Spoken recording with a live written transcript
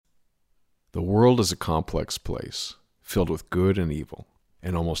The world is a complex place, filled with good and evil,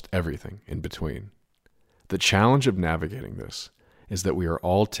 and almost everything in between. The challenge of navigating this is that we are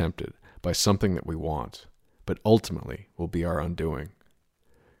all tempted by something that we want, but ultimately will be our undoing.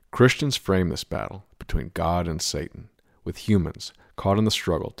 Christians frame this battle between God and Satan, with humans caught in the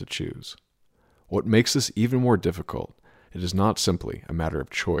struggle to choose. What makes this even more difficult, it is not simply a matter of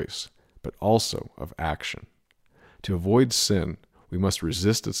choice, but also of action. To avoid sin, we must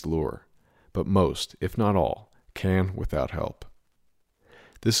resist its lure, but most, if not all, can without help.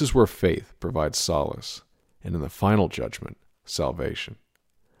 This is where faith provides solace, and in the final judgment, salvation.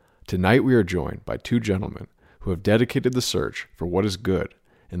 Tonight we are joined by two gentlemen who have dedicated the search for what is good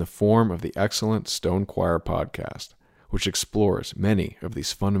in the form of the excellent Stone Choir podcast, which explores many of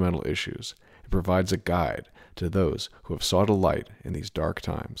these fundamental issues and provides a guide to those who have sought a light in these dark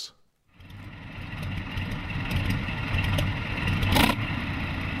times.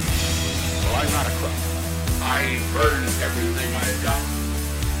 I'm not a crook. I burn everything I've done.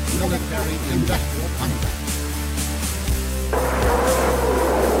 Military industrial complex.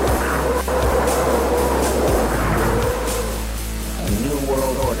 A new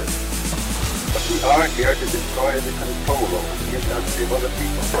world order. We are here to destroy the control over the industry of other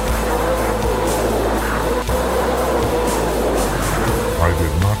people. I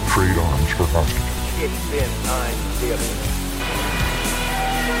did not trade arms for hostages. It's been time, dearly.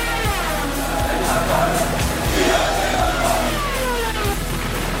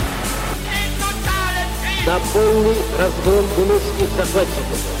 На полный разгром гнусных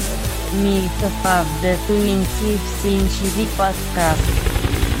захватчиков. Myth of the 20th Century Podcast.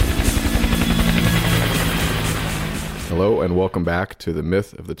 Hello and welcome back to the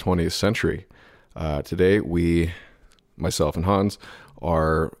Myth of the 20th Century. Today myself and Hans,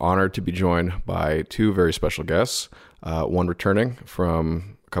 are honored to be joined by two very special guests. One returning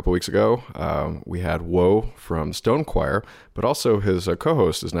from a couple weeks ago. We had Woe from Stone Choir, but also his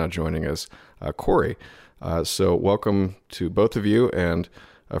co-host is now joining us, Corey. So welcome to both of you, and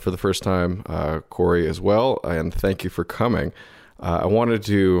for the first time, Corey as well, and thank you for coming. I wanted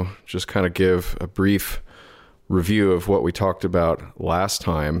to just kind of give a brief review of what we talked about last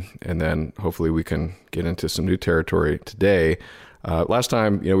time, and then hopefully we can get into some new territory today. Last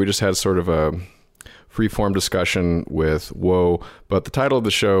time, we just had sort of a free-form discussion with Woe, but the title of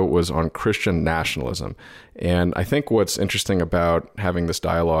the show was on Christian nationalism. And I think what's interesting about having this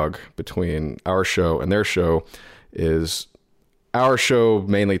dialogue between our show and their show is our show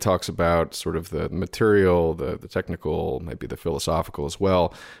mainly talks about sort of the material, the technical, maybe the philosophical as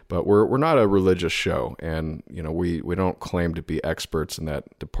well, but we're not a religious show, and we don't claim to be experts in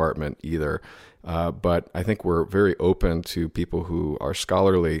that department either. But I think we're very open to people who are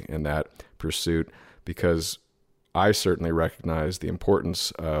scholarly in that pursuit, because I certainly recognize the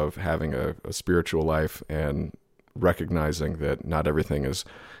importance of having a spiritual life and recognizing that not everything is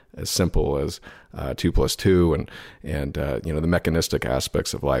as simple as 2 + 2 and the mechanistic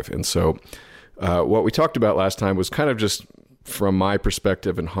aspects of life. And so what we talked about last time was kind of just from my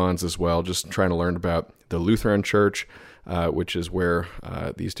perspective, and Hans as well, just trying to learn about the Lutheran Church, which is where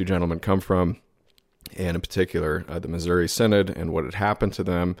these two gentlemen come from, and in particular the Missouri Synod and what had happened to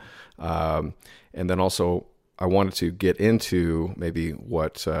them. And then also I wanted to get into maybe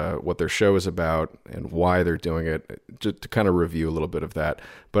what their show is about and why they're doing it, just to kind of review a little bit of that.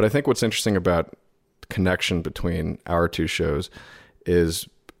 But I think what's interesting about the connection between our two shows is,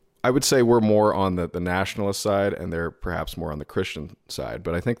 I would say we're more on the nationalist side, and they're perhaps more on the Christian side.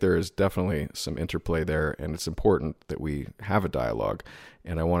 But I think there is definitely some interplay there, and it's important that we have a dialogue.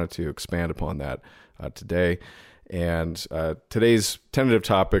 And I wanted to expand upon that today. And today's tentative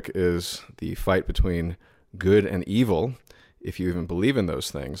topic is the fight between good and evil, if you even believe in those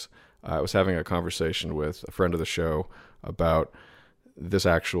things. I was having a conversation with a friend of the show about this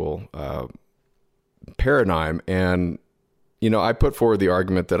actual paradigm, and I put forward the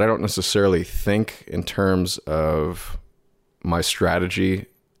argument that I don't necessarily think in terms of my strategy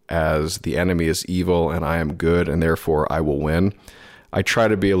as the enemy is evil and I am good and therefore I will win. I try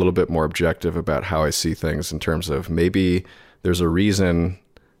to be a little bit more objective about how I see things in terms of maybe there's a reason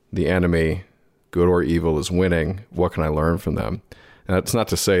the enemy, good or evil, is winning. What can I learn from them? And that's not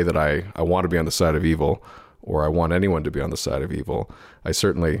to say that I want to be on the side of evil, or I want anyone to be on the side of evil. I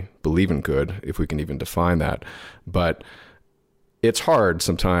certainly believe in good, if we can even define that. But it's hard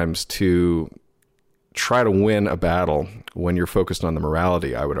sometimes to try to win a battle when you're focused on the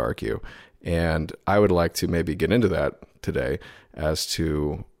morality, I would argue. And I would like to maybe get into that today as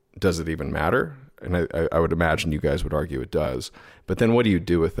to, does it even matter? and I would imagine you guys would argue it does. But then what do you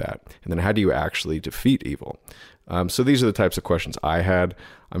do with that? And then how do you actually defeat evil? So these are the types of questions I had.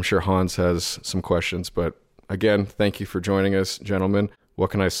 I'm sure Hans has some questions, but again, thank you for joining us, gentlemen. What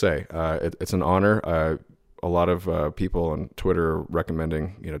can I say? It's an honor. A lot of people on Twitter are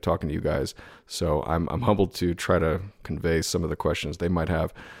recommending, talking to you guys. So I'm humbled to try to convey some of the questions they might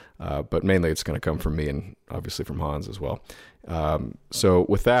have. But mainly it's going to come from me and obviously from Hans as well. So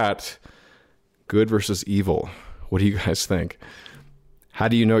with that, good versus evil, what do you guys think? How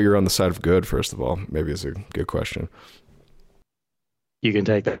do you know you're on the side of good, first of all? Maybe is a good question. You can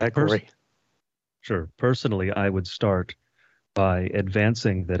take that, Corey. Sure. Personally, I would start by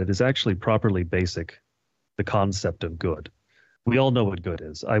advancing that it is actually properly basic, the concept of good. We all know what good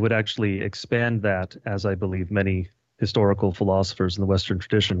is. I would actually expand that, as I believe many historical philosophers in the Western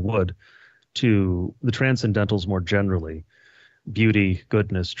tradition would, to the transcendentals more generally. Beauty,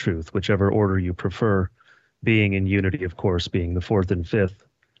 goodness, truth, whichever order you prefer, being in unity, of course, being the fourth and fifth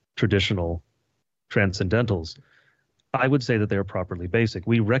traditional transcendentals. I would say that they're properly basic.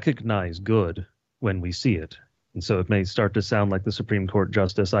 We recognize good when we see it. And so it may start to sound like the Supreme Court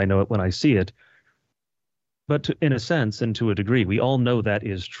justice, I know it when I see it. But in a sense, and to a degree, we all know that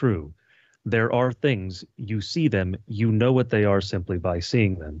is true. There are things, you see them, you know what they are simply by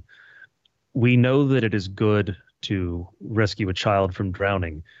seeing them. We know that it is good to rescue a child from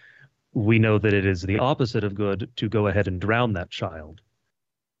drowning. We know that it is the opposite of good to go ahead and drown that child.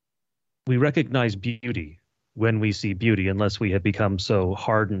 We recognize beauty when we see beauty, unless we have become so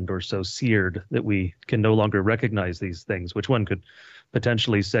hardened or so seared that we can no longer recognize these things, which one could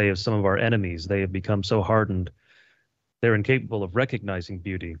potentially say of some of our enemies. They have become so hardened, they're incapable of recognizing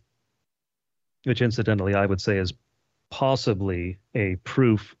beauty, which incidentally I would say is possibly a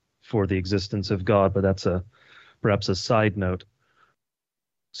proof for the existence of God, but that's perhaps a side note.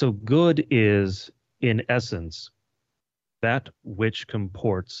 So good is, in essence, that which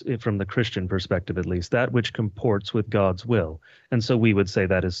comports, from the Christian perspective at least, that which comports with God's will. And so we would say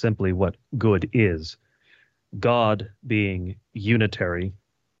that is simply what good is. God being unitary,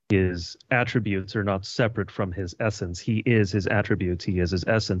 his attributes are not separate from his essence. He is his attributes. He is his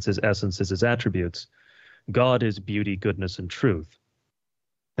essence. His essence is his attributes. God is beauty, goodness, and truth.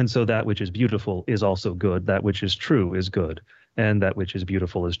 And so that which is beautiful is also good. That which is true is good. And that which is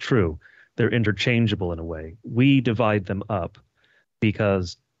beautiful is true. They're interchangeable in a way. We divide them up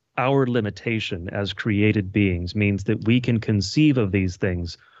because our limitation as created beings means that we can conceive of these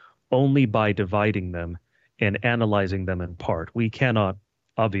things only by dividing them and analyzing them in part. We cannot,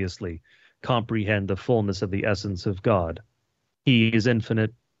 obviously, comprehend the fullness of the essence of God. He is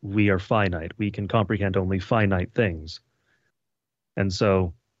infinite. We are finite. We can comprehend only finite things. And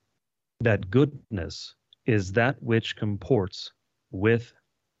so that goodness is that which comports with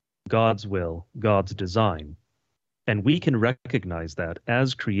God's will, God's design. And we can recognize that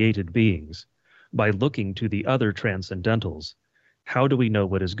as created beings by looking to the other transcendentals. How do we know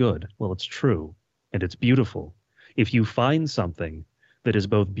what is good? Well, it's true and it's beautiful. If you find something that is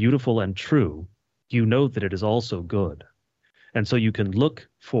both beautiful and true, you know that it is also good. And so you can look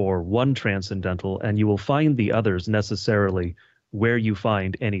for one transcendental and you will find the others necessarily where you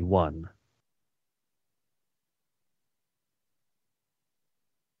find any one.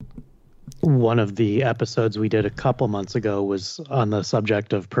 One of the episodes we did a couple months ago was on the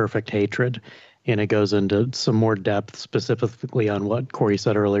subject of perfect hatred, and it goes into some more depth specifically on what Corey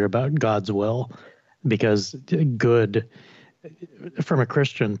said earlier about God's will, because good, from a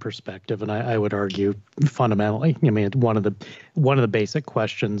Christian perspective, and I would argue fundamentally, I mean, one of the basic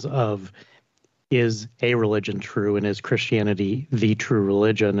questions of is a religion true and is Christianity the true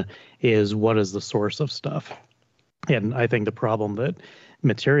religion is what is the source of stuff. And I think the problem that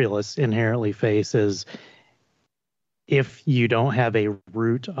materialists inherently face is if you don't have a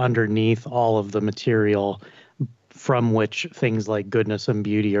root underneath all of the material from which things like goodness and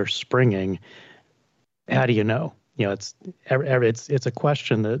beauty are springing, how do you know? You know, it's a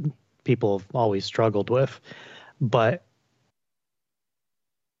question that people have always struggled with. But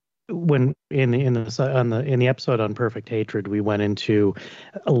when in the episode on perfect hatred, we went into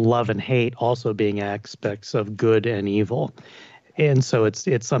love and hate also being aspects of good and evil. And so it's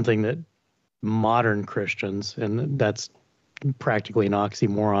something that modern Christians, and that's practically an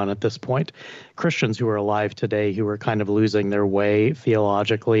oxymoron at this point, Christians who are alive today, who are kind of losing their way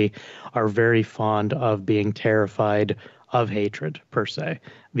theologically, are very fond of being terrified of hatred, per se.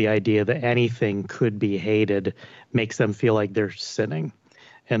 The idea that anything could be hated makes them feel like they're sinning.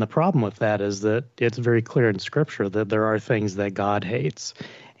 And the problem with that is that it's very clear in Scripture that there are things that God hates.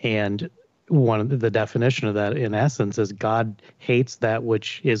 And one of the definition of that, in essence, is God hates that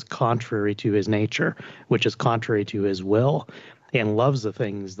which is contrary to his nature, which is contrary to his will, and loves the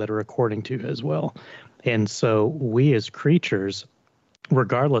things that are according to his will. And so we as creatures,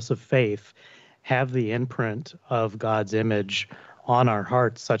 regardless of faith, have the imprint of God's image on our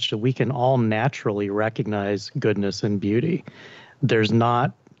hearts such that we can all naturally recognize goodness and beauty. There's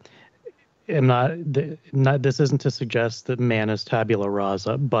not, this isn't to suggest that man is tabula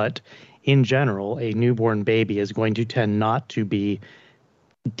rasa, but in general, a newborn baby is going to tend not to be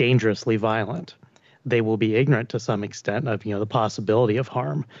dangerously violent. They will be ignorant to some extent of, the possibility of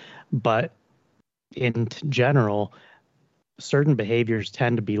harm, but in general, certain behaviors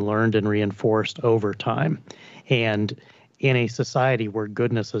tend to be learned and reinforced over time. And in a society where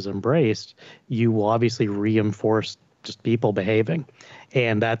goodness is embraced, you will obviously reinforce just people behaving.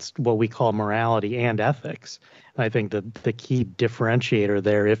 And that's what we call morality and ethics. And I think that the key differentiator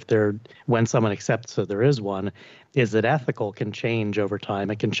there, when someone accepts that there is one, is that ethical can change over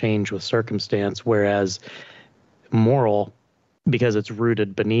time. It can change with circumstance, whereas moral, because it's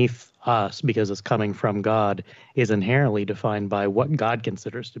rooted beneath us, because it's coming from God, is inherently defined by what God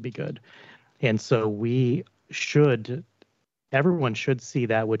considers to be good. And so everyone should see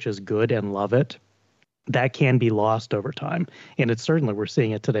that which is good and love it. That can be lost over time. And it's certainly, we're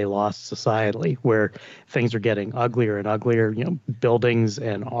seeing it today, lost societally, where things are getting uglier and uglier, buildings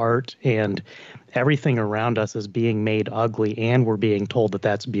and art and everything around us is being made ugly, and we're being told that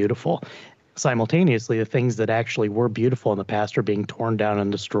that's beautiful. Simultaneously, the things that actually were beautiful in the past are being torn down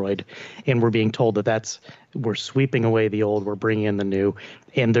and destroyed, and we're being told that we're sweeping away the old, we're bringing in the new,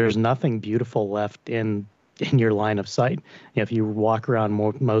 and there's nothing beautiful left in your line of sight. If you walk around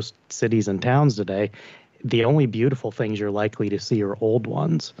most cities and towns today, the only beautiful things you're likely to see are old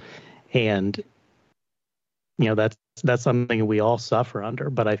ones. And, that's something we all suffer under.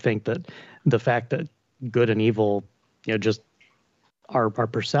 But I think that the fact that good and evil, just are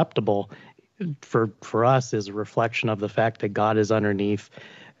perceptible for us is a reflection of the fact that God is underneath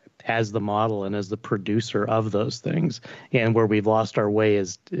as the model and as the producer of those things. And where we've lost our way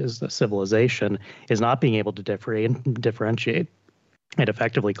as a civilization is not being able to differentiate and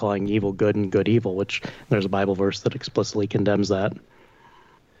effectively calling evil good and good evil, which there's a Bible verse that explicitly condemns that.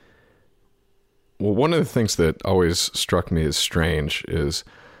 Well, one of the things that always struck me as strange is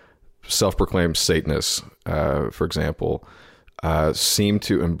self-proclaimed Satanists, for example, seem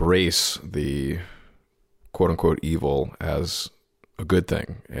to embrace the quote-unquote evil as a good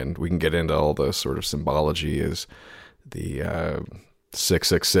thing. And we can get into all the sort of symbology as the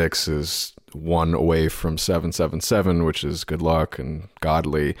 666 is one away from 777, which is good luck and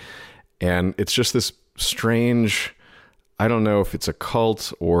godly. And it's just this strange, I don't know if it's a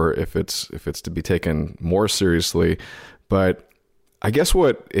cult or if it's to be taken more seriously, but I guess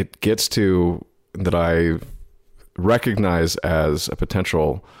what it gets to that I recognize as a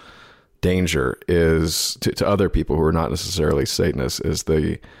potential danger is to other people who are not necessarily Satanists is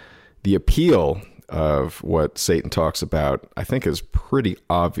the appeal of what Satan talks about. I think is pretty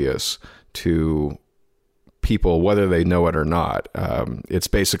obvious to people, whether they know it or not. It's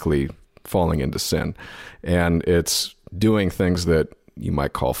basically falling into sin, and it's doing things that you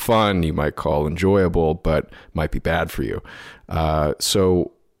might call fun, you might call enjoyable, but might be bad for you.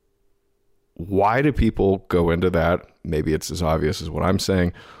 So why do people go into that? Maybe it's as obvious as what I'm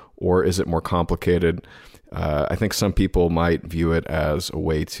saying, or is it more complicated? I think some people might view it as a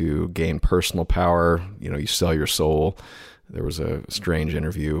way to gain personal power. You sell your soul. There was a strange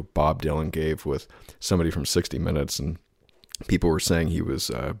interview Bob Dylan gave with somebody from 60 Minutes, and people were saying he was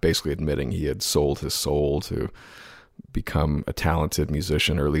basically admitting he had sold his soul to become a talented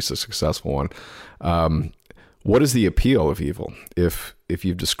musician, or at least a successful one. What is the appeal of evil? If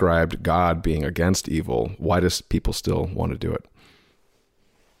you've described God being against evil, why does people still want to do it?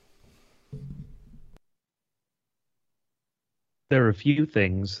 There are a few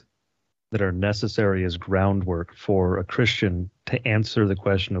things that are necessary as groundwork for a Christian to answer the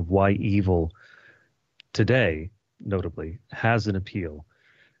question of why evil today, notably, has an appeal.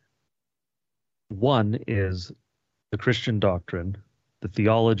 One is the Christian doctrine, the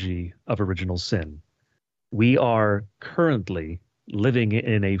theology of original sin. We are currently living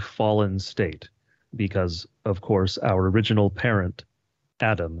in a fallen state because, of course, our original parent,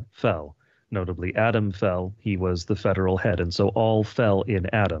 Adam, fell. Notably, Adam fell. He was the federal head, and so all fell in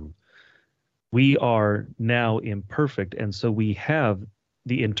Adam. We are now imperfect, and so we have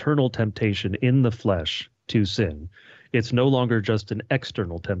the internal temptation in the flesh to sin. It's no longer just an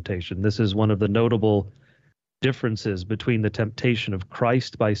external temptation. This is one of the notable differences between the temptation of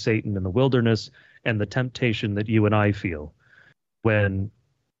Christ by Satan in the wilderness and the temptation that you and I feel when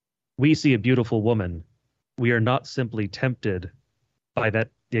we see a beautiful woman, we are not simply tempted by the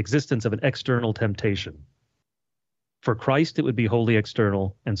existence of an external temptation. For Christ, it would be wholly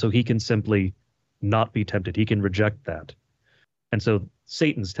external, and so he can simply not be tempted. He can reject that. And so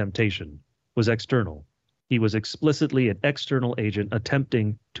Satan's temptation was external. He was explicitly an external agent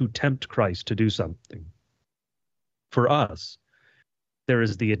attempting to tempt Christ to do something. For us, there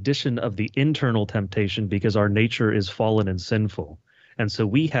is the addition of the internal temptation because our nature is fallen and sinful. And so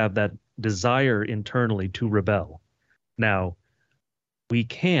we have that desire internally to rebel. Now, we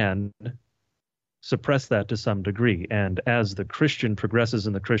can suppress that to some degree. And as the Christian progresses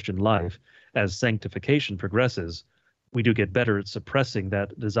in the Christian life, as sanctification progresses, we do get better at suppressing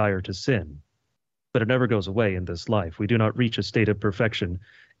that desire to sin. But it never goes away in this life. We do not reach a state of perfection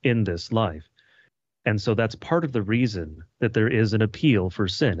in this life. And so that's part of the reason that there is an appeal for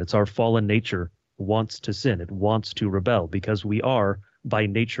sin. It's our fallen nature wants to sin. It wants to rebel because we are by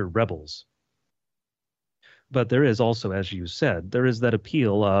nature rebels. But there is also, as you said, there is that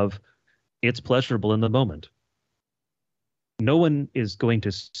appeal of it's pleasurable in the moment. No one is going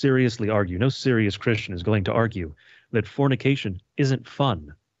to seriously argue, no serious Christian is going to argue that fornication isn't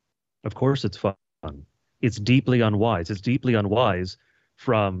fun. Of course it's fun. It's deeply unwise. It's deeply unwise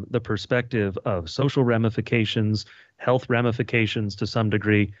from the perspective of social ramifications, health ramifications to some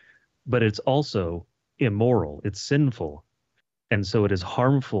degree, but it's also immoral. It's sinful. And so it is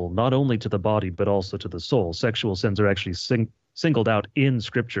harmful not only to the body, but also to the soul. Sexual sins are actually singled out in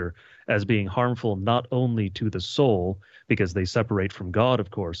Scripture as being harmful not only to the soul, because they separate from God, of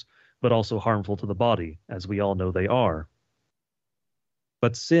course, but also harmful to the body, as we all know they are.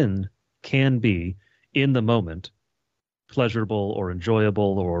 But sin can be, in the moment, pleasurable or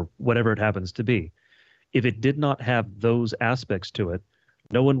enjoyable or whatever it happens to be. If it did not have those aspects to it,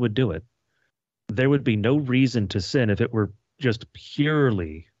 no one would do it. There would be no reason to sin if it were just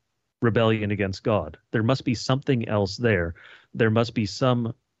purely rebellion against God. There must be something else there. There must be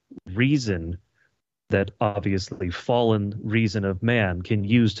some reason that obviously fallen reason of man can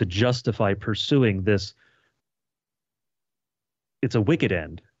use to justify pursuing this. It's a wicked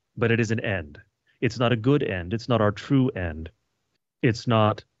end, but it is an end. It's not a good end. It's not our true end. It's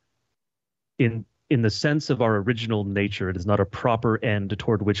not, in the sense of our original nature, it is not a proper end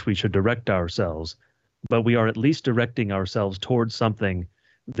toward which we should direct ourselves, but we are at least directing ourselves towards something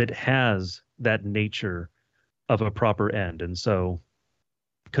that has that nature of a proper end. And so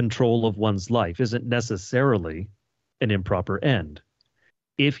control of one's life isn't necessarily an improper end.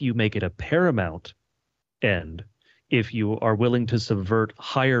 If you make it a paramount end, if you are willing to subvert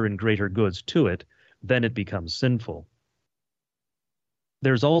higher and greater goods to it, then it becomes sinful.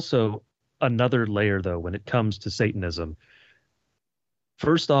 There's also another layer, though, when it comes to Satanism.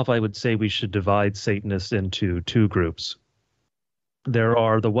 First off, I would say we should divide Satanists into two groups. There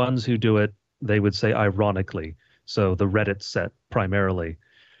are the ones who do it, they would say, ironically. So the Reddit set primarily.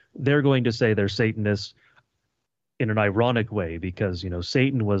 They're going to say they're Satanists in an ironic way because,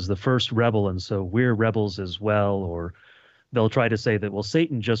 Satan was the first rebel, and so we're rebels as well. Or they'll try to say that, well,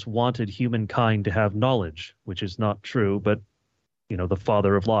 Satan just wanted humankind to have knowledge, which is not true, but, the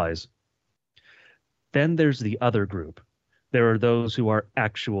father of lies. Then there's the other group. There are those who are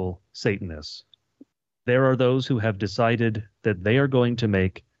actual Satanists. There are those who have decided that they are going to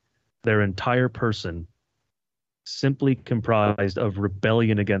make their entire person simply comprised of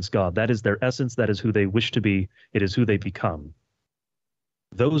rebellion against God. That is their essence. That is who they wish to be. It is who they become.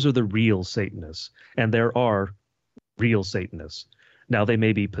 Those are the real Satanists. And there are real Satanists. Now, they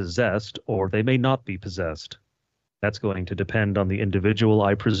may be possessed or they may not be possessed. That's going to depend on the individual,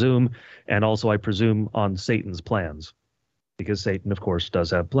 I presume, and also, I presume, on Satan's plans, because Satan, of course, does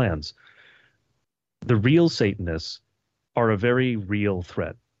have plans. The real Satanists are a very real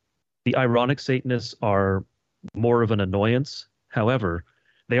threat. The ironic Satanists are more of an annoyance. However,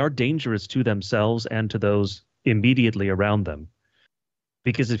 they are dangerous to themselves and to those immediately around them.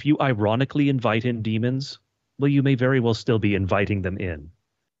 Because if you ironically invite in demons, well, you may very well still be inviting them in.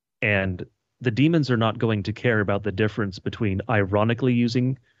 And the demons are not going to care about the difference between ironically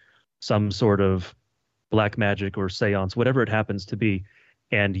using some sort of black magic or seance, whatever it happens to be,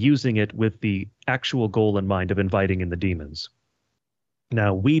 and using it with the actual goal in mind of inviting in the demons.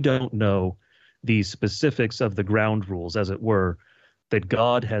 Now, we don't know the specifics of the ground rules, as it were, that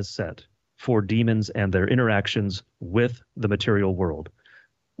God has set for demons and their interactions with the material world.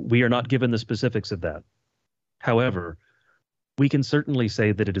 We are not given the specifics of that. However, we can certainly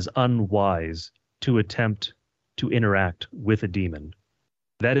say that it is unwise to attempt to interact with a demon.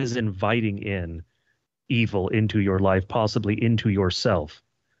 That is inviting in evil into your life, possibly into yourself.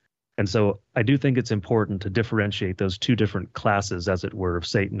 And so I do think it's important to differentiate those two different classes, as it were, of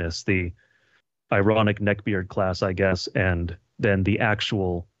Satanists, the ironic neckbeard class, I guess, and then the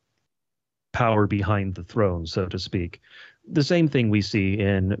actual power behind the throne, so to speak. The same thing we see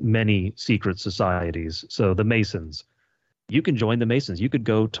in many secret societies. So the Masons, you can join the Masons. You could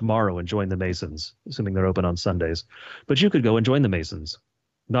go tomorrow and join the Masons, assuming they're open on Sundays. But you could go and join the Masons.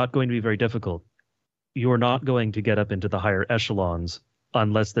 Not going to be very difficult. You're not going to get up into the higher echelons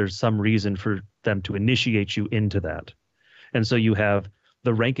unless there's some reason for them to initiate you into that. And so you have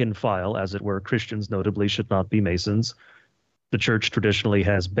the rank and file, as it were. Christians notably should not be Masons. The church traditionally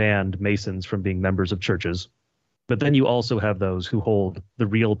has banned Masons from being members of churches. But then you also have those who hold the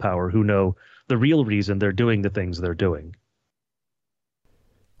real power, who know the real reason they're doing the things they're doing.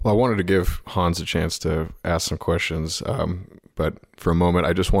 Well, I wanted to give Hans a chance to ask some questions, but for a moment,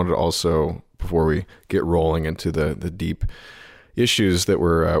 I just wanted to also, before we get rolling into the deep issues that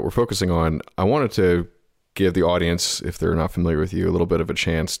we're focusing on, I wanted to give the audience, if they're not familiar with you, a little bit of a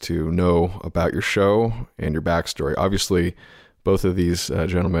chance to know about your show and your backstory. Obviously, both of these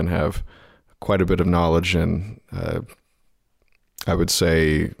gentlemen have quite a bit of knowledge and I would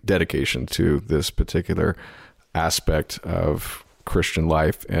say dedication to this particular aspect of Christian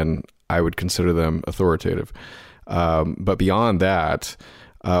life, and I would consider them authoritative. But beyond that,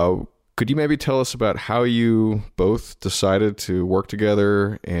 could you maybe tell us about how you both decided to work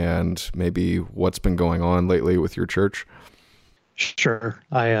together and maybe what's been going on lately with your church? Sure.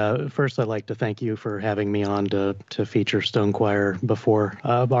 First, I'd like to thank you for having me on to feature Stone Choir before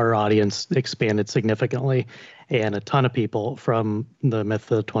our audience expanded significantly, and a ton of people from the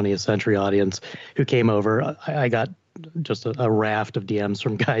Myth of the 20th Century audience who came over. I got just a raft of DMs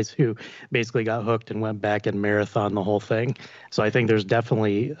from guys who basically got hooked and went back and marathon the whole thing. So I think there's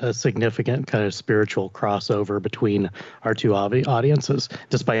definitely a significant kind of spiritual crossover between our two audiences,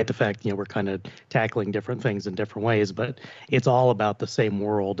 despite the fact, we're kind of tackling different things in different ways, but it's all about the same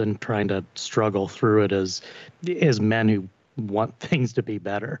world and trying to struggle through it as men who want things to be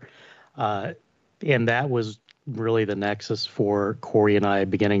better. And that was really the nexus for Corey and I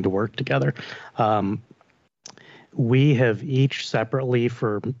beginning to work together. We have each separately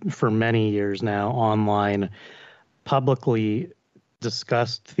for many years now online publicly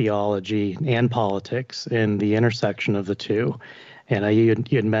discussed theology and politics and the intersection of the two. And you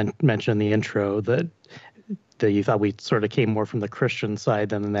had mentioned in the intro that you thought we sort of came more from the Christian side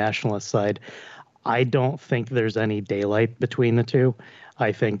than the nationalist side. I don't think there's any daylight between the two.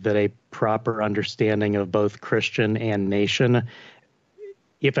 I think that a proper understanding of both Christian and nation,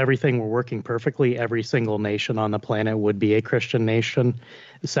 if everything were working perfectly, every single nation on the planet would be a Christian nation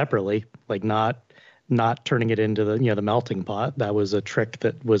separately, like not turning it into the melting pot. That was a trick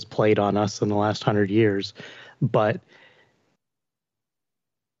that was played on us in the last 100 years. But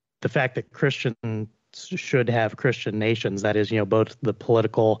the fact that Christians should have Christian nations, that is, both the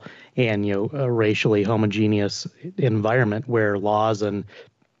political and, a racially homogeneous environment where laws and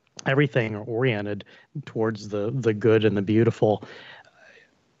everything are oriented towards the good and the beautiful,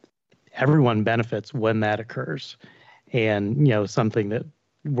 everyone benefits when that occurs. And, something that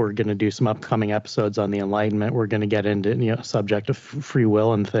we're going to do some upcoming episodes on the Enlightenment, we're going to get into, subject of free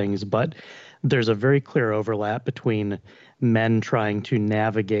will and things, but there's a very clear overlap between men trying to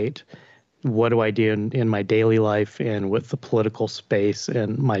navigate what do I do in my daily life and with the political space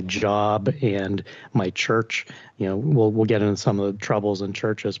and my job and my church. We'll get into some of the troubles in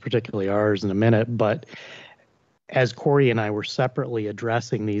churches, particularly ours, in a minute, but as Corey and I were separately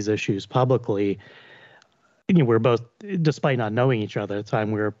addressing these issues publicly, we're both, despite not knowing each other at the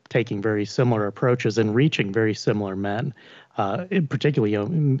time, we were taking very similar approaches and reaching very similar men, particularly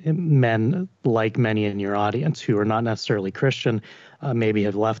men like many in your audience who are not necessarily Christian, maybe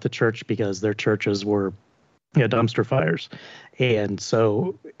have left the church because their churches were dumpster fires. And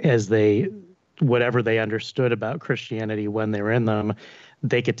so as whatever they understood about Christianity when they were in them,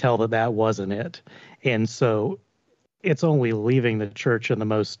 they could tell that wasn't it. And so it's only leaving the church in the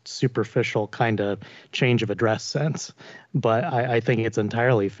most superficial kind of change of address sense. But I think it's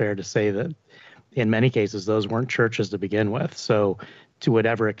entirely fair to say that in many cases, those weren't churches to begin with. So to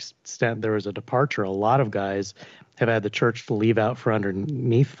whatever extent there was a departure, a lot of guys have had the church to leave out from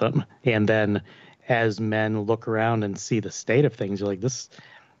underneath them. And then as men look around and see the state of things, you're like,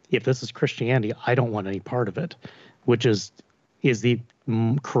 if this is Christianity, I don't want any part of it, which is the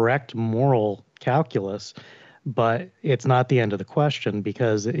correct moral calculus. But it's not the end of the question,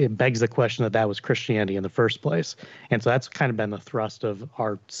 because it begs the question that was Christianity in the first place. And so that's kind of been the thrust of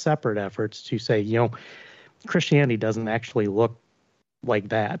our separate efforts to say, Christianity doesn't actually look like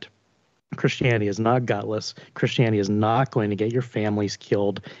that. Christianity is not gutless. Christianity is not going to get your families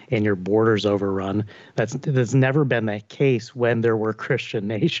killed and your borders overrun. That's never been the case when there were Christian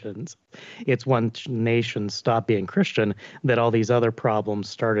nations. It's when nations stopped being Christian that all these other problems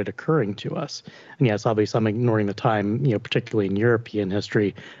started occurring to us. And yes, obviously I'm ignoring the time, particularly in European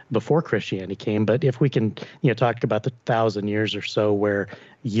history before Christianity came. But if we can, talk about the 1,000 years or so where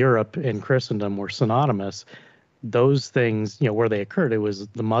Europe and Christendom were synonymous, those things, where they occurred, it was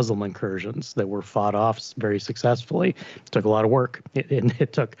the Muslim incursions that were fought off very successfully. It took a lot of work.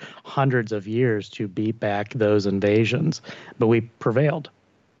 It took hundreds of years to beat back those invasions, but we prevailed.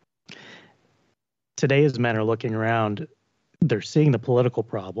 Today, as men are looking around, they're seeing the political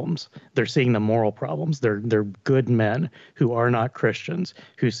problems. They're seeing the moral problems. They're good men who are not Christians,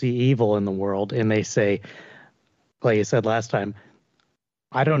 who see evil in the world, and they say, like I said last time,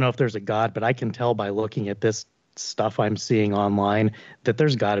 I don't know if there's a God, but I can tell by looking at this stuff I'm seeing online that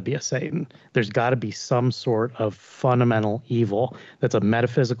there's got to be a Satan. There's got to be some sort of fundamental evil that's a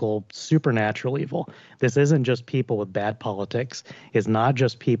metaphysical, supernatural evil. This isn't just people with bad politics. It's not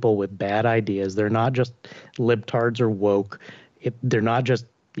just people with bad ideas. They're not just libtards or woke. They're not just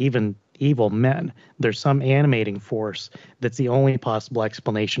even evil men. There's some animating force that's the only possible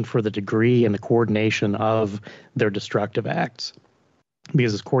explanation for the degree and the coordination of their destructive acts.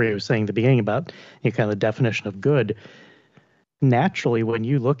 Because as Corey was saying at the beginning about kind of the definition of good, naturally when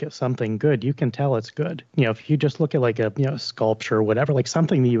you look at something good, you can tell it's good. If you just look at like a sculpture or whatever, like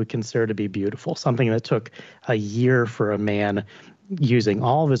something that you would consider to be beautiful, something that took a year for a man using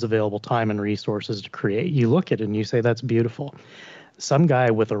all of his available time and resources to create, you look at it and you say that's beautiful. Some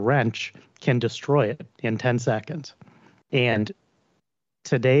guy with a wrench can destroy it in 10 seconds. And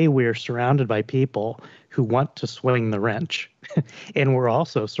today we're surrounded by people who want to swing the wrench. And we're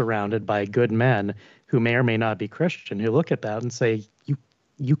also surrounded by good men who may or may not be Christian who look at that and say,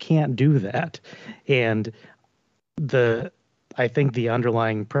 you can't do that. And I think the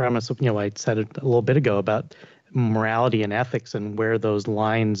underlying premise of, I said it a little bit ago about morality and ethics and where those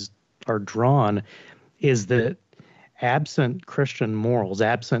lines are drawn is that absent Christian morals,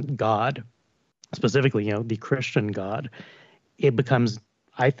 absent God, specifically, the Christian God, it becomes,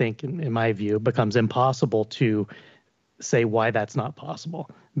 I think, in my view, it becomes impossible to say why that's not possible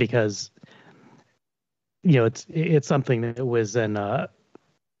because, it's something that was in, what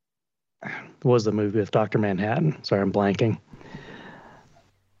was the movie with Dr. Manhattan? Sorry, I'm blanking.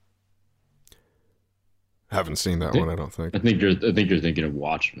 Haven't seen that one, I don't think. I think you're thinking of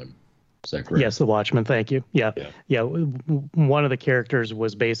Watchmen. Is that correct? Yes, The Watchmen. Thank you. Yeah. One of the characters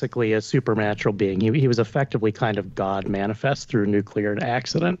was basically a supernatural being. He was effectively kind of God manifest through nuclear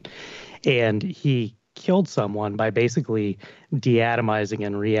accident, and he killed someone by basically deatomizing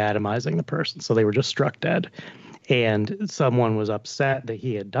and reatomizing the person. So they were just struck dead. And someone was upset that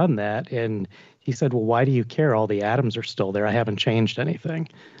he had done that, and he said, "Well, why do you care? All the atoms are still there. I haven't changed anything."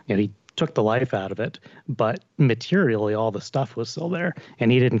 He took the life out of it, but materially all the stuff was still there,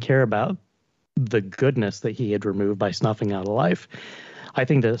 and he didn't care about the goodness that he had removed by snuffing out a life. I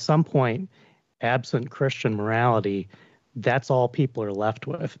think that at some point, absent Christian morality, that's all people are left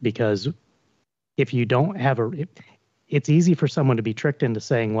with, because if you don't have it's easy for someone to be tricked into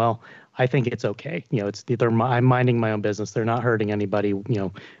saying, well, I think it's okay. I'm minding my own business. They're not hurting anybody.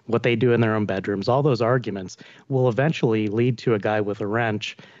 What they do in their own bedrooms, all those arguments will eventually lead to a guy with a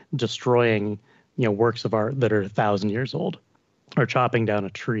wrench destroying, works of art that are 1,000 years old, or chopping down a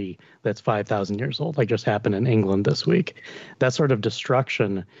tree that's 5,000 years old, like just happened in England this week. That sort of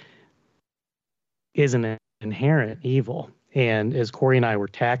destruction is an inherent evil. And as Corey and I were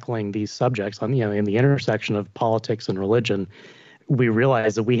tackling these subjects on, in the intersection of politics and religion, we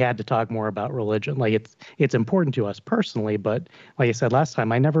realized that we had to talk more about religion. Like it's important to us personally, but like I said last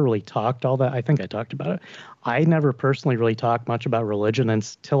time, I never really talked all that. I think I talked about it. I never personally really talked much about religion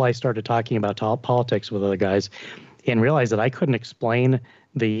until I started talking about politics with other guys and realized that I couldn't explain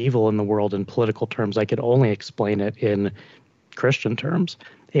the evil in the world in political terms. I could only explain it in Christian terms.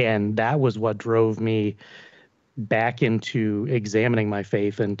 And that was what drove me back into examining my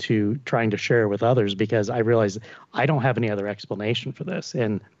faith and to trying to share with others, because I realized I don't have any other explanation for this.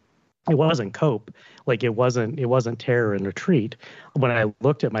 And it wasn't cope. Like it wasn't terror and retreat. When I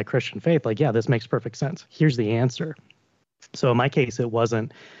looked at my Christian faith, like, yeah, this makes perfect sense. Here's the answer. So in my case, it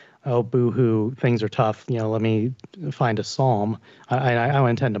wasn't, oh, boo-hoo, things are tough. Let me find a psalm. I don't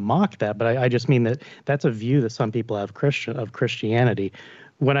intend to mock that, but I just mean that that's a view that some people have of Christianity.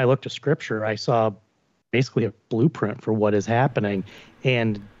 When I looked at Scripture, I saw basically a blueprint for what is happening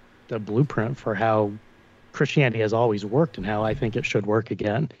and a blueprint for how Christianity has always worked and how I think it should work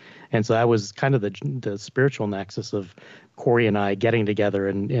again. And so that was kind of the spiritual nexus of Corey and I getting together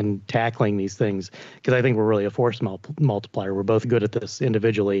and tackling these things, because I think we're really a force multiplier. We're both good at this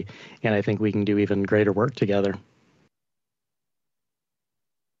individually, and I think we can do even greater work together.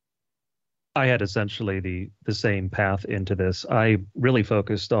 I had essentially the same path into this. I really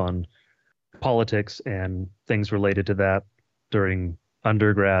focused on politics and things related to that during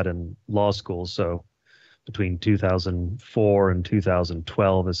undergrad and law school. So between 2004 and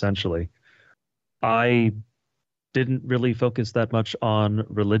 2012, essentially, I didn't really focus that much on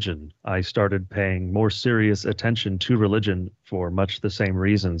religion. I started paying more serious attention to religion for much the same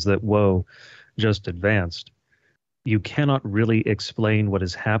reasons that Woe just advanced. You cannot really explain what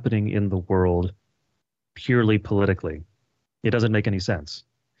is happening in the world purely politically. It doesn't make any sense.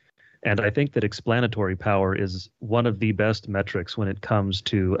 And I think that explanatory power is one of the best metrics when it comes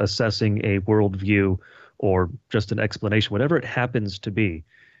to assessing a worldview or just an explanation, whatever it happens to be.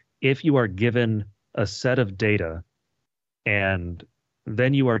 If you are given a set of data and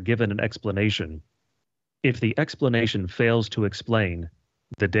then you are given an explanation, if the explanation fails to explain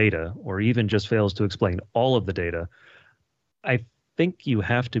the data, or even just fails to explain all of the data, I think you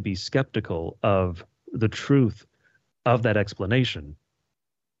have to be skeptical of the truth of that explanation.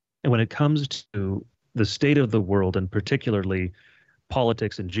 And when it comes to the state of the world, and particularly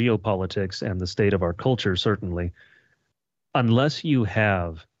politics and geopolitics and the state of our culture, certainly, unless you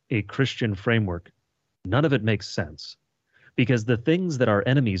have a Christian framework, none of it makes sense. Because the things that our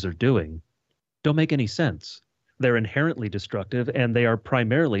enemies are doing don't make any sense. They're inherently destructive, and they are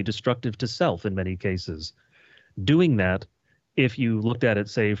primarily destructive to self in many cases. Doing that, if you looked at it,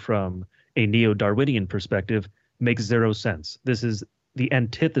 say, from a neo-Darwinian perspective, makes zero sense. This is the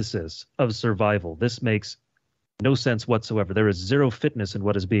antithesis of survival. This makes no sense whatsoever. There is zero fitness in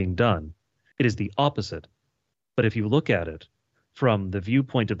what is being done. It is the opposite. But if you look at it from the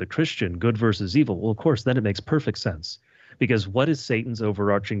viewpoint of the Christian, good versus evil, well, of course, then it makes perfect sense. Because what is Satan's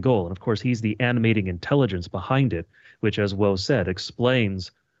overarching goal? And of course, he's the animating intelligence behind it, which, as Woe said,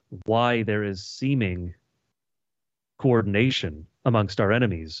 explains why there is seeming coordination amongst our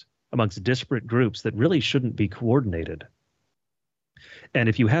enemies, amongst disparate groups that really shouldn't be coordinated. And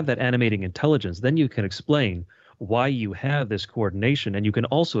if you have that animating intelligence, then you can explain why you have this coordination, and you can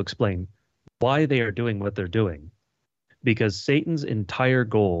also explain why they are doing what they're doing. Because Satan's entire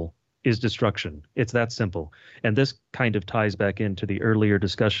goal is destruction. It's that simple. And this kind of ties back into the earlier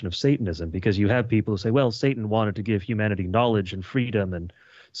discussion of Satanism, because you have people who say, well, Satan wanted to give humanity knowledge and freedom and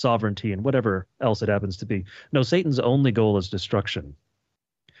sovereignty and whatever else it happens to be. No, Satan's only goal is destruction.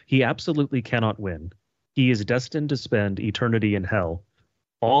 He absolutely cannot win. He is destined to spend eternity in hell.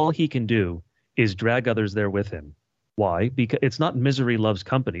 All he can do is drag others there with him. Why? Because it's not misery loves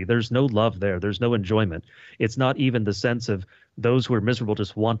company. There's no love there. There's no enjoyment. It's not even the sense of those who are miserable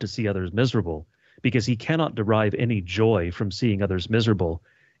just want to see others miserable, because he cannot derive any joy from seeing others miserable.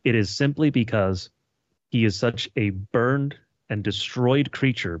 It is simply because he is such a burned and destroyed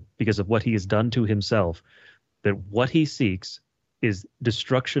creature because of what he has done to himself, that what he seeks is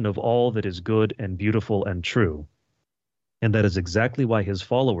destruction of all that is good and beautiful and true. And that is exactly why his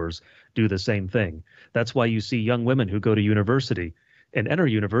followers do the same thing. That's why you see young women who go to university and enter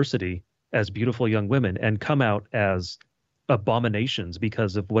university as beautiful young women and come out as abominations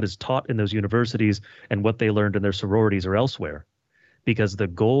because of what is taught in those universities and what they learned in their sororities or elsewhere. Because the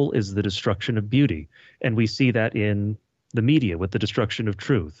goal is the destruction of beauty. And we see that in the media with the destruction of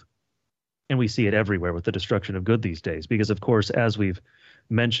truth. And we see it everywhere with the destruction of good these days. Because, of course, as we've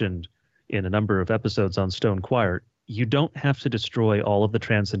mentioned in a number of episodes on Stone Choir, you don't have to destroy all of the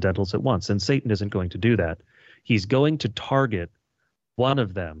transcendentals at once, and Satan isn't going to do that. He's going to target one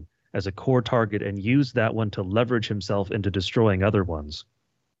of them as a core target and use that one to leverage himself into destroying other ones,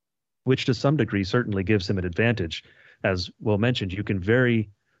 which to some degree certainly gives him an advantage. As Will mentioned, you can very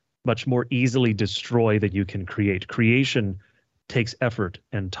much more easily destroy than you can create. Creation takes effort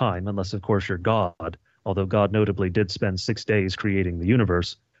and time, unless, of course, you're God, although God notably did spend 6 days creating the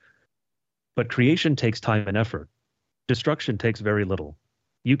universe. But creation takes time and effort. Destruction takes very little.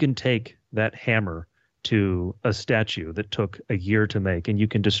 You can take that hammer to a statue that took a year to make, and you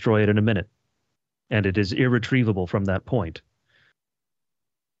can destroy it in a minute. And it is irretrievable from that point.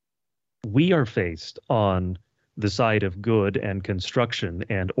 We are faced on the side of good and construction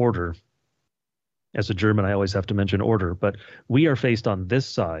and order. As a German, I always have to mention order, but we are faced on this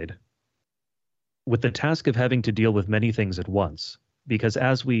side with the task of having to deal with many things at once. Because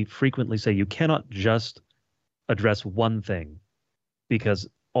as we frequently say, you cannot just address one thing, because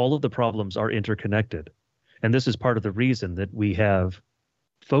all of the problems are interconnected. And this is part of the reason that we have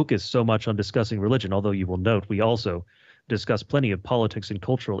focus so much on discussing religion, although you will note we also discuss plenty of politics and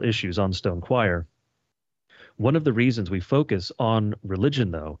cultural issues on Stone Choir. One of the reasons we focus on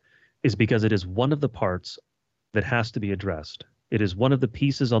religion, though, is because it is one of the parts that has to be addressed. It is one of the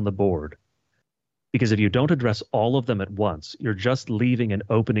pieces on the board. Because if you don't address all of them at once, you're just leaving an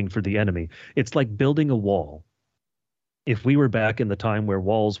opening for the enemy. It's like building a wall. If we were back in the time where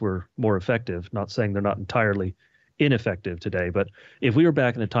walls were more effective, not saying they're not entirely ineffective today, but if we were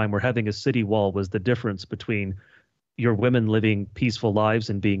back in a time where having a city wall was the difference between your women living peaceful lives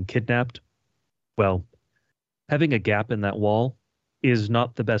and being kidnapped, well, having a gap in that wall is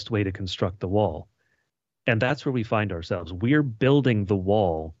not the best way to construct the wall. And that's where we find ourselves. We're building the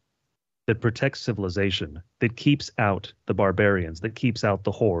wall that protects civilization, that keeps out the barbarians, that keeps out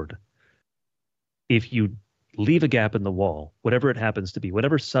the horde. If you leave a gap in the wall, whatever it happens to be,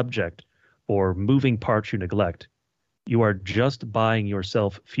 whatever subject or moving parts you neglect, you are just buying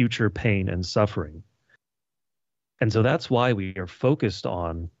yourself future pain and suffering. And so that's why we are focused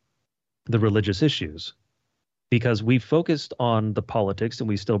on the religious issues, because we've focused on the politics, and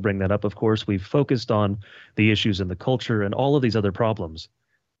we still bring that up, of course. We've focused on the issues in the culture and all of these other problems.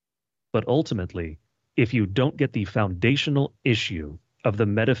 But ultimately, if you don't get the foundational issue of the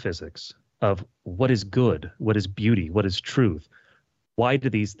metaphysics of what is good, what is beauty, what is truth, why do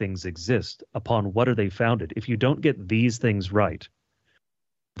these things exist, upon what are they founded? If you don't get these things right,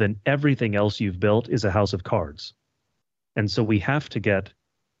 then everything else you've built is a house of cards. And so we have to get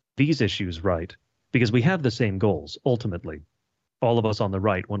these issues right, because we have the same goals, ultimately. All of us on the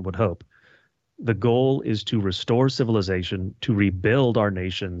right, one would hope. The goal is to restore civilization, to rebuild our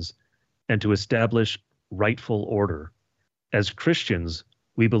nations, and to establish rightful order. As Christians,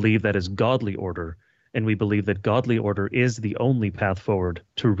 we believe that is godly order, and we believe that godly order is the only path forward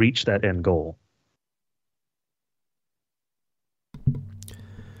to reach that end goal.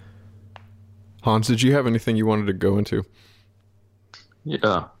 Hans, did you have anything you wanted to go into?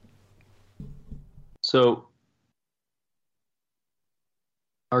 Yeah. So,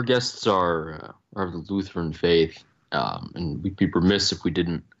 our guests are of the Lutheran faith, and we'd be remiss if we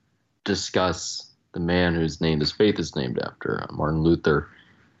didn't discuss the man whose faith is named after, Martin Luther.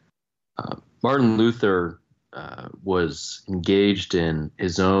 Martin Luther was engaged in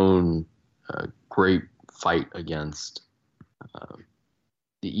his own great fight against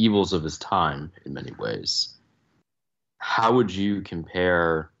the evils of his time in many ways. How would you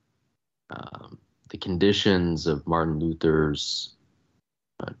compare the conditions of Martin Luther's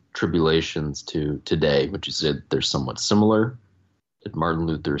tribulations to today? Would you say they're somewhat similar? Did Martin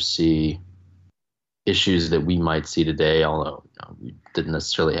Luther see issues that we might see today, although we didn't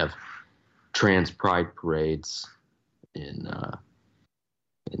necessarily have trans pride parades in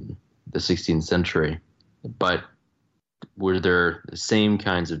the 16th century? But were there the same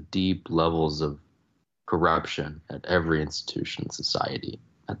kinds of deep levels of corruption at every institution in society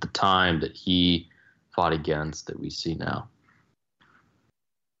at the time that he fought against that we see now?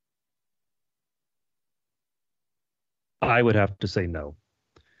 I would have to say no.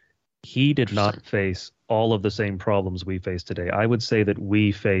 He did not face all of the same problems we face today. I would say that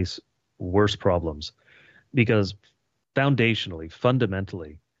we face worse problems because foundationally,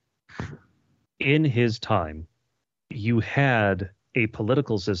 fundamentally, in his time, you had a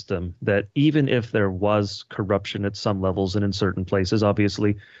political system that, even if there was corruption at some levels and in certain places,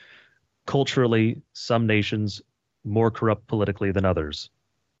 obviously, culturally, some nations more corrupt politically than others.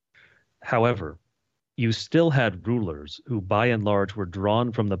 However, you still had rulers who, by and large, were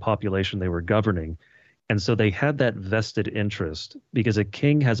drawn from the population they were governing. And so they had that vested interest, because a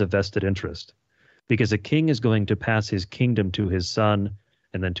king has a vested interest, because a king is going to pass his kingdom to his son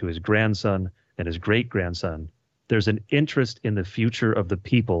and then to his grandson and his great-grandson. There's an interest in the future of the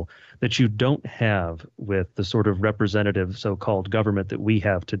people that you don't have with the sort of representative so-called government that we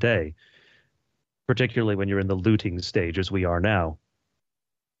have today, particularly when you're in the looting stage as we are now.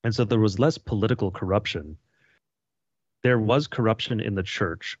 And so there was less political corruption. There was corruption in the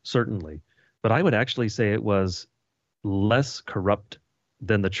church, certainly, but I would actually say it was less corrupt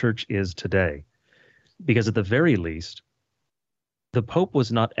than the church is today, because at the very least, the Pope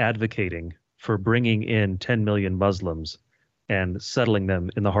was not advocating for bringing in 10 million Muslims and settling them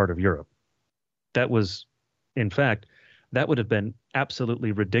in the heart of Europe. That was, in fact, that would have been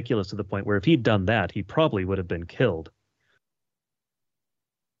absolutely ridiculous to the point where if he'd done that, he probably would have been killed.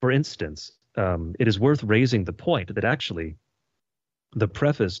 For instance, it is worth raising the point that actually the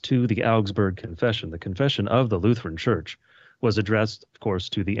preface to the Augsburg Confession, the confession of the Lutheran Church, was addressed, of course,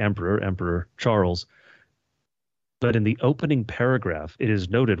 to the Emperor Charles. But in the opening paragraph, it is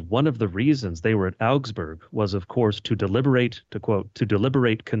noted one of the reasons they were at Augsburg was, of course, to deliberate, to quote, to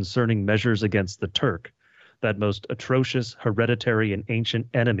deliberate concerning measures against the Turk, that most atrocious, hereditary, and ancient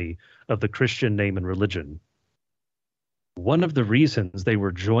enemy of the Christian name and religion. One of the reasons they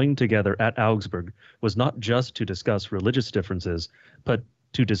were joined together at Augsburg was not just to discuss religious differences, but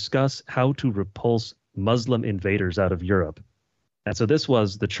to discuss how to repulse Muslim invaders out of Europe. And so this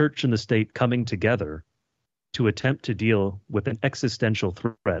was the church and the state coming together to attempt to deal with an existential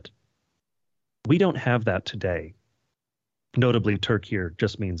threat. We don't have that today. Notably, Turk here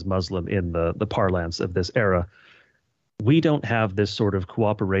just means Muslim in the parlance of this era. We don't have this sort of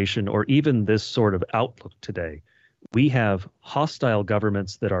cooperation or even this sort of outlook today. We have hostile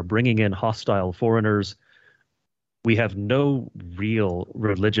governments that are bringing in hostile foreigners. We have no real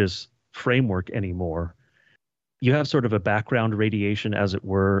religious framework anymore. You have sort of a background radiation, as it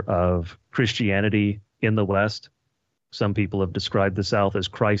were, of Christianity in the West. Some people have described the South as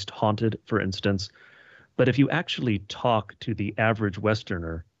Christ-haunted, for instance. But if you actually talk to the average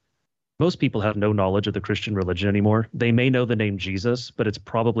Westerner, most people have no knowledge of the Christian religion anymore. They may know the name Jesus, but it's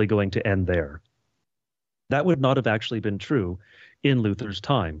probably going to end there. That would not have actually been true in Luther's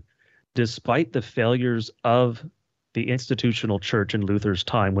time. Despite the failures of the institutional church in Luther's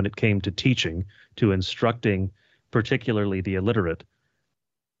time when it came to teaching, to instructing, particularly the illiterate,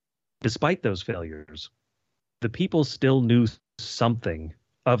 despite those failures, the people still knew something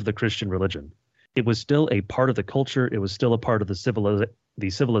of the Christian religion. It was still a part of the culture. It was still a part of the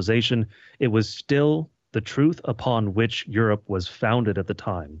civilization. It was still the truth upon which Europe was founded at the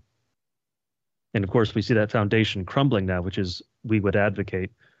time. And of course, we see that foundation crumbling now, which is, we would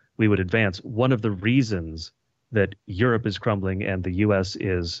advance. One of the reasons that Europe is crumbling and the US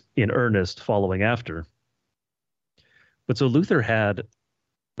is in earnest following after. But so Luther had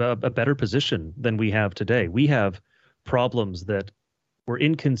a better position than we have today. We have problems that were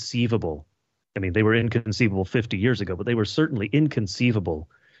inconceivable. I mean, they were inconceivable 50 years ago, but they were certainly inconceivable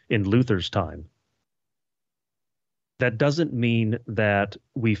in Luther's time. That doesn't mean that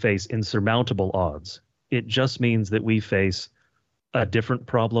we face insurmountable odds. It just means that we face a different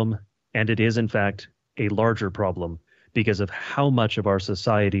problem, and it is, in fact, a larger problem because of how much of our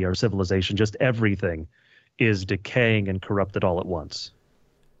society, our civilization, just everything is decaying and corrupted all at once.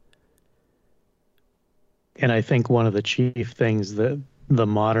 And I think one of the chief things that the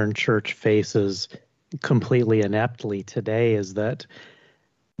modern church faces completely ineptly today is that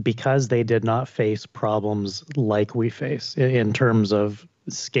because they did not face problems like we face in terms of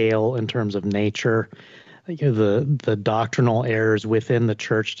scale, in terms of nature, the doctrinal errors within the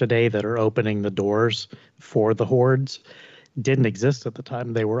church today that are opening the doors for the hordes didn't exist at the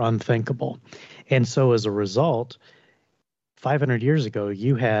time. They were unthinkable. And so as a result, 500 years ago,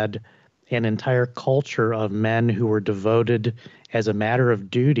 you had an entire culture of men who were devoted as a matter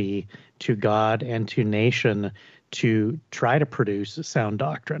of duty to God and to nation to try to produce sound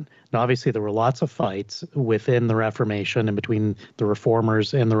doctrine. Now, obviously, there were lots of fights within the Reformation and between the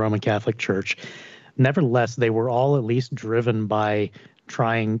Reformers and the Roman Catholic Church. Nevertheless, they were all at least driven by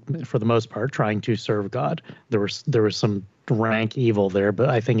trying, for the most part, trying to serve God. There was some rank evil there, but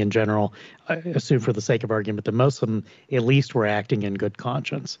I think in general, I assume for the sake of argument that most of them at least were acting in good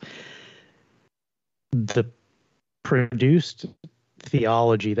conscience. The produced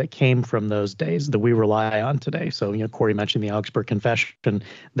theology that came from those days that we rely on today. So, Corey mentioned the Augsburg Confession.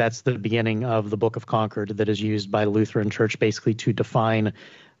 That's the beginning of the Book of Concord that is used by the Lutheran Church basically to define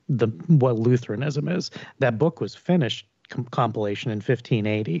what Lutheranism is. That book was finished compilation in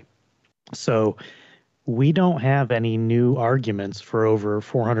 1580. So we don't have any new arguments for over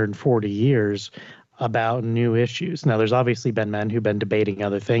 440 years about new issues. Now, there's obviously been men who've been debating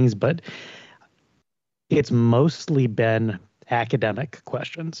other things, but it's mostly been academic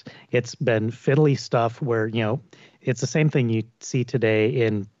questions. It's been fiddly stuff where, it's the same thing you see today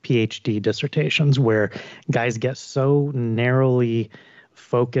in PhD dissertations where guys get so narrowly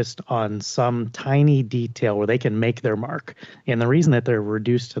focused on some tiny detail where they can make their mark. And the reason that they're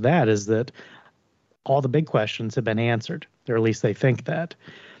reduced to that is that all the big questions have been answered, or at least they think that.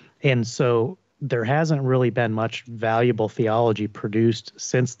 And so there hasn't really been much valuable theology produced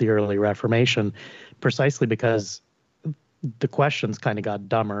since the early Reformation, precisely because the questions kind of got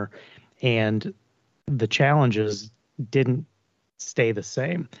dumber and the challenges didn't stay the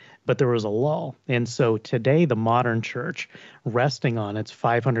same, but there was a lull. And so today, the modern church, resting on its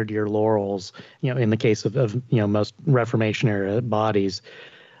 500-year laurels, in the case of most Reformation era bodies,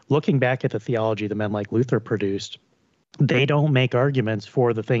 looking back at the theology that men like Luther produced, they don't make arguments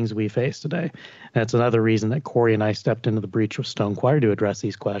for the things we face today. And that's another reason that Corey and I stepped into the breach with Stone Choir to address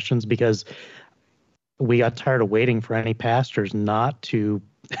these questions, because we got tired of waiting for any pastors not to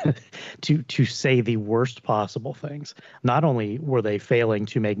to say the worst possible things. Not only were they failing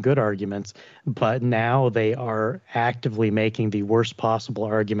to make good arguments, but now they are actively making the worst possible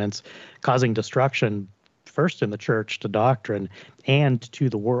arguments, causing destruction first in the church to doctrine and to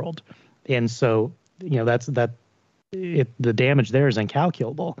the world. And so, the damage there is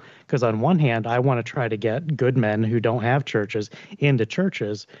incalculable, because on one hand, I want to try to get good men who don't have churches into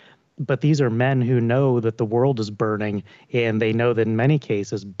churches, but these are men who know that the world is burning, and they know that in many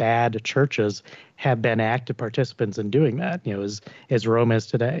cases, bad churches have been active participants in doing that, as Rome is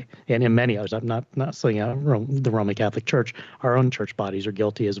today. And in many others, I'm not saying the Roman Catholic Church, our own church bodies are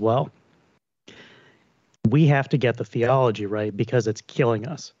guilty as well. We have to get the theology right, because it's killing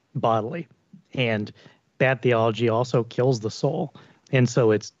us bodily. And bad theology also kills the soul. And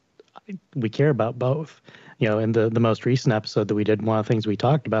so we care about both. In the most recent episode that we did, one of the things we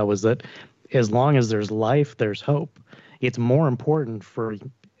talked about was that as long as there's life, there's hope. It's more important for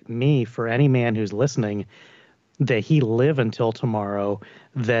any man who's listening, that he live until tomorrow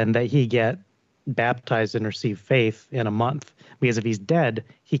than that he get baptized and receive faith in a month. Because if he's dead,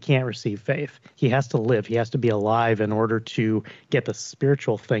 he can't receive faith. He has to live. He has to be alive in order to get the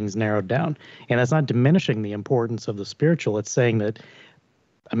spiritual things narrowed down. And that's not diminishing the importance of the spiritual. It's saying that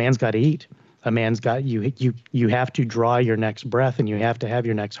a man's got to eat. A man's got you have to draw your next breath, and you have to have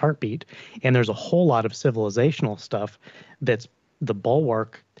your next heartbeat. And there's a whole lot of civilizational stuff that's the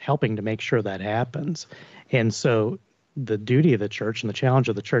bulwark helping to make sure that happens. And so the duty of the church and the challenge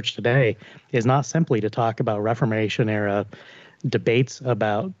of the church today is not simply to talk about Reformation era debates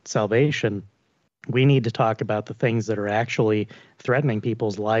about salvation. We need to talk about the things that are actually threatening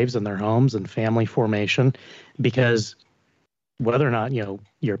people's lives and their homes and family formation, because whether or not,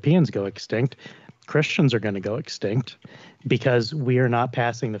 Europeans go extinct, Christians are going to go extinct, because we are not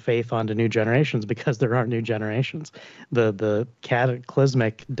passing the faith on to new generations, because there aren't new generations. The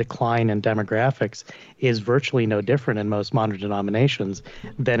cataclysmic decline in demographics is virtually no different in most modern denominations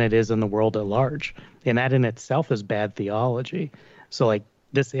than it is in the world at large. And that in itself is bad theology. So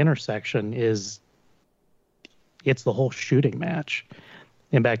this intersection it's the whole shooting match.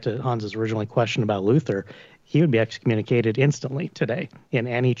 And back to Hans's original question about Luther, he would be excommunicated instantly today in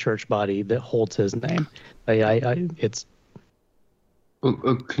any church body that holds his name. It's.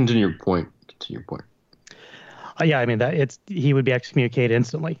 Continue your point. Yeah, I mean he would be excommunicated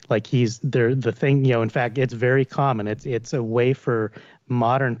instantly. He's there. The thing, in fact, it's very common. It's a way for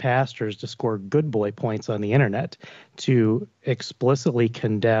modern pastors to score good boy points on the internet, to explicitly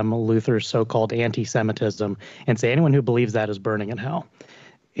condemn Luther's so-called anti-Semitism and say anyone who believes that is burning in hell.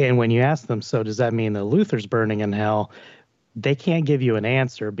 And when you ask them, so does that mean that Luther's burning in hell? They can't give you an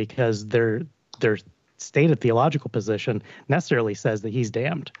answer, because their stated theological position necessarily says that he's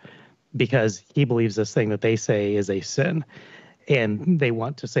damned, because he believes this thing that they say is a sin. And they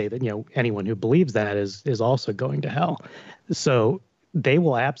want to say that, anyone who believes that is also going to hell. So they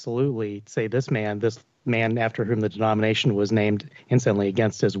will absolutely say this man after whom the denomination was named instantly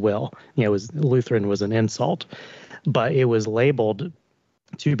against his will, Lutheran was an insult, but it was labeled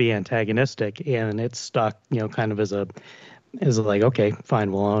to be antagonistic, and it's stuck, kind of as okay, fine,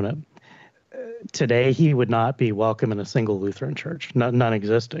 we'll own it. Today, he would not be welcome in a single Lutheran church, none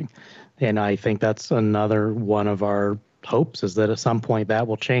existing. And I think that's another one of our hopes, is that at some point that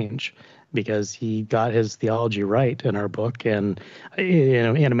will change, because he got his theology right in our book, and in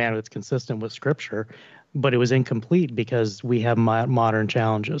a manner that's consistent with Scripture. But it was incomplete because we have modern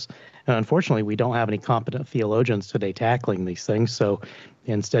challenges. And unfortunately, we don't have any competent theologians today tackling these things. So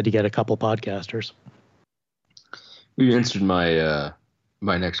instead, you get a couple podcasters. You answered my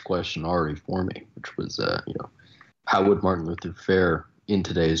my next question already for me, which was, how would Martin Luther fare in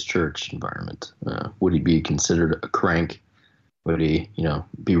today's church environment? Would he be considered a crank? Would he,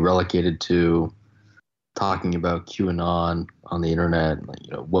 be relegated to talking about QAnon on the internet?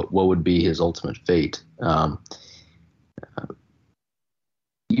 What would be his ultimate fate?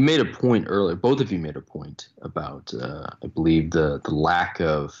 You made a point earlier, both of you made a point about, I believe, the lack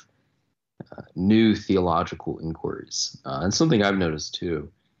of new theological inquiries. And something I've noticed too.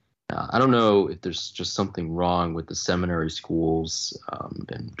 I don't know if there's just something wrong with the seminary schools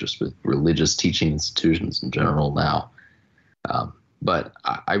and just with religious teaching institutions in general now. But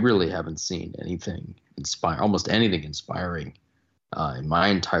I really haven't seen anything almost anything inspiring in my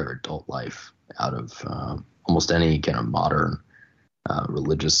entire adult life out of almost any kind of modern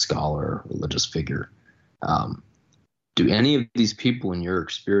religious scholar, religious figure. Do any of these people in your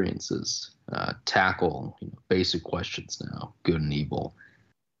experiences tackle basic questions now, good and evil?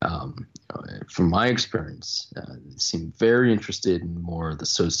 From my experience, they seem very interested in more the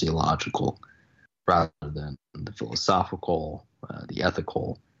sociological rather than the philosophical, the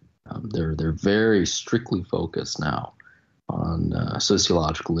ethical. They're very strictly focused now on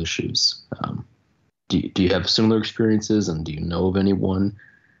sociological issues. Do you have similar experiences, and do you know of anyone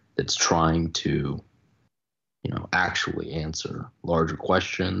that's trying to, actually answer larger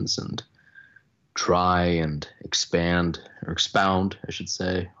questions and try and expound, I should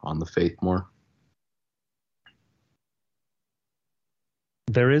say, on the faith more?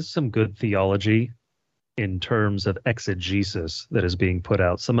 There is some good theology in terms of exegesis that is being put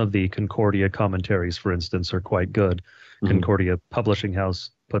out. Some of the Concordia commentaries, for instance, are quite good. Concordia Publishing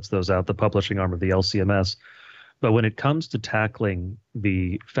House puts those out, the publishing arm of the LCMS. But when it comes to tackling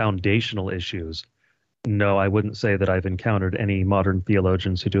the foundational issues, no, I wouldn't say that I've encountered any modern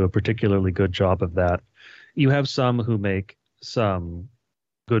theologians who do a particularly good job of that. You have some who make some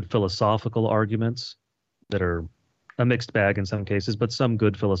good philosophical arguments that are a mixed bag in some cases, but some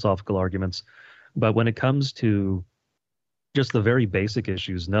good philosophical arguments. But when it comes to just the very basic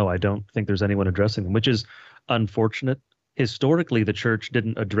issues, no, I don't think there's anyone addressing them, which is unfortunate. Historically, the church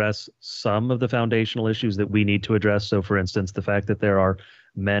didn't address some of the foundational issues that we need to address. So, for instance, the fact that there are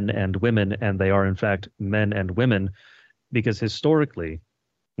men and women, and they are, in fact, men and women, because historically,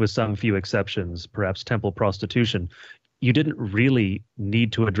 with some few exceptions, perhaps temple prostitution, you didn't really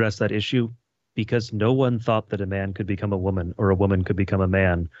need to address that issue because no one thought that a man could become a woman, or a woman could become a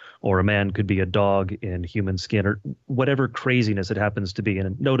man, or a man could be a dog in human skin, or whatever craziness it happens to be.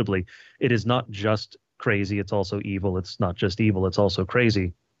 And notably, it is not just crazy, it's also evil. It's not just evil, it's also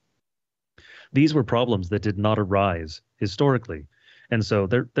crazy. These were problems that did not arise historically. And so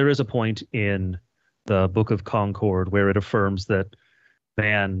there is a point in the Book of Concord where it affirms that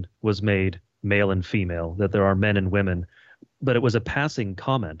man was made male and female, that there are men and women. But it was a passing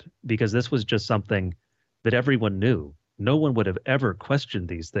comment because this was just something that everyone knew. No one would have ever questioned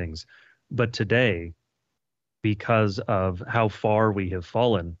these things. But today, because of how far we have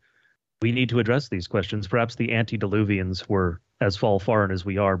fallen, we need to address these questions. Perhaps the antediluvians were as far fallen as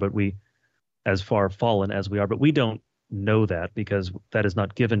we are, but we don't know that because that is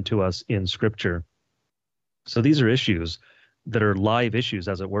not given to us in Scripture. So these are issues that are live issues,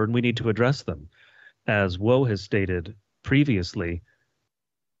 as it were, and we need to address them. As Woe has stated previously,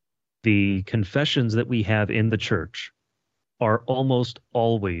 the confessions that we have in the church are almost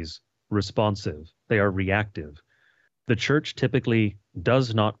always responsive. They are reactive. The church typically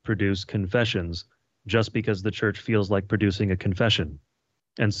does not produce confessions just because the church feels like producing a confession.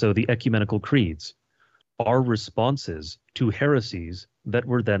 And so the ecumenical creeds are responses to heresies that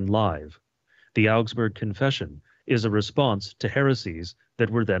were then live. The Augsburg Confession is a response to heresies that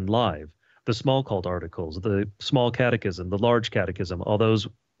were then live. The Smalcald Articles, the Small Catechism, the Large Catechism, all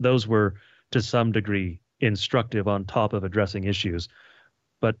those were to some degree instructive on top of addressing issues.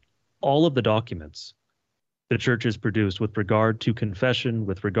 But all of the documents the church has produced with regard to confession,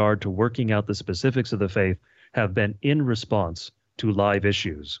 with regard to working out the specifics of the faith, have been in response to live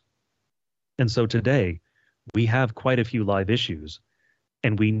issues. And so today, we have quite a few live issues,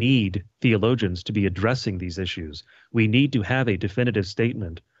 and we need theologians to be addressing these issues. We need to have a definitive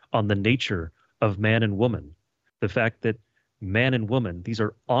statement on the nature of man and woman. The fact that man and woman, these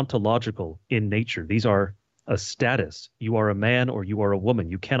are ontological in nature. These are a status. You are a man or you are a woman.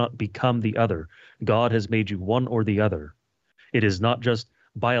 You cannot become the other. God has made you one or the other. It is not just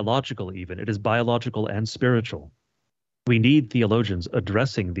biological even. It is biological and spiritual. We need theologians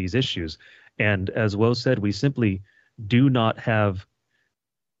addressing these issues. And as Woe said, we simply do not have,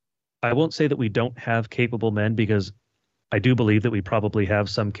 I won't say that we don't have capable men, because I do believe that we probably have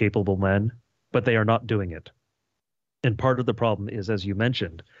some capable men, but they are not doing it. And part of the problem is, as you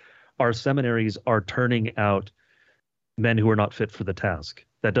mentioned, our seminaries are turning out men who are not fit for the task.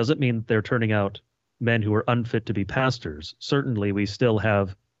 That doesn't mean they're turning out men who are unfit to be pastors. Certainly, we still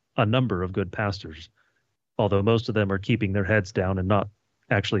have a number of good pastors, although most of them are keeping their heads down and not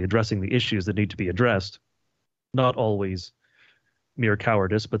actually addressing the issues that need to be addressed. Not always mere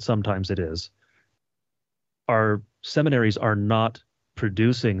cowardice, but sometimes it is. Our seminaries are not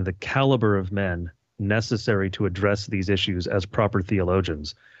producing the caliber of men necessary to address these issues as proper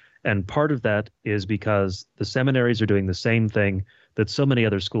theologians. And part of that is because the seminaries are doing the same thing that so many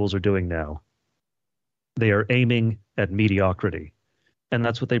other schools are doing now. They are aiming at mediocrity, and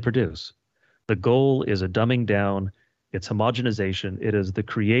that's what they produce. The goal is a dumbing down, it's homogenization, it is the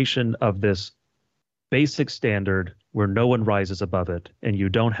creation of this basic standard where no one rises above it, and you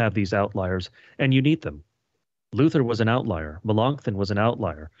don't have these outliers, and you need them. Luther was an outlier. Melanchthon was an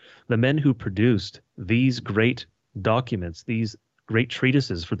outlier. The men who produced these great documents, these great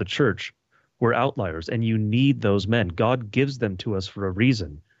treatises for the church, were outliers, and you need those men. God gives them to us for a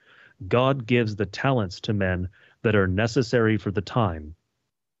reason. God gives the talents to men that are necessary for the time,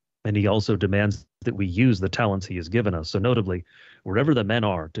 and he also demands that we use the talents he has given us. So notably, wherever the men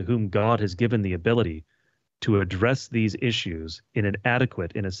are to whom God has given the ability to address these issues in an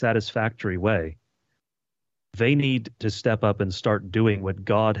adequate, in a satisfactory way, they need to step up and start doing what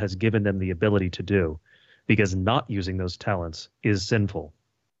God has given them the ability to do, because not using those talents is sinful.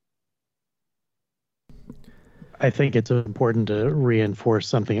 I think it's important to reinforce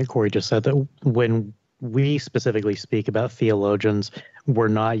something that Corey just said, that when we specifically speak about theologians, we're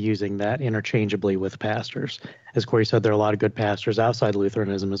not using that interchangeably with pastors. As Corey said, there are a lot of good pastors outside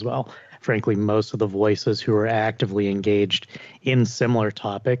Lutheranism as well. Frankly, most of the voices who are actively engaged in similar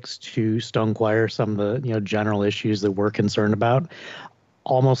topics to Stonechoir, some of the general issues that we're concerned about,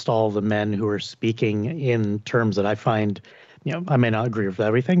 almost all the men who are speaking in terms that I find, I may not agree with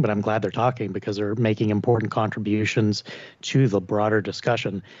everything, but I'm glad they're talking because they're making important contributions to the broader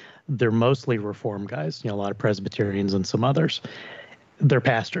discussion. They're mostly Reform guys, a lot of Presbyterians and some others. They're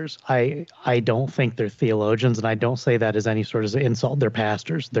pastors. I don't think they're theologians, and I don't say that as any sort of insult. They're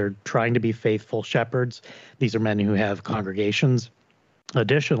pastors. They're trying to be faithful shepherds. These are men who have congregations.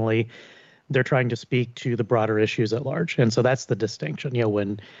 Additionally, they're trying to speak to the broader issues at large. And so that's the distinction.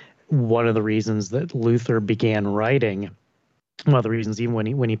 When one of the reasons that Luther began writing, one of the reasons even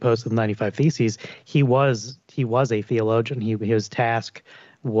when he posted the 95 Theses, he was a theologian. His task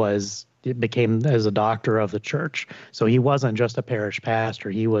became as a doctor of the church. So he wasn't just a parish pastor.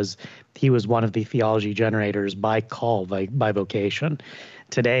 He was one of the theology generators by call, by vocation.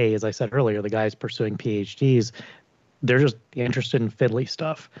 Today, as I said earlier, the guys pursuing PhDs, they're just interested in fiddly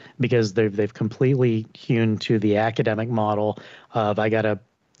stuff because they've completely hewn to the academic model of, I got to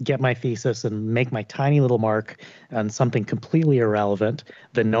get my thesis and make my tiny little mark on something completely irrelevant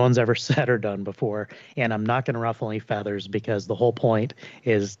that no one's ever said or done before. And I'm not going to ruffle any feathers because the whole point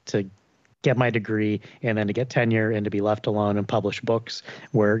is to get my degree and then to get tenure and to be left alone and publish books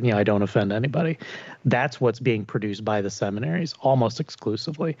where, I don't offend anybody. That's what's being produced by the seminaries almost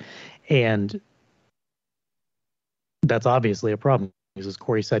exclusively. And that's obviously a problem. As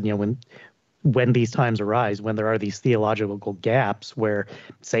Corey said, when these times arise, when there are these theological gaps where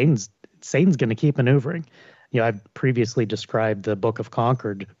Satan's going to keep maneuvering. I've previously described the Book of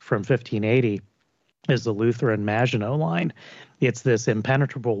Concord from 1580 as the Lutheran Maginot Line. It's this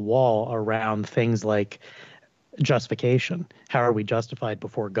impenetrable wall around things like justification. How are we justified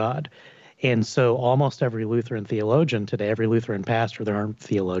before God? And so almost every Lutheran theologian today, every Lutheran pastor, there aren't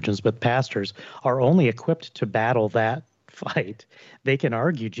theologians, but pastors are only equipped to battle that fight. They can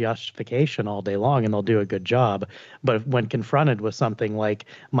argue justification all day long and they'll do a good job. But when confronted with something like,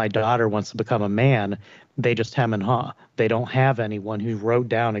 my daughter wants to become a man, they just hem and haw. They don't have anyone who wrote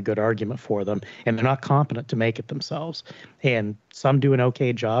down a good argument for them, and they're not competent to make it themselves. And some do an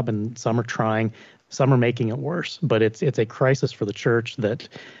okay job and some are trying, some are making it worse. But it's a crisis for the church that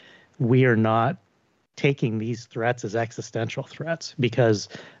we are not taking these threats as existential threats, because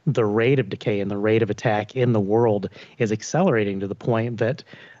the rate of decay and the rate of attack in the world is accelerating to the point that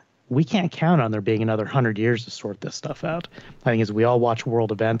we can't count on there being another 100 years to sort this stuff out. I think as we all watch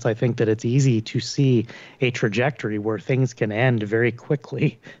world events, I think that it's easy to see a trajectory where things can end very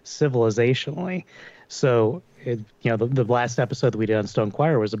quickly, civilizationally. So, the last episode that we did on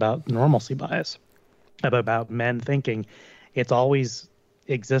Stonechoir was about normalcy bias, about men thinking it's always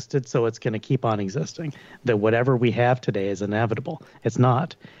existed, so it's going to keep on existing, that whatever we have today is inevitable. It's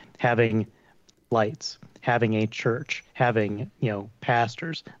not. Having lights, having a church, having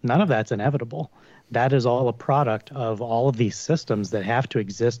pastors, none of that's inevitable. That is all a product of all of these systems that have to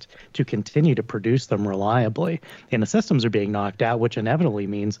exist to continue to produce them reliably. And the systems are being knocked out, which inevitably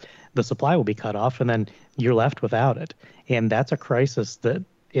means the supply will be cut off and then you're left without it. And that's a crisis that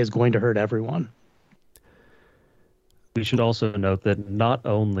is going to hurt everyone. We should also note that not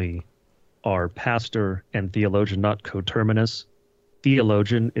only are pastor and theologian not coterminous,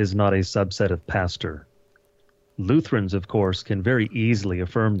 theologian is not a subset of pastor. Lutherans, of course, can very easily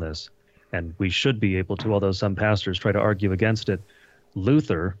affirm this, and we should be able to, although some pastors try to argue against it.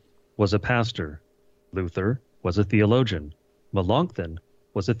 Luther was a pastor. Luther was a theologian. Melanchthon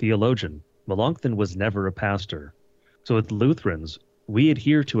was a theologian. Melanchthon was never a pastor. So with Lutherans, we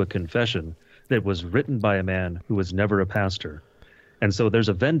adhere to a confession that was written by a man who was never a pastor. And so there's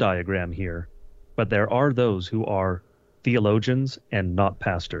a Venn diagram here, but there are those who are theologians and not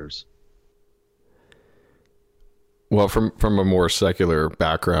pastors. Well, from a more secular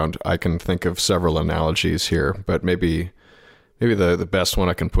background, I can think of several analogies here, but maybe the best one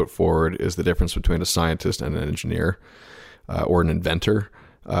I can put forward is the difference between a scientist and an engineer, or an inventor,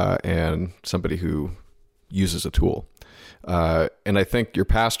 and somebody who uses a tool. And I think your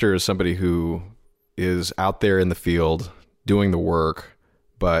pastor is somebody who is out there in the field doing the work,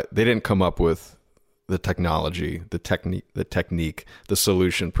 but they didn't come up with the technology, the technique, the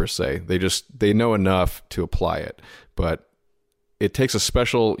solution per se. They know enough to apply it, but it takes a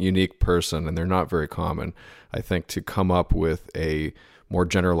special, unique person, and they're not very common, I think, to come up with a more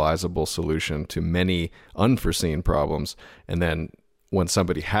generalizable solution to many unforeseen problems. And then when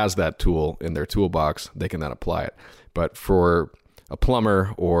somebody has that tool in their toolbox, they can then apply it. But for a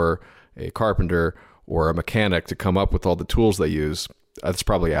plumber or a carpenter or a mechanic to come up with all the tools they use, that's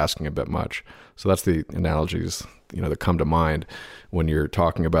probably asking a bit much. So that's the analogies, that come to mind when you're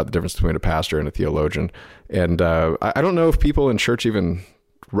talking about the difference between a pastor and a theologian. And I don't know if people in church even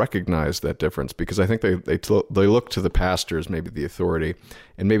recognize that difference, because I think they look to the pastor as maybe the authority,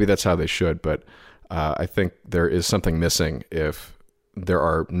 and maybe that's how they should. But I think there is something missing if there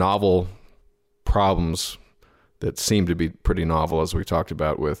are novel problems that seem to be pretty novel, as we talked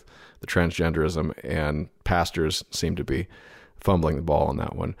about with the transgenderism, and pastors seem to be fumbling the ball on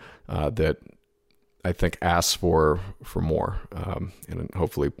that one, that I think asks for more. And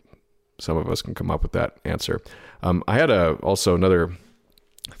hopefully some of us can come up with that answer. I had also another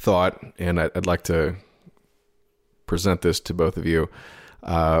thought, and I'd like to present this to both of you.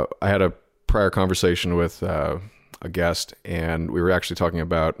 I had a prior conversation with a guest, and we were actually talking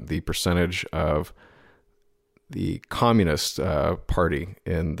about the percentage of the Communist Party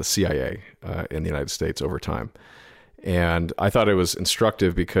in the CIA in the United States over time. And I thought it was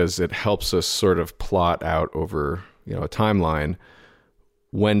instructive because it helps us sort of plot out over, a timeline.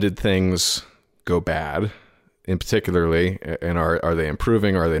 When did things go bad, in particularly, and are they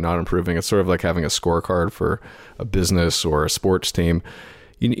improving? Are they not improving? It's sort of like having a scorecard for a business or a sports team.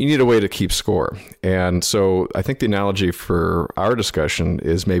 You need a way to keep score. And so I think the analogy for our discussion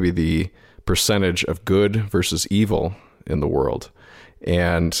is maybe the percentage of good versus evil in the world.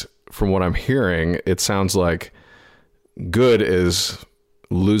 And from what I'm hearing, it sounds like good is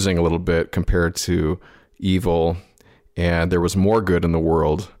losing a little bit compared to evil, and there was more good in the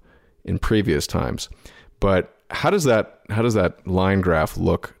world in previous times. But how does that line graph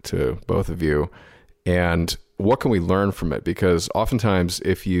look to both of you, and what can we learn from it? Because oftentimes,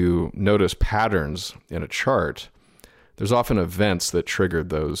 if you notice patterns in a chart, there's often events that triggered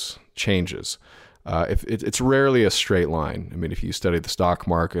those changes. If it's rarely a straight line. I mean, if you study the stock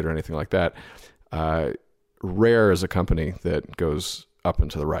market or anything like that, rare is a company that goes up and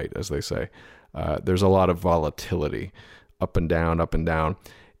to the right, as they say. There's a lot of volatility, up and down, up and down.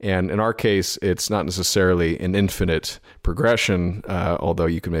 And in our case, it's not necessarily an infinite progression, although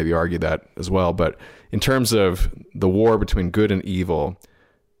you could maybe argue that as well. But in terms of the war between good and evil,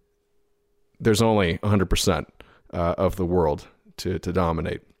 there's only 100% of the world to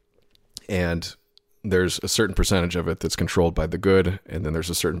dominate. And there's a certain percentage of it that's controlled by the good, and then there's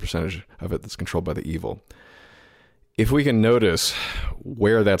a certain percentage of it that's controlled by the evil. If we can notice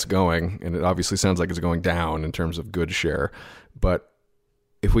where that's going, and it obviously sounds like it's going down in terms of good share, but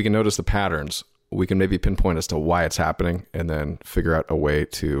if we can notice the patterns, we can maybe pinpoint as to why it's happening, and then figure out a way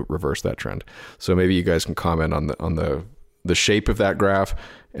to reverse that trend. So maybe you guys can comment on the shape of that graph,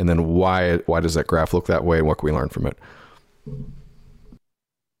 and then why does that graph look that way, and what can we learn from it?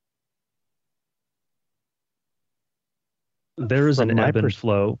 There is an ebb and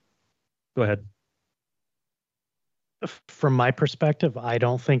flow. Go ahead. From my perspective, I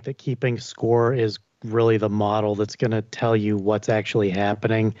don't think that keeping score is really the model that's going to tell you what's actually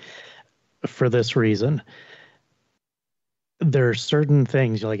happening, for this reason. There are certain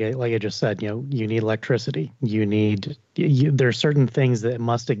things, like I just said, you need electricity. There are certain things that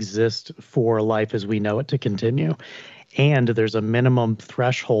must exist for life as we know it to continue. And there's a minimum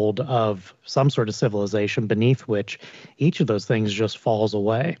threshold of some sort of civilization beneath which each of those things just falls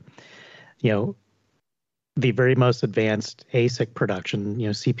away. The very most advanced ASIC production,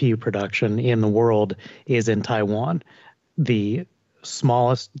 CPU production in the world is in Taiwan. The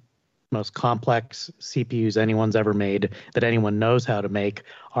smallest, most complex CPUs anyone's ever made, that anyone knows how to make,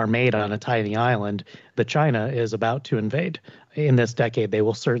 are made on a tiny island that China is about to invade. In this decade, they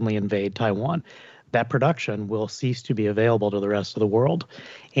will certainly invade Taiwan. That production will cease to be available to the rest of the world.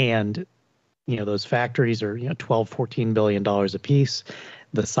 And, those factories are, $12, $14 billion a piece.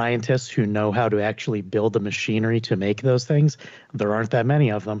 The scientists who know how to actually build the machinery to make those things, there aren't that many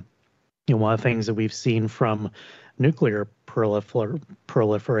of them. One of the things that we've seen from nuclear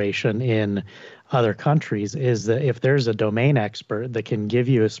proliferation in other countries is that if there's a domain expert that can give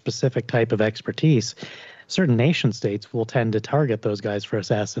you a specific type of expertise, certain nation states will tend to target those guys for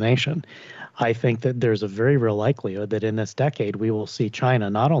assassination. I think that there's a very real likelihood that in this decade we will see China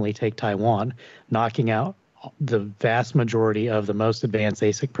not only take Taiwan, knocking out the vast majority of the most advanced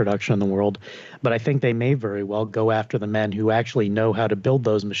ASIC production in the world, but I think they may very well go after the men who actually know how to build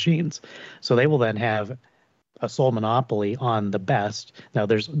those machines. So they will then have a sole monopoly on the best. Now,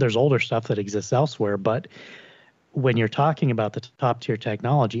 there's older stuff that exists elsewhere, but when you're talking about the top tier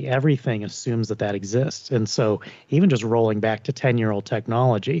technology, everything assumes that exists. And so even just rolling back to 10-year-old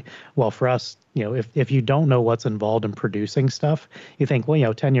technology, well, for us, if you don't know what's involved in producing stuff, you think,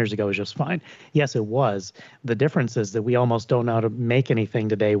 well, 10 years ago was just fine. Yes, it was. The difference is that we almost don't know how to make anything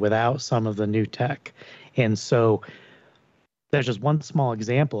today without some of the new tech. And so there's just one small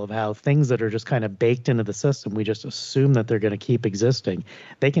example of how things that are just kind of baked into the system, we just assume that they're going to keep existing.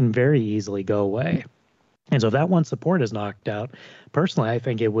 They can very easily go away. And so if that one support is knocked out, personally, I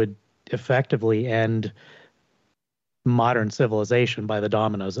think it would effectively end modern civilization by the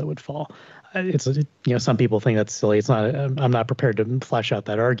dominoes that would fall. It's, some people think that's silly. It's not. I'm not prepared to flesh out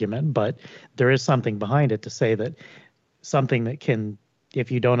that argument, but there is something behind it to say that something that can,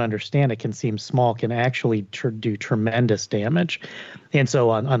 if you don't understand it, can seem small, can actually do tremendous damage. And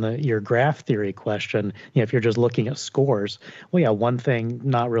so on your graph theory question, if you're just looking at scores, well, yeah, one thing,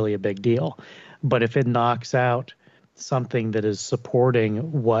 not really a big deal. But if it knocks out something that is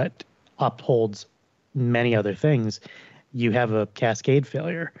supporting what upholds many other things, you have a cascade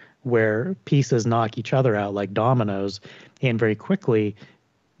failure where pieces knock each other out like dominoes, and very quickly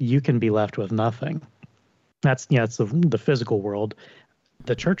you can be left with nothing. It's the physical world.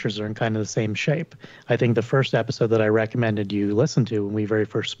 The churches are in kind of the same shape. I think the first episode that I recommended you listen to when we very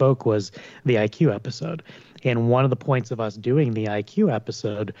first spoke was the IQ episode. And one of the points of us doing the IQ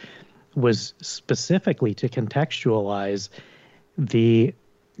episode was specifically to contextualize the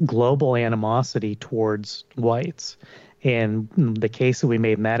global animosity towards whites. And the case that we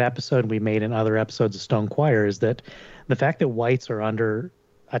made in that episode, we made in other episodes of Stone Choir, is that the fact that whites are under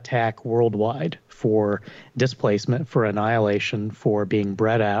attack worldwide for displacement, for annihilation, for being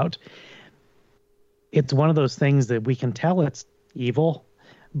bred out, it's one of those things that we can tell it's evil,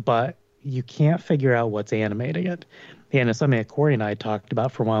 but you can't figure out what's animating it. And it's something that Corey and I talked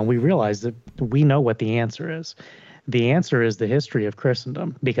about for a while. And we realized that we know what the answer is. The answer is the history of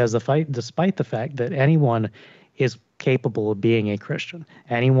Christendom, because despite the fact that anyone is capable of being a Christian,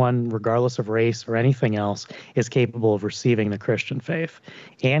 anyone, regardless of race or anything else, is capable of receiving the Christian faith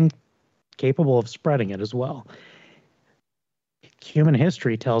and capable of spreading it as well. Human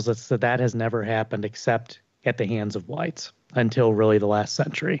history tells us that has never happened except at the hands of whites until really the last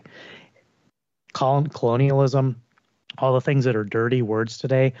century. Colonialism, all the things that are dirty words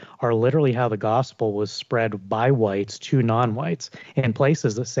today, are literally how the gospel was spread by whites to non-whites in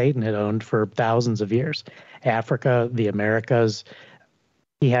places that Satan had owned for thousands of years. Africa, the Americas,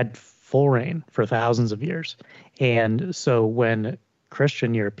 he had full reign for thousands of years. And so when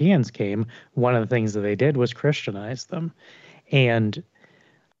Christian Europeans came, one of the things that they did was Christianize them. And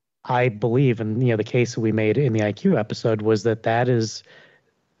I believe, and the case that we made in the IQ episode was that is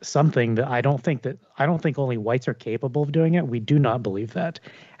something that I don't think only whites are capable of doing it. We do not believe that.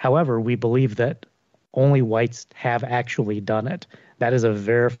 However, we believe that only whites have actually done it. That is a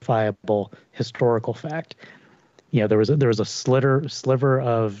verifiable historical fact. There was a sliver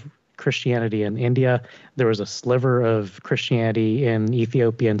of Christianity in India. There was a sliver of Christianity in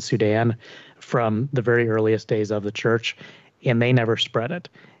Ethiopia and Sudan from the very earliest days of the church, and they never spread it.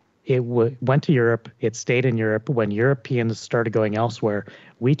 It went to Europe. It stayed in Europe. When Europeans started going elsewhere,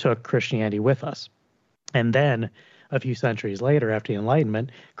 we took Christianity with us. And then a few centuries later, after the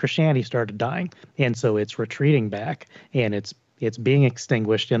Enlightenment, Christianity started dying. And so it's retreating back, and it's being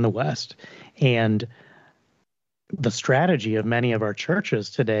extinguished in the West. And the strategy of many of our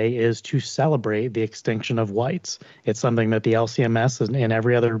churches today is to celebrate the extinction of whites. It's something that the LCMS and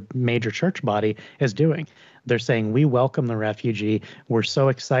every other major church body is doing. They're saying, we welcome the refugee. We're so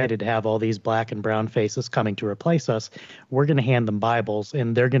excited to have all these black and brown faces coming to replace us. We're going to hand them Bibles,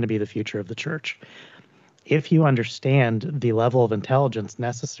 and they're going to be the future of the church. If you understand the level of intelligence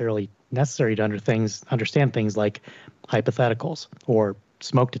necessary to understand things like hypotheticals or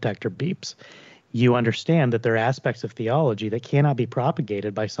smoke detector beeps, you understand that there are aspects of theology that cannot be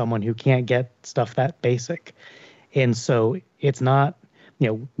propagated by someone who can't get stuff that basic. And so it's not,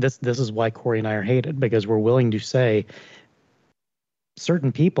 this is why Corey and I are hated, because we're willing to say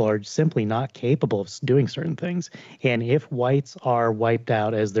certain people are simply not capable of doing certain things. And if whites are wiped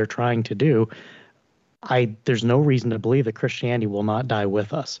out as they're trying to do, there's no reason to believe that Christianity will not die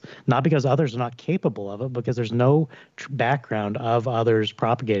with us. Not because others are not capable of it, because there's no background of others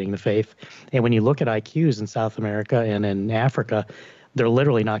propagating the faith. And when you look at IQs in South America and in Africa, they're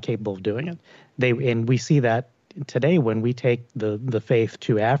literally not capable of doing it. And we see that today when we take the faith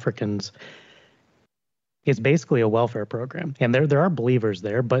to Africans. It's basically a welfare program. And there are believers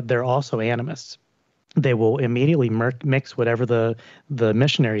there, but they're also animists. They will immediately mix whatever the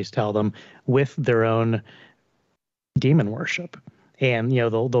missionaries tell them with their own demon worship. And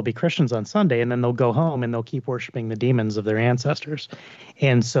they'll be Christians on Sunday, and then they'll go home and they'll keep worshiping the demons of their ancestors.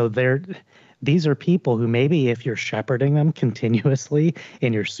 And so these are people who, maybe if you're shepherding them continuously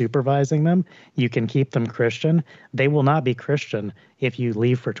and you're supervising them, you can keep them Christian. They will not be Christian if you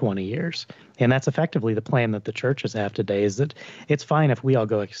leave for 20 years. And that's effectively the plan that the churches have today, is that it's fine if we all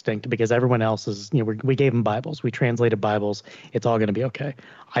go extinct because everyone else is, we gave them Bibles, we translated Bibles, it's all going to be okay.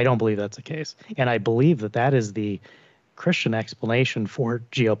 I don't believe that's the case. And I believe that is the Christian explanation for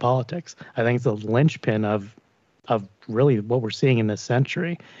geopolitics. I think it's the linchpin of really what we're seeing in this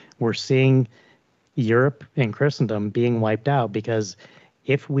century. We're seeing Europe and Christendom being wiped out because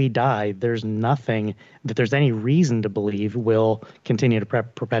if we die, there's nothing that there's any reason to believe will continue to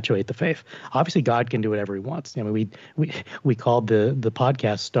perpetuate the faith. Obviously, God can do whatever he wants. I mean, we called the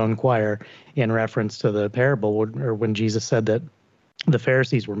podcast Stone Choir in reference to the parable, or when Jesus said that the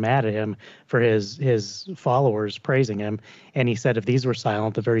Pharisees were mad at him for his followers praising him. And he said, if these were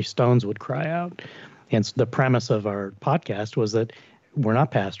silent, the very stones would cry out. And so the premise of our podcast was that we're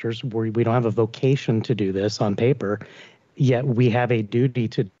not pastors. We don't have a vocation to do this on paper, yet we have a duty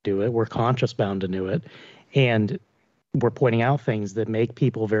to do it. We're conscious bound to do it. And we're pointing out things that make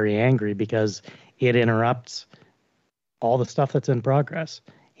people very angry because it interrupts all the stuff that's in progress.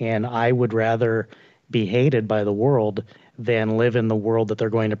 And I would rather be hated by the world than live in the world that they're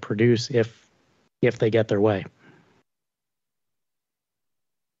going to produce if they get their way.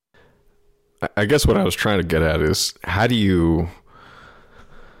 I guess what I was trying to get at is how do you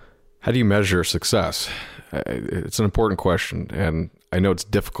measure success? It's an important question, and I know it's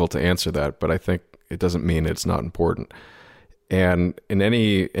difficult to answer that, but I think it doesn't mean it's not important. And in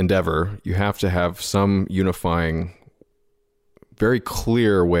any endeavor, you have to have some unifying, very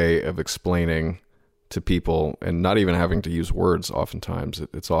clear way of explaining to people, and not even having to use words oftentimes.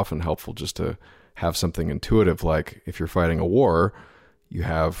 It's often helpful just to have something intuitive, like if you're fighting a war, you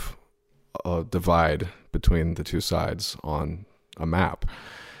have a divide between the two sides on a map.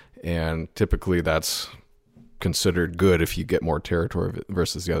 And typically that's considered good if you get more territory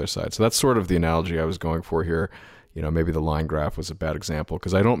versus the other side. So that's sort of the analogy I was going for here. Maybe the line graph was a bad example,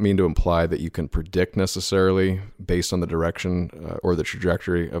 because I don't mean to imply that you can predict necessarily based on the direction or the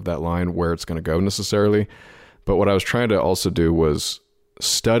trajectory of that line where it's going to go necessarily. But what I was trying to also do was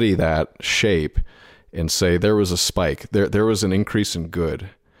study that shape and say there was a spike. There was an increase in good.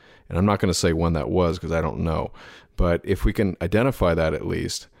 And I'm not going to say when that was because I don't know. But if we can identify that at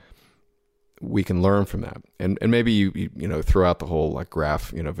least, we can learn from that. And maybe you throughout the whole like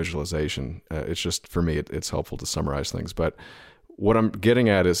graph, visualization, it's just, for me, it's helpful to summarize things. But what I'm getting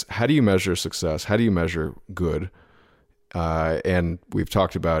at is, how do you measure success? How do you measure good? And we've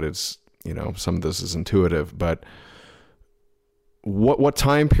talked about it's, some of this is intuitive, but what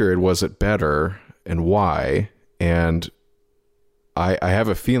time period was it better and why? And I have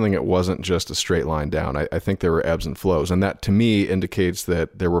a feeling it wasn't just a straight line down. I think there were ebbs and flows. And that, to me, indicates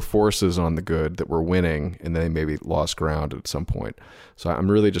that there were forces on the good that were winning, and they maybe lost ground at some point. So I'm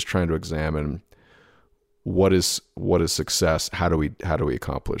really just trying to examine what is success? How do we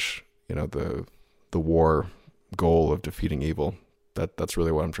accomplish, the war goal of defeating evil? That's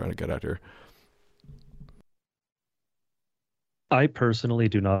really what I'm trying to get at here. I personally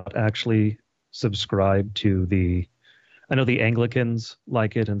do not actually subscribe to I know the Anglicans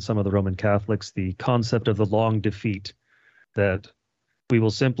like it, and some of the Roman Catholics, the concept of the long defeat, that we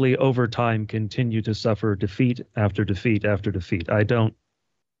will simply over time continue to suffer defeat after defeat after defeat. I don't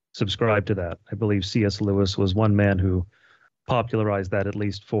subscribe to that. I believe C.S. Lewis was one man who popularized that, at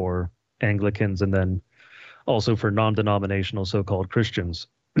least for Anglicans, and then also for non-denominational so-called Christians.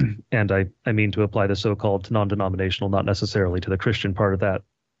 And I mean to apply the so-called to non-denominational, not necessarily to the Christian part of that.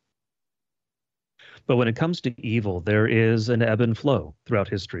 But when it comes to evil, there is an ebb and flow throughout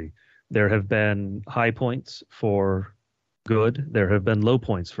history. There have been high points for good. There have been low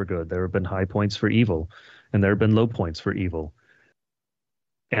points for good. There have been high points for evil, and there have been low points for evil.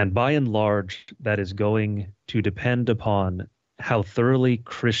 And by and large, that is going to depend upon how thoroughly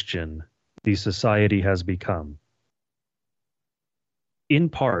Christian the society has become. In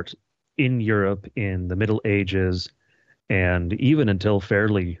part, in Europe, in the Middle Ages, and even until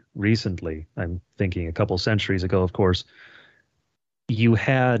fairly recently, I'm thinking a couple centuries ago, of course, you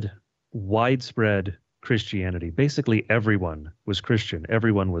had widespread Christianity. Basically, everyone was Christian.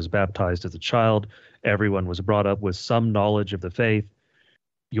 Everyone was baptized as a child. Everyone was brought up with some knowledge of the faith.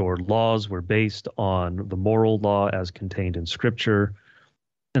 Your laws were based on the moral law as contained in Scripture,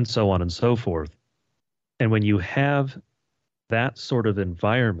 and so on and so forth. And when you have that sort of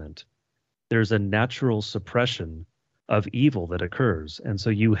environment, there's a natural suppression of evil that occurs. And so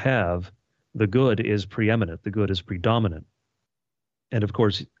you have the good is preeminent, the good is predominant. And of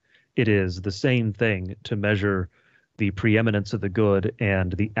course, it is the same thing to measure the preeminence of the good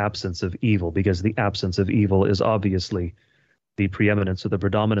and the absence of evil, because the absence of evil is obviously the preeminence or the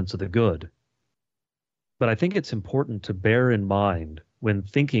predominance of the good. But I think it's important to bear in mind when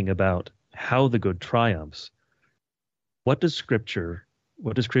thinking about how the good triumphs, what does Scripture,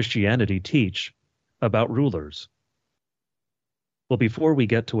 what does Christianity teach about rulers? Well, before we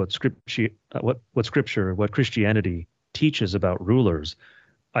get to what Christianity teaches about rulers,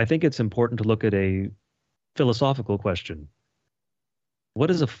 I think it's important to look at a philosophical question. What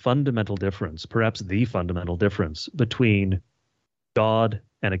is a fundamental difference, perhaps the fundamental difference, between God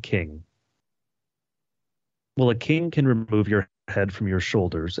and a king? Well, a king can remove your head from your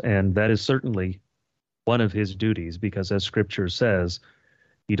shoulders, and that is certainly one of his duties, because as Scripture says,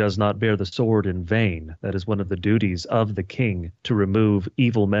 he does not bear the sword in vain. That is one of the duties of the king, to remove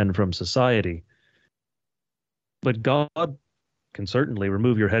evil men from society. But God can certainly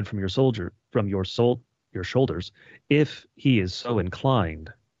remove your head from your shoulders, if he is so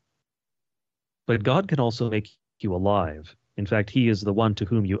inclined. But God can also make you alive. In fact, he is the one to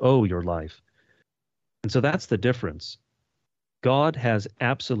whom you owe your life. And so that's the difference. God has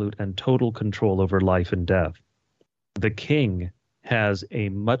absolute and total control over life and death. The king has a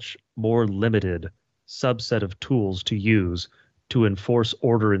much more limited subset of tools to use to enforce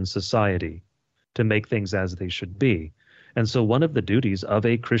order in society, to make things as they should be. And so one of the duties of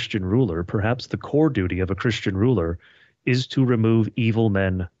a Christian ruler, perhaps the core duty of a Christian ruler, is to remove evil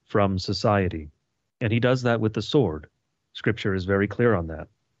men from society. And he does that with the sword. Scripture is very clear on that.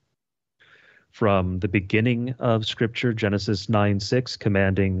 From the beginning of Scripture, Genesis 9:6,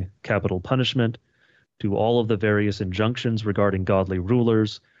 commanding capital punishment, to all of the various injunctions regarding godly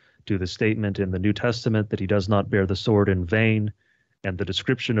rulers, to the statement in the New Testament that he does not bear the sword in vain, and the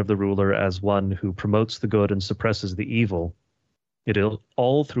description of the ruler as one who promotes the good and suppresses the evil, it is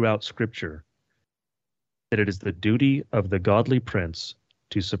all throughout Scripture that it is the duty of the godly prince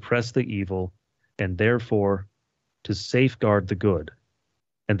to suppress the evil and therefore to safeguard the good.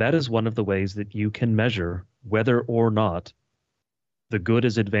 And that is one of the ways that you can measure whether or not the good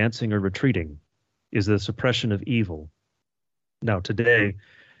is advancing or retreating, is the suppression of evil. Now, today,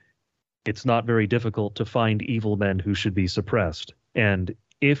 it's not very difficult to find evil men who should be suppressed. And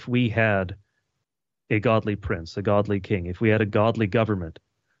if we had a godly prince, a godly king, if we had a godly government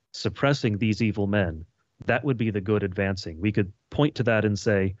suppressing these evil men, that would be the good advancing. We could point to that and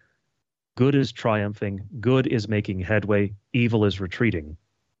say, good is triumphing, good is making headway, evil is retreating.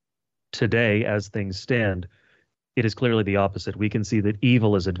 Today, as things stand, it is clearly the opposite. We can see that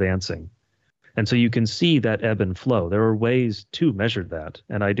evil is advancing. And so you can see that ebb and flow. There are ways to measure that.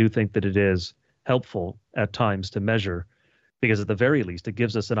 And I do think that it is helpful at times to measure, because at the very least, it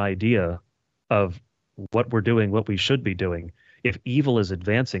gives us an idea of what we're doing, what we should be doing. If evil is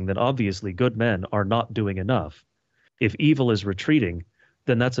advancing, then obviously good men are not doing enough. If evil is retreating,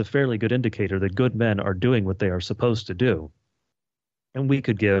 then that's a fairly good indicator that good men are doing what they are supposed to do. And we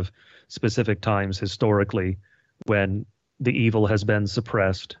could give specific times historically when the evil has been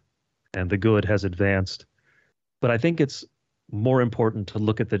suppressed and the good has advanced. But I think it's more important to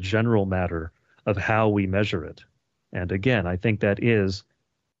look at the general matter of how we measure it. And again, I think that is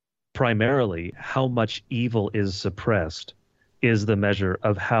primarily how much evil is suppressed is the measure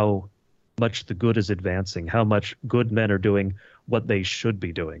of how much the good is advancing, how much good men are doing what they should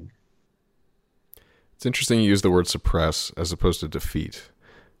be doing. It's interesting you use the word suppress as opposed to defeat,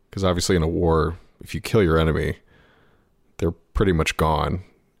 because obviously in a war, if you kill your enemy, they're pretty much gone.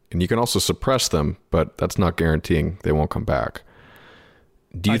 And you can also suppress them, but that's not guaranteeing they won't come back.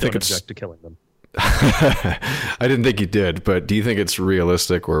 Do you think it's... I don't object to killing them. I didn't think you did, but do you think it's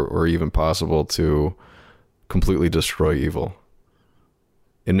realistic or even possible to completely destroy evil?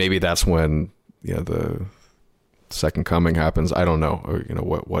 And maybe that's when, the second coming happens. I don't know,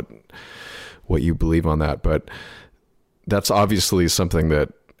 what you believe on that, but that's obviously something that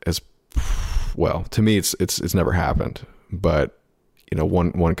is, well, to me, it's never happened, but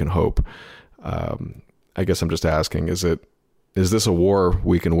one can hope. I guess I'm just asking, is this a war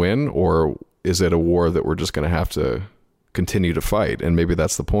we can win, or is it a war that we're just going to have to continue to fight? And maybe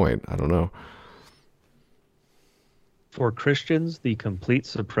that's the point. I don't know. For Christians, the complete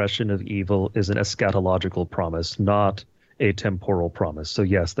suppression of evil is an eschatological promise, not a temporal promise. So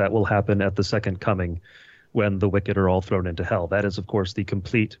yes, that will happen at the second coming when the wicked are all thrown into hell. That is, of course, the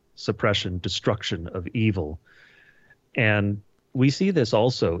complete suppression, destruction of evil. And we see this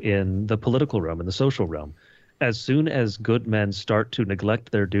also in the political realm, in the social realm. As soon as good men start to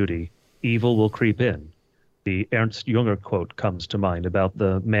neglect their duty, evil will creep in. The Ernst Jünger quote comes to mind about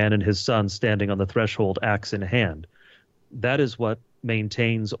the man and his son standing on the threshold, axe in hand. That is what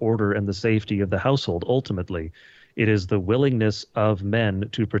maintains order and the safety of the household ultimately. It is the willingness of men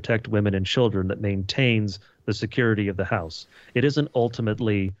to protect women and children that maintains the security of the house. It isn't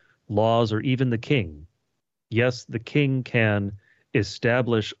ultimately laws or even the king. Yes, the king can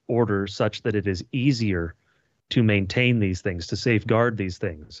establish order such that it is easier to maintain these things, to safeguard these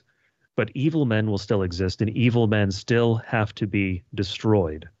things. But evil men will still exist, and evil men still have to be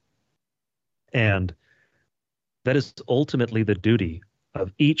destroyed. And that is ultimately the duty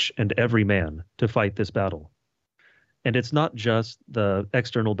of each and every man to fight this battle. And it's not just the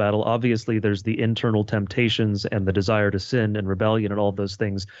external battle. Obviously, there's the internal temptations and the desire to sin and rebellion and all of those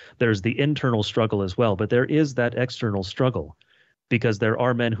things. There's the internal struggle as well. But there is that external struggle because there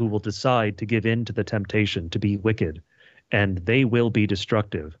are men who will decide to give in to the temptation to be wicked, and they will be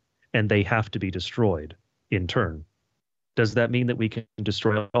destructive, and they have to be destroyed in turn. Does that mean that we can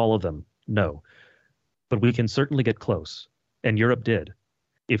destroy all of them? No. But we can certainly get close, and Europe did.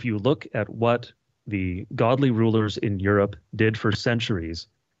 If you look at what the godly rulers in Europe did for centuries,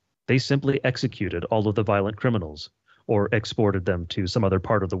 they simply executed all of the violent criminals or exported them to some other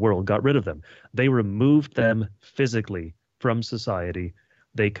part of the world, got rid of them. They removed them physically from society.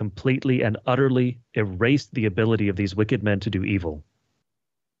 They completely and utterly erased the ability of these wicked men to do evil.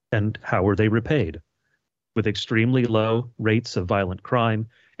 And how were they repaid? With extremely low rates of violent crime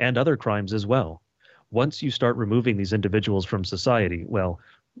and other crimes as well. Once you start removing these individuals from society, well,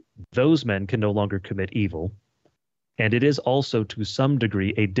 those men can no longer commit evil. And it is also to some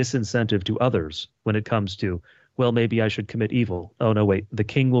degree a disincentive to others when it comes to, well, maybe I should commit evil. Oh, no, wait, the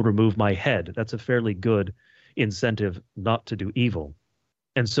king will remove my head. That's a fairly good incentive not to do evil.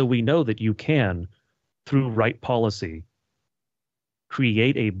 And so we know that you can, through right policy,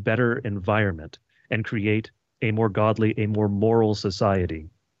 create a better environment and create a more godly, a more moral society.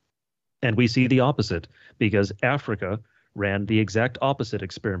 And we see the opposite because Africa ran the exact opposite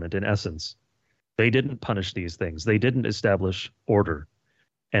experiment in essence. They didn't punish these things. They didn't establish order.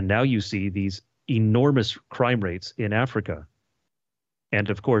 And now you see these enormous crime rates in Africa. And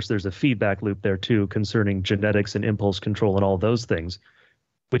of course, there's a feedback loop there too concerning genetics and impulse control and all those things,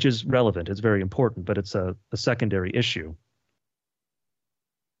 which is relevant. It's very important, but it's a secondary issue.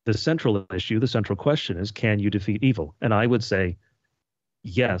 The central issue, the central question is, can you defeat evil? And I would say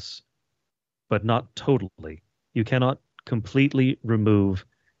yes, but not totally. You cannot completely remove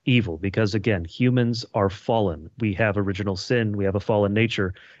evil because, again, humans are fallen. We have original sin. We have a fallen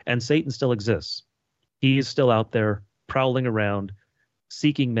nature, and Satan still exists. He is still out there prowling around,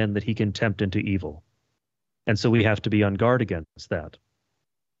 seeking men that he can tempt into evil. And so we have to be on guard against that.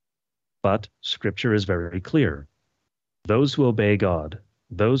 But Scripture is very clear. Those who obey God,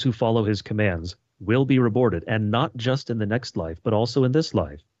 those who follow his commands, will be rewarded, and not just in the next life, but also in this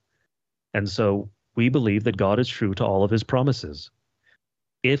life. And so we believe that God is true to all of his promises.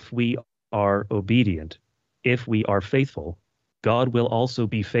 If we are obedient, if we are faithful, God will also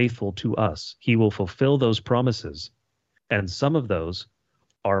be faithful to us. He will fulfill those promises. And some of those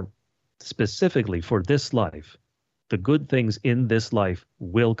are specifically for this life. The good things in this life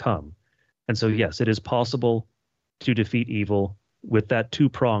will come. And so, yes, it is possible to defeat evil with that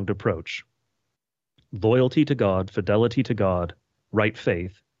two-pronged approach. Loyalty to God, fidelity to God, right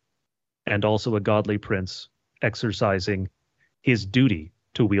faith, and also a godly prince exercising his duty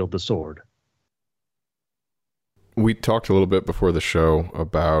to wield the sword. We talked a little bit before the show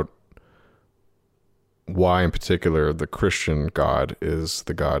about why, in particular, the Christian God is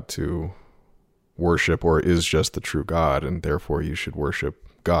the God to worship, or is just the true God, and therefore you should worship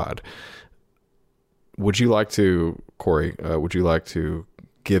God. Would you like to, Corey,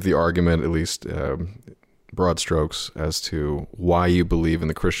 give the argument, at least broad strokes, as to why you believe in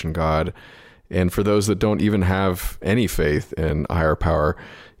the Christian God? And for those that don't even have any faith in a higher power,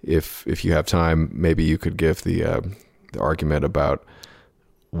 if you have time, maybe you could give the argument about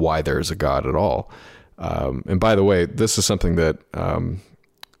why there is a God at all. And by the way, this is something that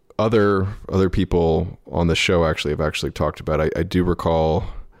other people on the show have talked about. I do recall,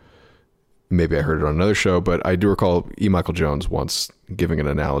 maybe I heard it on another show, but I do recall E. Michael Jones once giving an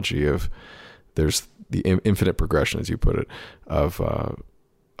analogy of there's the infinite progression, as you put it, of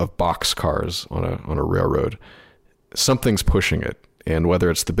box cars on a railroad. Something's pushing it, and whether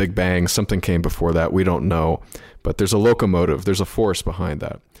it's the Big Bang, something came before that, we don't know. But there's a locomotive, there's a force behind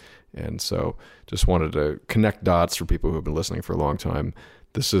that. And so, just wanted to connect dots for people who have been listening for a long time.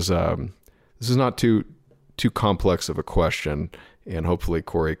 This is not too too complex of a question, and hopefully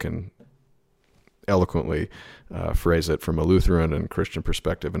Corey can eloquently phrase it from a Lutheran and Christian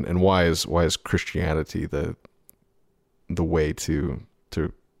perspective. And why is Christianity the way to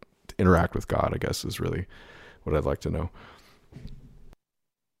interact with God, I guess, is really what I'd like to know.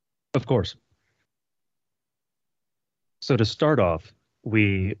 Of course. So to start off,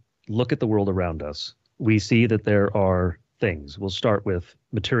 we look at the world around us. We see that there are things. We'll start with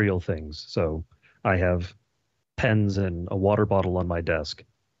material things. So I have pens and a water bottle on my desk.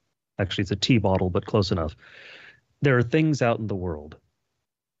 Actually, it's a tea bottle, but close enough. There are things out in the world.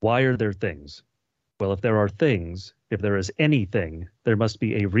 Why are there things? Well, if there are things, if there is anything, there must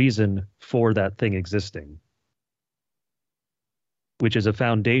be a reason for that thing existing, which is a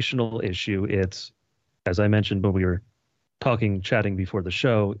foundational issue. It's, as I mentioned when we were chatting before the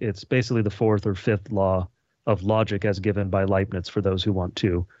show, it's basically the fourth or fifth law of logic as given by Leibniz for those who want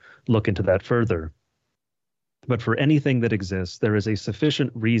to look into that further. But for anything that exists, there is a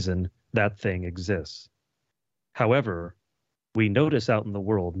sufficient reason that thing exists. However, we notice out in the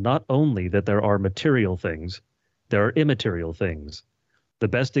world not only that there are material things, there are immaterial things. The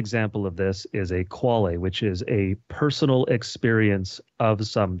best example of this is a quale, which is a personal experience of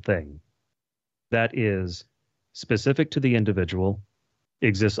something that is specific to the individual,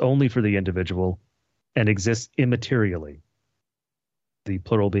 exists only for the individual, and exists immaterially, the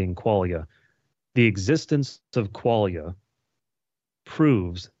plural being qualia. The existence of qualia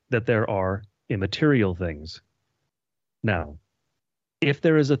proves that there are immaterial things. Now, if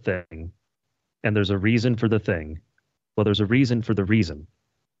there is a thing, and there's a reason for the thing, well, there's a reason for the reason.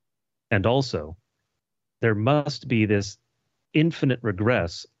 And also, there must be this infinite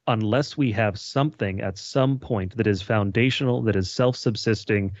regress unless we have something at some point that is foundational, that is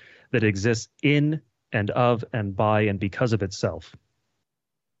self-subsisting, that exists in and of and by and because of itself.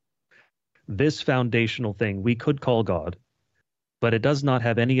 This foundational thing we could call God, but it does not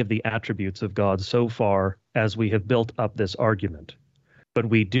have any of the attributes of God so far as we have built up this argument. But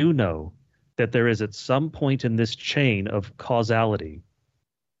we do know that there is at some point in this chain of causality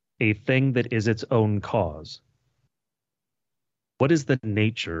a thing that is its own cause. What is the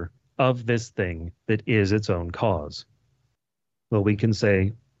nature of this thing that is its own cause? Well, we can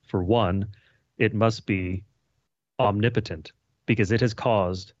say, for one, it must be omnipotent because it has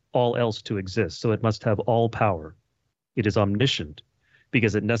caused all else to exist, so it must have all power. It is omniscient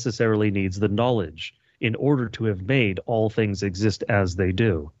because it necessarily needs the knowledge in order to have made all things exist as they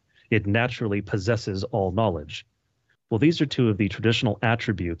do. It naturally possesses all knowledge. Well, these are two of the traditional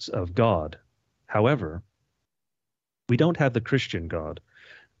attributes of God. However, we don't have the Christian God.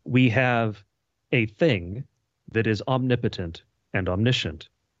 We have a thing that is omnipotent and omniscient.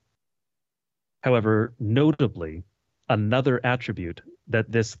 However, notably, another attribute that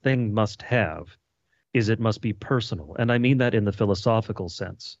this thing must have is it must be personal. And I mean that in the philosophical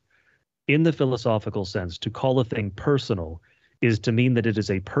sense. In the philosophical sense, to call a thing personal is to mean that it is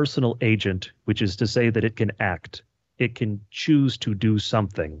a personal agent, which is to say that it can act. It can choose to do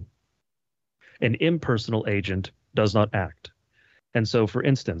something. An impersonal agent does not act. And so, for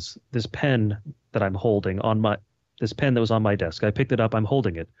instance, this pen that I'm holding this pen that was on my desk, I picked it up, I'm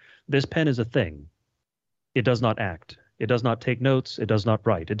holding it. This pen is a thing. It does not act. It does not take notes. It does not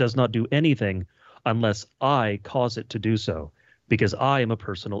write. It does not do anything unless I cause it to do so, because I am a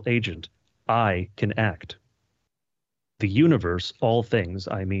personal agent. I can act. The universe, all things,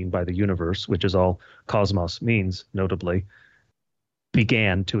 I mean by the universe, which is all cosmos means, notably,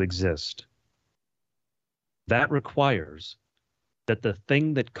 began to exist. That requires that the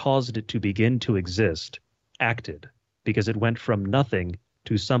thing that caused it to begin to exist acted, because it went from nothing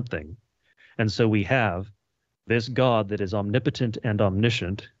to something. And so we have this God that is omnipotent and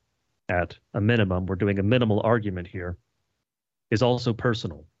omniscient, at a minimum, we're doing a minimal argument here, is also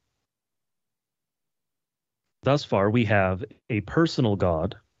personal. Thus far, we have a personal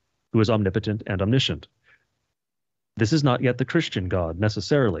God who is omnipotent and omniscient. This is not yet the Christian God,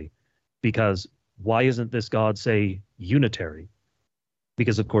 necessarily, because why isn't this God, say, unitary?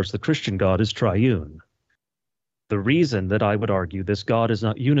 Because, of course, the Christian God is triune. The reason that I would argue this God is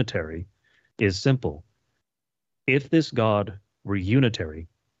not unitary is simple. If this God were unitary,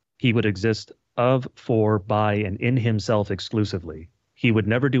 he would exist of, for, by, and in himself exclusively. He would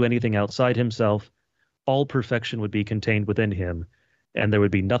never do anything outside himself. All perfection would be contained within him, and there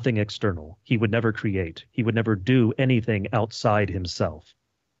would be nothing external. He would never create. He would never do anything outside himself.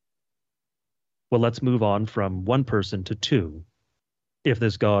 Well, let's move on from one person to two. If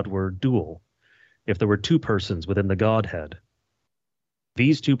this God were dual, if there were two persons within the Godhead,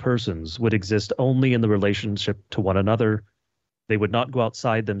 these two persons would exist only in the relationship to one another. They would not go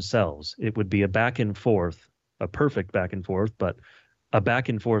outside themselves. It would be a back and forth a perfect back and forth, but a back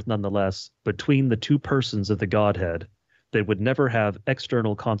and forth nonetheless between the two persons of the Godhead that would never have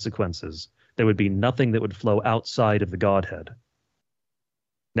external consequences. There would be nothing that would flow outside of the Godhead.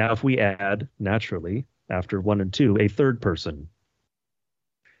 Now, if we add, naturally, after 1 and 2, a third person,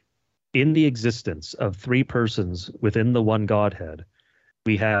 in the existence of three persons within the one Godhead,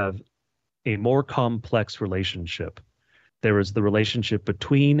 we have a more complex relationship. There is the relationship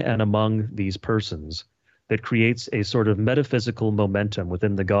between and among these persons that creates a sort of metaphysical momentum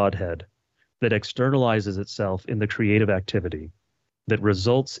within the Godhead that externalizes itself in the creative activity, that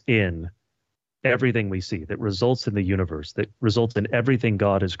results in everything we see, that results in the universe, that results in everything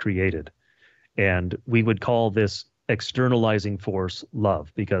God has created. And we would call this externalizing force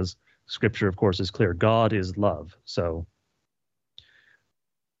love, because Scripture, of course, is clear. God is love. So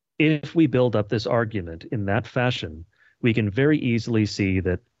if we build up this argument in that fashion, we can very easily see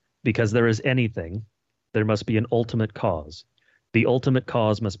that because there is anything, there must be an ultimate cause. The ultimate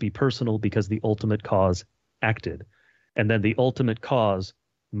cause must be personal because the ultimate cause acted. And then the ultimate cause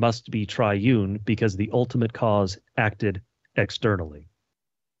must be triune because the ultimate cause acted externally.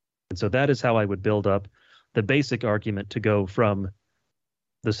 And so that is how I would build up the basic argument to go from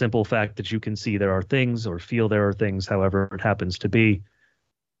the simple fact that you can see there are things or feel there are things, however it happens to be,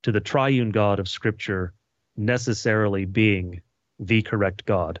 to the triune God of Scripture necessarily being the correct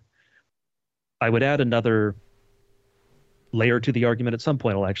God. I would add another layer to the argument. At some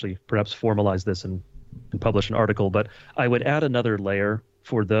point, I'll actually perhaps formalize this and publish an article, but I would add another layer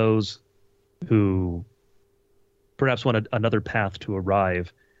for those who perhaps want another path to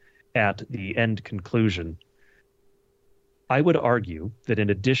arrive at the end conclusion. I would argue that in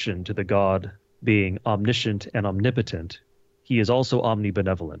addition to the God being omniscient and omnipotent, he is also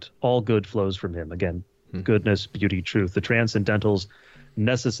omnibenevolent. All good flows from him. Again, goodness, beauty, truth, the transcendentals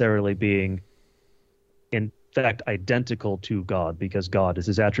necessarily being, in fact, identical to God, because God is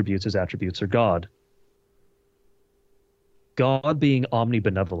his attributes are God. God being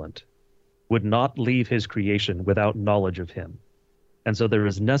omnibenevolent would not leave his creation without knowledge of him. And so there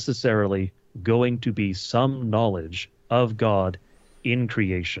is necessarily going to be some knowledge of God in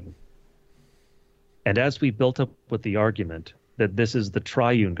creation. And as we built up with the argument that this is the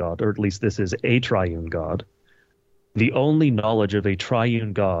triune God, or at least this is a triune God, the only knowledge of a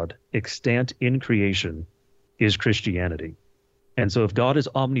triune God extant in creation is Christianity. And so if God is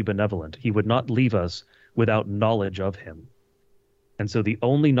omnibenevolent, he would not leave us without knowledge of him. And so the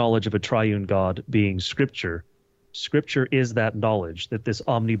only knowledge of a triune God being Scripture, Scripture is that knowledge that this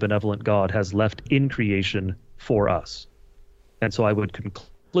omnibenevolent God has left in creation for us. And so I would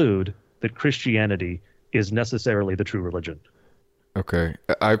conclude that Christianity is necessarily the true religion. Okay.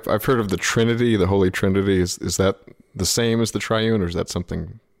 I've heard of the Trinity, the Holy Trinity. Is that the same as the triune, or is that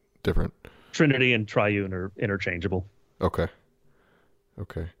something different? Trinity and triune are interchangeable. Okay.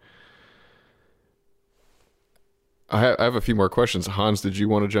 I have a few more questions. Hans, did you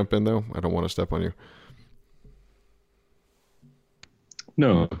want to jump in, though? I don't want to step on you.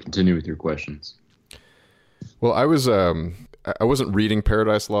 No, continue with your questions. Well, I wasn't reading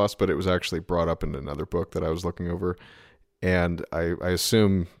Paradise Lost, but it was actually brought up in another book that I was looking over. And I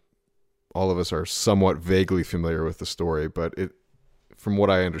assume all of us are somewhat vaguely familiar with the story, but from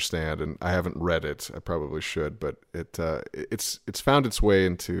what I understand, and I haven't read it, I probably should, but it's found its way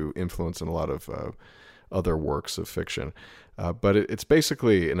into influence in a lot of other works of fiction. But it's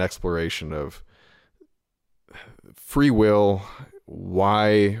basically an exploration of free will.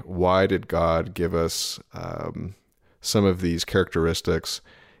 Why did God give us some of these characteristics,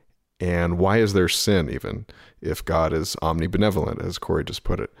 and why is there sin even if God is omnibenevolent, as Corey just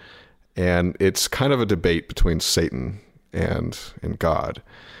put it? And it's kind of a debate between Satan and God.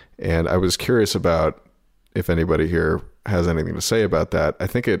 And I was curious about if anybody here has anything to say about that. I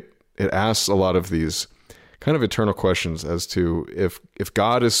think it asks a lot of these kind of eternal questions as to if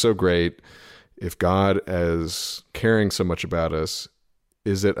God is so great, if God is caring so much about us,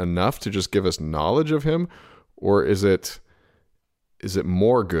 is it enough to just give us knowledge of him, or is it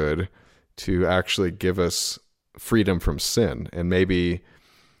more good to actually give us freedom from sin? And maybe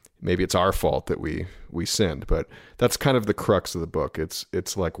it's our fault that we sinned, but that's kind of the crux of the book.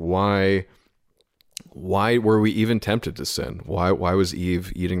 It's like, why were we even tempted to sin? Why was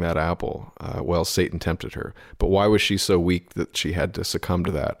Eve eating that apple? Well, Satan tempted her, but why was she so weak that she had to succumb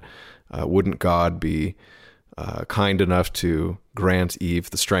to that? Wouldn't God be kind enough to grant Eve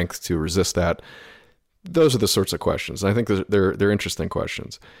the strength to resist that? Those are the sorts of questions. I think they're interesting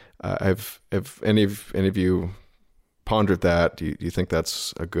questions. Have any of you pondered that? Do you think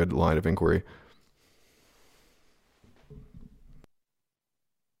that's a good line of inquiry?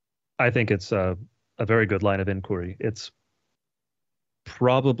 I think it's a a very good line of inquiry. It's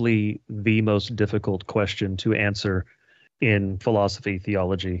probably the most difficult question to answer in philosophy,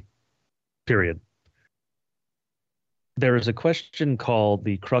 theology, period. There is a question called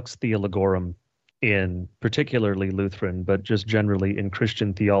the crux theologorum in particularly Lutheran, but just generally in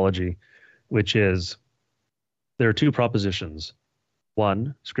Christian theology, which is there are two propositions.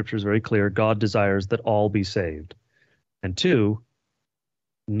 One, Scripture is very clear, God desires that all be saved. And two,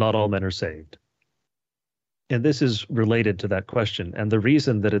 not all men are saved. And this is related to that question. And the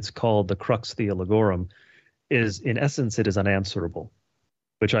reason that it's called the crux theologorum is, in essence, it is unanswerable,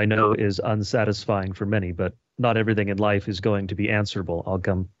 which I know is unsatisfying for many, but not everything in life is going to be answerable. I'll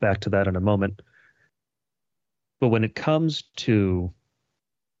come back to that in a moment. But when it comes to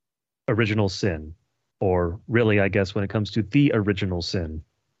original sin, or really, I guess, when it comes to the original sin,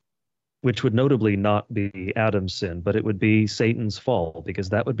 which would notably not be Adam's sin, but it would be Satan's fall, because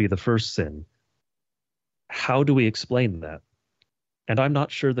that would be the first sin. How do we explain that? And I'm not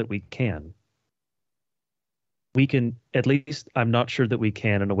sure that we can. We can, at least I'm not sure that we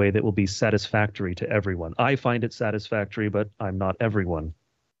can in a way that will be satisfactory to everyone. I find it satisfactory, but I'm not everyone.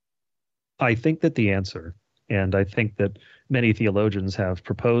 I think that the answer, and I think that many theologians have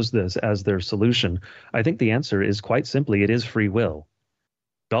proposed this as their solution, I think the answer is quite simply, it is free will.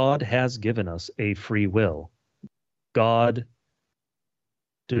 God has given us a free will. God,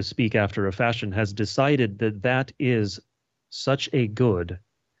 to speak after a fashion, has decided that that is such a good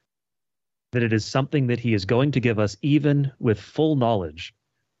that it is something that he is going to give us even with full knowledge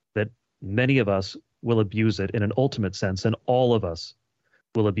that many of us will abuse it in an ultimate sense, and all of us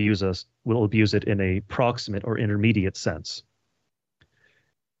will abuse it in a proximate or intermediate sense.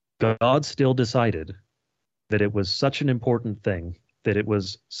 God still decided that it was such an important thing, that it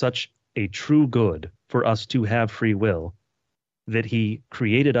was such a true good for us to have free will, that he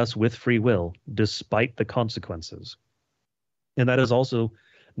created us with free will despite the consequences. And that is also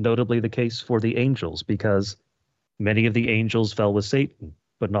notably the case for the angels, because many of the angels fell with Satan,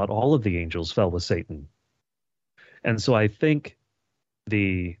 but not all of the angels fell with Satan. And so I think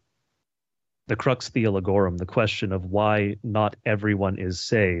the crux theologorum, the question of why not everyone is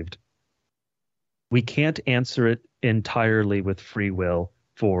saved, we can't answer it entirely with free will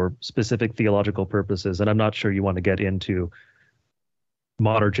for specific theological purposes. And I'm not sure you want to get into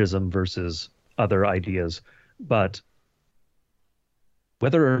monergism versus other ideas, but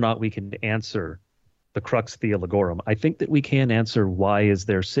whether or not we can answer the crux theologorum, I think that we can answer why is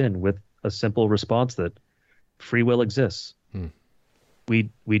there sin with a simple response that free will exists.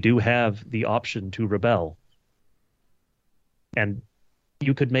 We do have the option to rebel. And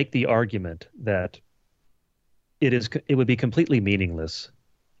you could make the argument that it would be completely meaningless.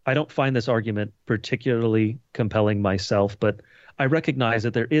 I don't find this argument particularly compelling myself, but I recognize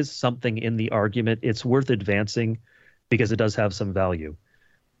that there is something in the argument. It's worth advancing because it does have some value.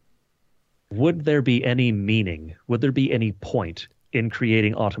 Would there be any meaning? Would there be any point in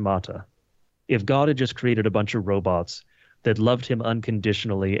creating automata? If God had just created a bunch of robots that loved him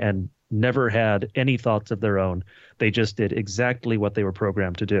unconditionally and never had any thoughts of their own, they just did exactly what they were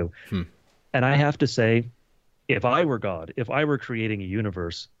programmed to do. And I have to say, if I were God, if I were creating a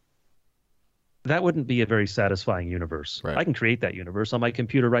universe, that wouldn't be a very satisfying universe. Right. I can create that universe on my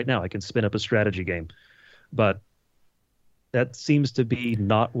computer right now. I can spin up a strategy game. But that seems to be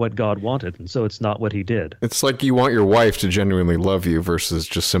not what God wanted, and so it's not what he did. It's like you want your wife to genuinely love you versus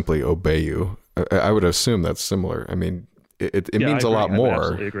just simply obey you. I would assume that's similar. I mean, it means a lot more. I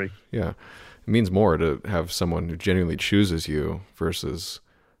absolutely agree. Yeah. It means more to have someone who genuinely chooses you versus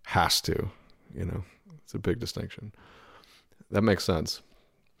has to, you know. It's a big distinction. That makes sense.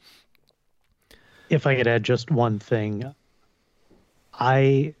 If I could add just one thing,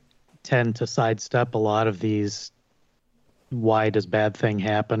 I tend to sidestep a lot of these why does bad thing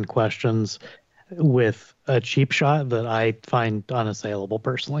happen questions with a cheap shot that I find unassailable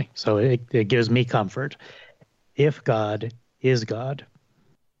personally. So it gives me comfort. If God is God,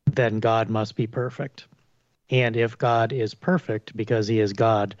 then God must be perfect. And if God is perfect because he is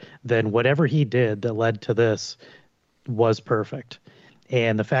God, then whatever he did that led to this was perfect.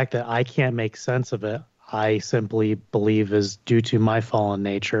 And the fact that I can't make sense of it, I simply believe is due to my fallen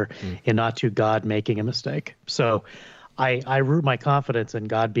nature and not to God making a mistake. So I root my confidence in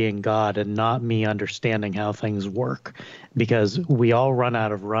God being God and not me understanding how things work, because we all run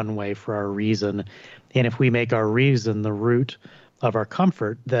out of runway for our reason. And if we make our reason the root of our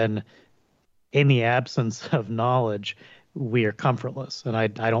comfort, then in the absence of knowledge, we are comfortless. And I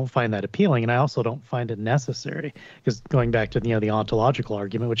don't find that appealing. And I also don't find it necessary, because going back to, the ontological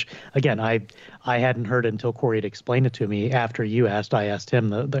argument, which again, I hadn't heard until Corey had explained it to me after you asked, I asked him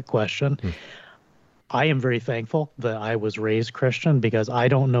the question. I am very thankful that I was raised Christian, because I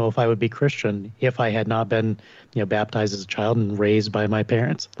don't know if I would be Christian if I had not been, baptized as a child and raised by my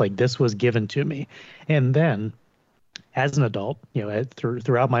parents. Like, this was given to me. And then as an adult,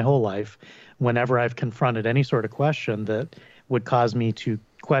 throughout my whole life, whenever I've confronted any sort of question that would cause me to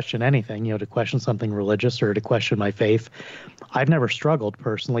question anything, to question something religious or to question my faith, I've never struggled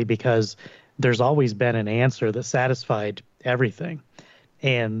personally, because there's always been an answer that satisfied everything.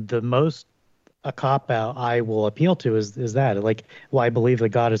 And the most a cop-out I will appeal to is that, like, well, I believe that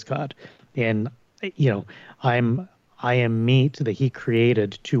God is God. And, I am meat that he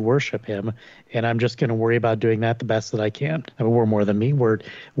created to worship him, and I'm just going to worry about doing that the best that I can. I mean, we're more than meat. We're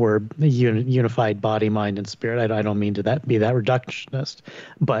a unified body, mind, and spirit. I don't mean to be that reductionist,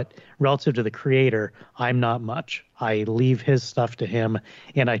 but relative to the Creator, I'm not much. I leave his stuff to him,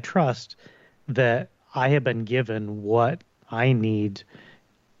 and I trust that I have been given what I need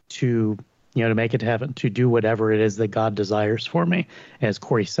to make it to heaven, to do whatever it is that God desires for me. As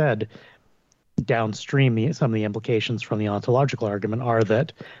Corey said, downstream, some of the implications from the ontological argument are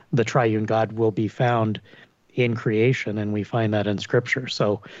that the triune God will be found in creation, and we find that in Scripture.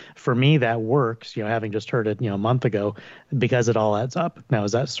 So for me, that works, having just heard it, a month ago, because it all adds up. Now,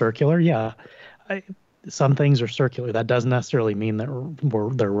 is that circular? Yeah. Some things are circular. That doesn't necessarily mean that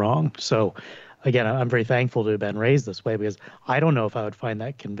they're wrong. So again, I'm very thankful to have been raised this way, because I don't know if I would find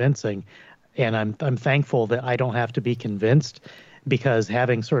that convincing. And I'm thankful that I don't have to be convinced, because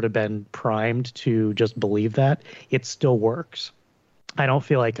having sort of been primed to just believe that, it still works. I don't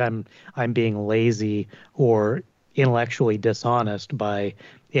feel like I'm being lazy or intellectually dishonest by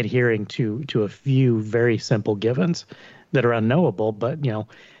adhering to a few very simple givens that are unknowable. But,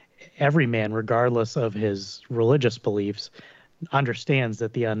 every man, regardless of his religious beliefs, understands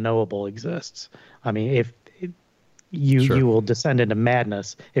that the unknowable exists. I mean, if you will descend into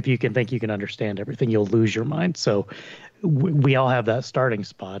madness if you can think you can understand everything. You'll lose your mind. So we all have that starting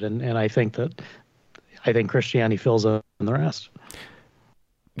spot, and I think Christianity fills in the rest.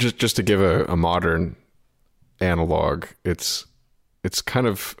 Just to give a modern analog, it's kind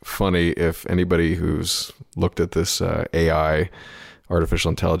of funny if anybody who's looked at this AI, artificial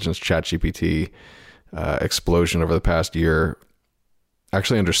intelligence, ChatGPT explosion over the past year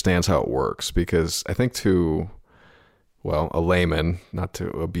actually understands how it works, because I think a layman, not to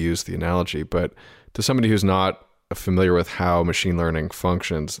abuse the analogy, but to somebody who's not familiar with how machine learning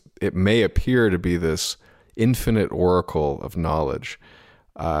functions, it may appear to be this infinite oracle of knowledge.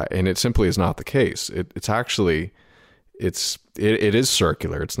 And it simply is not the case. It is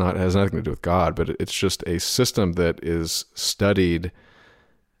circular. It has nothing to do with God, but it's just a system that is studied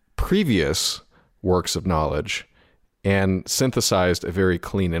previous works of knowledge and synthesized a very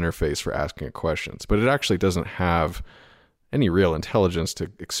clean interface for asking it questions. But it actually doesn't have any real intelligence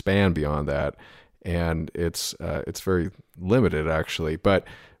to expand beyond that. And it's very limited, actually. But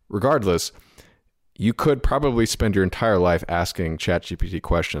regardless, you could probably spend your entire life asking ChatGPT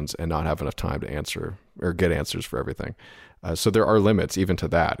questions and not have enough time to answer or get answers for everything. So there are limits even to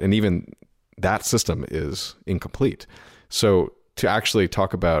that. And even that system is incomplete. So to actually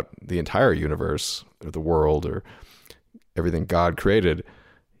talk about the entire universe or the world or everything God created,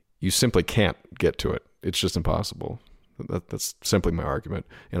 you simply can't get to it. It's just impossible. That's simply my argument,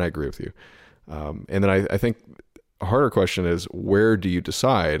 and I agree with you. And then I think a harder question is, where do you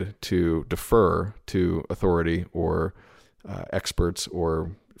decide to defer to authority or experts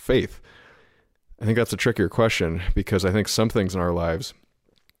or faith? I think that's a trickier question, because I think some things in our lives,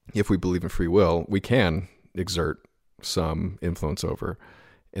 if we believe in free will, we can exert some influence over,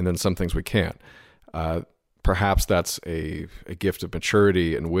 and then some things we can't. Perhaps that's a gift of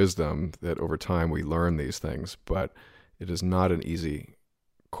maturity and wisdom, that over time we learn these things, but it is not an easy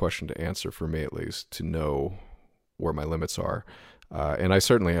question to answer, for me at least, to know where my limits are. And I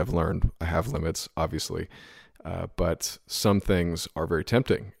certainly have learned I have limits, obviously, but some things are very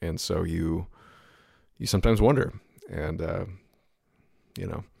tempting. And so you sometimes wonder, and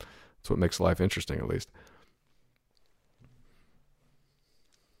it's what makes life interesting, at least.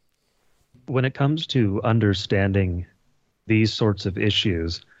 When it comes to understanding these sorts of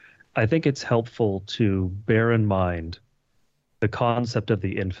issues, I think it's helpful to bear in mind the concept of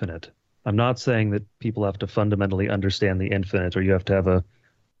the infinite. I'm not saying that people have to fundamentally understand the infinite, or you have to have a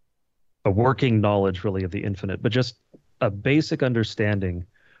working knowledge really of the infinite, but just a basic understanding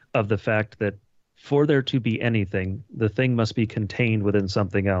of the fact that for there to be anything, the thing must be contained within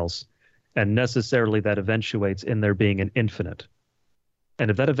something else, and necessarily that eventuates in there being an infinite. And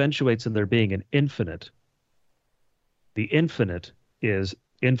if that eventuates in there being an infinite, the infinite is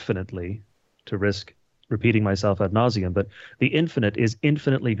infinitely, to risk repeating myself ad nauseum, but the infinite is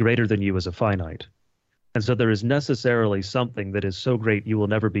infinitely greater than you as a finite. And so there is necessarily something that is so great you will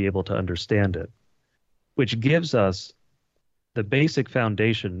never be able to understand it, which gives us the basic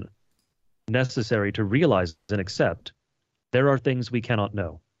foundation necessary to realize and accept there are things we cannot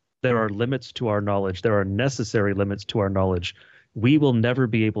know. There are limits to our knowledge. There are necessary limits to our knowledge. We will never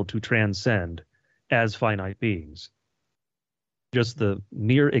be able to transcend as finite beings. Just the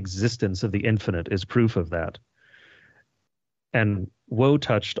mere existence of the infinite is proof of that. And Woe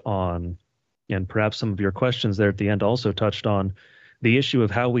touched on, and perhaps some of your questions there at the end also touched on, the issue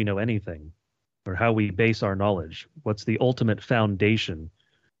of how we know anything, or how we base our knowledge. What's the ultimate foundation?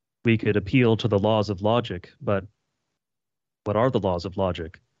 We could appeal to the laws of logic, but what are the laws of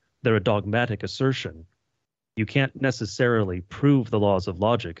logic? They're a dogmatic assertion. You can't necessarily prove the laws of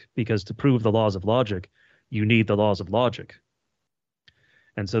logic, because to prove the laws of logic, you need the laws of logic.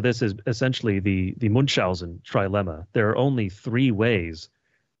 And so this is essentially the Munchausen trilemma. There are only three ways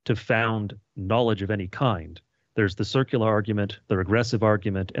to found knowledge of any kind. There's the circular argument, the regressive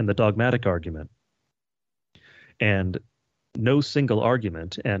argument, and the dogmatic argument. And no single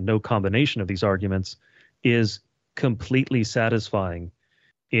argument and no combination of these arguments is completely satisfying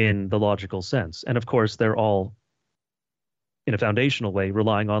in the logical sense. And of course, they're all, in a foundational way,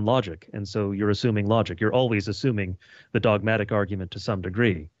 relying on logic. And so you're assuming logic. You're always assuming the dogmatic argument to some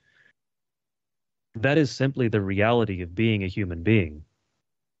degree. That is simply the reality of being a human being.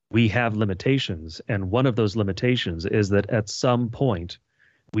 We have limitations, and one of those limitations is that at some point,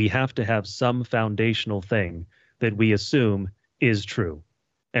 we have to have some foundational thing that we assume is true,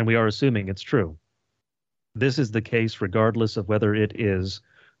 and we are assuming it's true. This is the case regardless of whether it is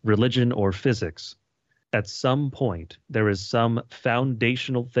religion or physics. At some point, there is some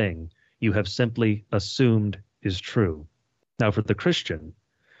foundational thing you have simply assumed is true. Now, for the Christian,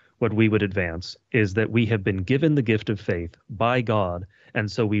 what we would advance is that we have been given the gift of faith by God,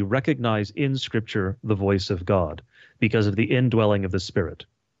 and so we recognize in Scripture the voice of God because of the indwelling of the Spirit.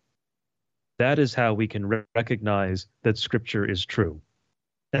 That is how we can recognize that Scripture is true.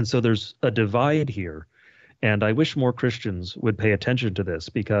 And so there's a divide here, and I wish more Christians would pay attention to this,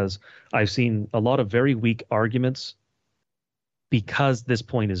 because I've seen a lot of very weak arguments because this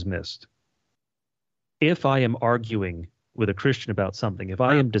point is missed. If I am arguing with a Christian about something, if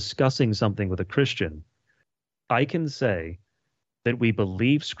I am discussing something with a Christian, I can say that we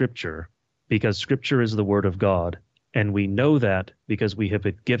believe Scripture because Scripture is the Word of God, and we know that because we have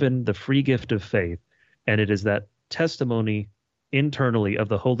been given the free gift of faith, and it is that testimony internally of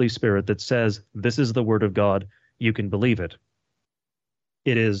the Holy Spirit that says, this is the Word of God, you can believe it.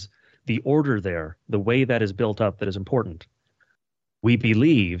 It is the order there, the way that is built up, that is important. We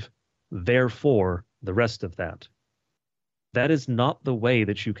believe, therefore, the rest of that. That is not the way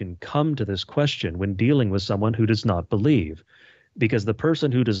that you can come to this question when dealing with someone who does not believe, because the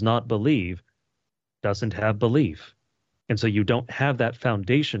person who does not believe doesn't have belief. And so you don't have that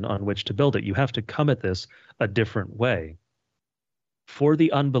foundation on which to build it. You have to come at this a different way. For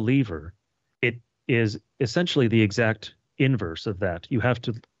the unbeliever, it is essentially the exact inverse of that. You have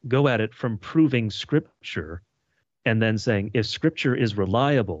to go at it from proving Scripture and then saying, if Scripture is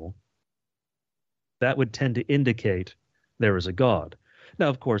reliable, that would tend to indicate there is a God. Now,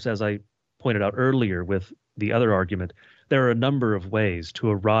 of course, as I pointed out earlier with the other argument, there are a number of ways to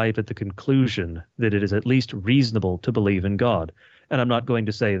arrive at the conclusion that it is at least reasonable to believe in God. And I'm not going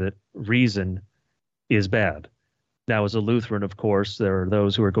to say that reason is bad. Now, as a Lutheran, of course, there are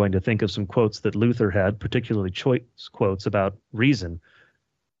those who are going to think of some quotes that Luther had, particularly choice quotes about reason.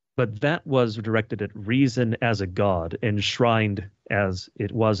 But that was directed at reason as a God, enshrined as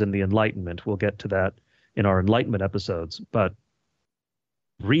it was in the Enlightenment. We'll get to that in our Enlightenment episodes. But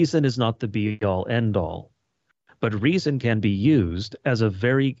reason is not the be-all, end-all. But reason can be used as a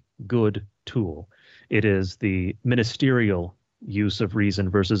very good tool. It is the ministerial use of reason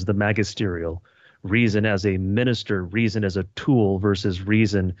versus the magisterial. Reason as a minister, reason as a tool versus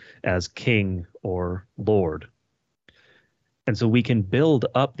reason as king or lord. And so we can build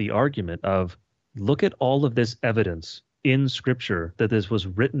up the argument of, look at all of this evidence in Scripture that this was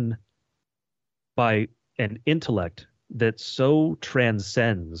written by an intellect that so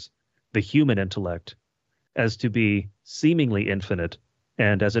transcends the human intellect as to be seemingly infinite,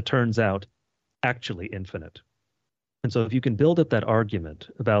 and as it turns out, actually infinite. And so if you can build up that argument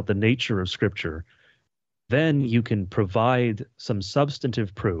about the nature of Scripture, then you can provide some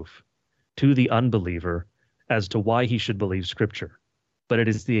substantive proof to the unbeliever as to why he should believe Scripture. But it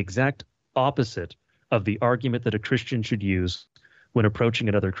is the exact opposite of the argument that a Christian should use when approaching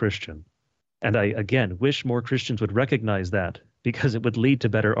another Christian. And I, again, wish more Christians would recognize that, because it would lead to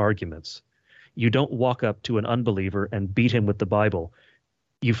better arguments. You don't walk up to an unbeliever and beat him with the Bible.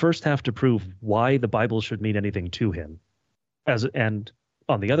 You first have to prove why the Bible should mean anything to him. And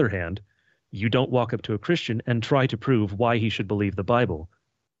on the other hand, you don't walk up to a Christian and try to prove why he should believe the Bible.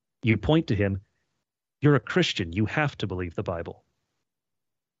 You point to him, you're a Christian, you have to believe the Bible.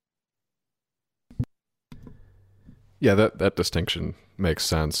 Yeah, that distinction makes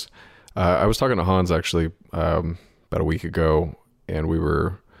sense. I was talking to Hans actually about a week ago, and we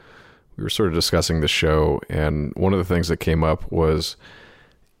were sort of discussing the show, and one of the things that came up was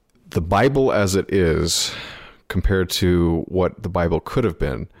the Bible as it is compared to what the Bible could have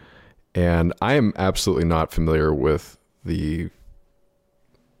been. And I am absolutely not familiar with the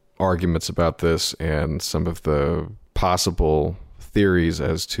arguments about this and some of the possible theories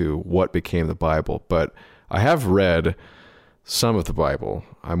as to what became the Bible, but I have read some of the Bible.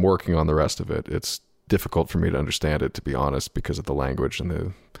 I'm working on the rest of it. It's difficult for me to understand it, to be honest, because of the language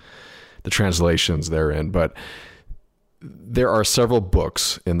and the translations therein. But there are several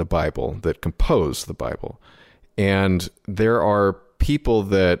books in the Bible that compose the Bible. And there are people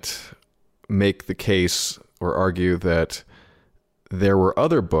that make the case or argue that there were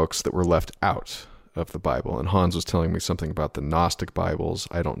other books that were left out of the Bible. And Hans was telling me something about the Gnostic Bibles.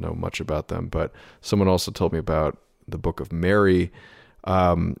 I don't know much about them, but someone also told me about the Book of Mary.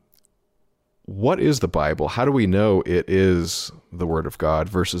 What is the Bible? How do we know it is the Word of God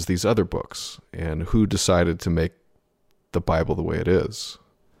versus these other books? And who decided to make the Bible the way it is?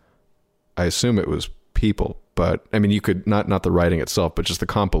 I assume it was people, but I mean, you could not the writing itself, but just the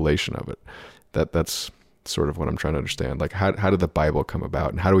compilation of it. That's sort of what I'm trying to understand. Like, how did the Bible come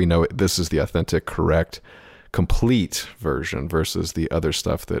about, and how do we know this is the authentic, correct, complete version versus the other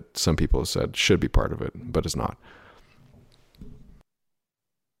stuff that some people have said should be part of it, but is not?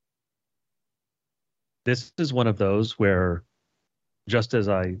 This is one of those where, just as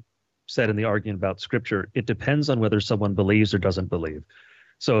I said in the argument about Scripture, it depends on whether someone believes or doesn't believe.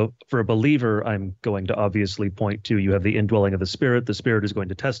 So for a believer, I'm going to obviously point to, you have the indwelling of the Spirit. The Spirit is going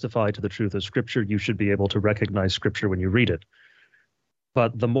to testify to the truth of Scripture. You should be able to recognize Scripture when you read it.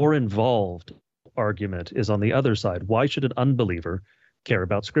 But the more involved argument is on the other side. Why should an unbeliever care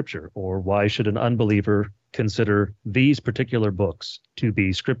about Scripture? Or why should an unbeliever consider these particular books to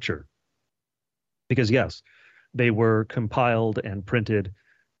be Scripture? Because yes, they were compiled and printed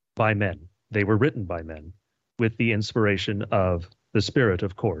by men. They were written by men with the inspiration of the Spirit,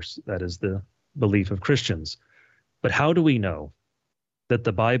 of course. That is the belief of Christians. But how do we know that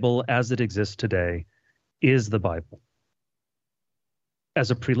the Bible as it exists today is the Bible? As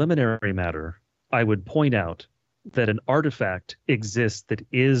a preliminary matter, I would point out that an artifact exists that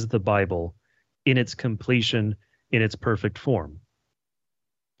is the Bible in its completion, in its perfect form.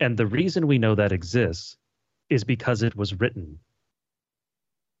 And the reason we know that exists is because it was written.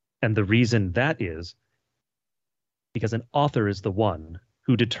 And the reason that is because an author is the one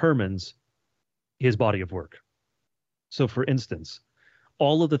who determines his body of work. So for instance,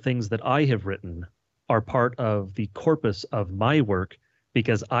 all of the things that I have written are part of the corpus of my work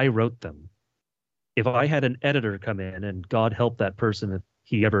because I wrote them. If I had an editor come in, and God help that person if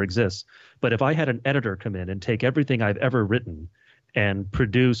he ever exists, but if I had an editor come in and take everything I've ever written and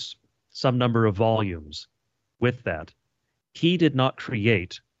produce some number of volumes with that, he did not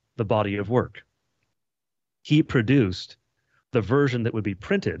create the body of work. He produced the version that would be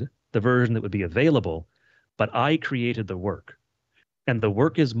printed, the version that would be available, but I created the work. And the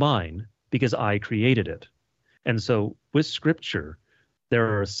work is mine because I created it. And so with Scripture, there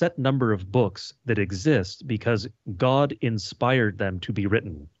are a set number of books that exist because God inspired them to be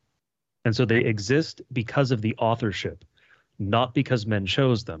written. And so they exist because of the authorship, not because men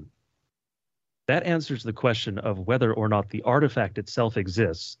chose them. That answers the question of whether or not the artifact itself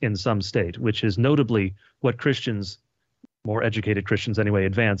exists in some state, which is notably what Christians, more educated Christians anyway,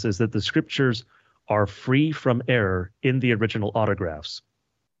 advance, is that the Scriptures are free from error in the original autographs.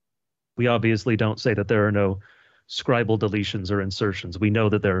 We obviously don't say that there are no scribal deletions or insertions. We know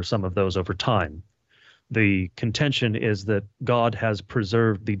that there are some of those over time. The contention is that God has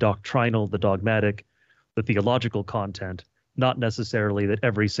preserved the doctrinal, the dogmatic, the theological content, not necessarily that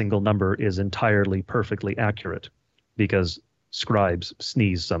every single number is entirely perfectly accurate, because scribes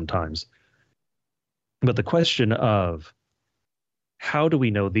sneeze sometimes. But the question of how do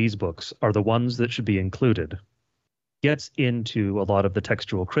we know these books are the ones that should be included gets into a lot of the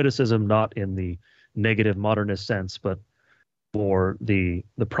textual criticism, not in the negative modernist sense, but more the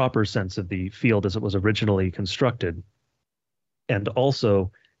proper sense of the field as it was originally constructed. And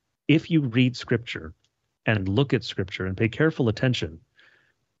also, if you read Scripture and look at Scripture and pay careful attention,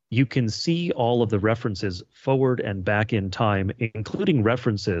 you can see all of the references forward and back in time, including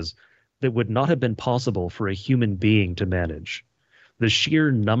references that would not have been possible for a human being to manage. The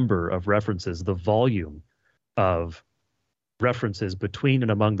sheer number of references, the volume of references between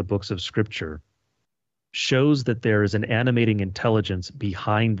and among the books of Scripture shows that there is an animating intelligence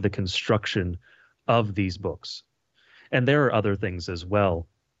behind the construction of these books. And there are other things as well,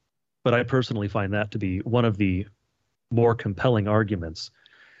 but I personally find that to be one of the more compelling arguments.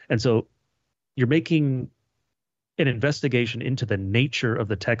 And so you're making an investigation into the nature of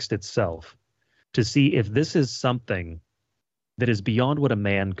the text itself to see if this is something that is beyond what a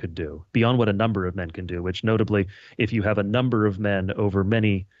man could do, beyond what a number of men can do, which notably, if you have a number of men over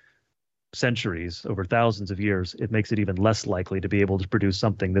many centuries, over thousands of years, it makes it even less likely to be able to produce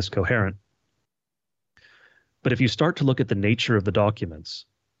something this coherent. But if you start to look at the nature of the documents,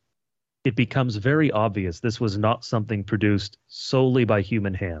 it becomes very obvious this was not something produced solely by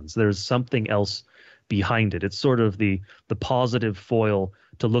human hands. There's something else behind it. It's sort of the positive foil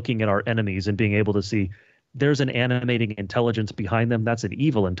to looking at our enemies and being able to see there's an animating intelligence behind them. That's an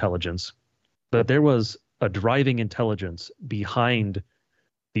evil intelligence. But there was a driving intelligence behind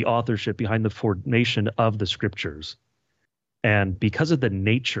the authorship, behind the formation of the Scriptures. And because of the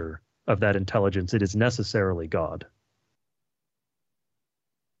nature of that intelligence, it is necessarily God.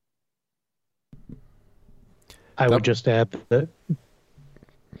 I would just add that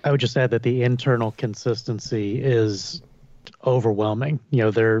the internal consistency is overwhelming.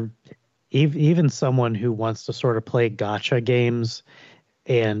 Even someone who wants to sort of play gotcha games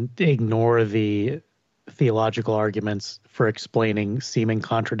and ignore the theological arguments for explaining seeming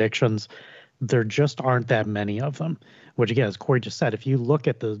contradictions, there just aren't that many of them. Which, again, as Corey just said, if you look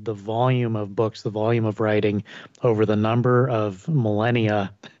at the volume of books, the volume of writing over the number of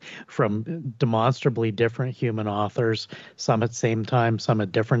millennia from demonstrably different human authors, some at the same time, some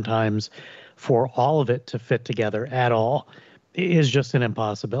at different times, for all of it to fit together at all is just an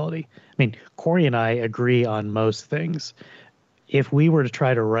impossibility. I mean, Corey and I agree on most things. If we were to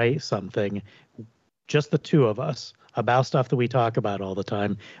try to write something, just the two of us, about stuff that we talk about all the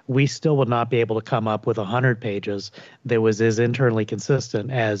time, we still would not be able to come up with 100 pages that was as internally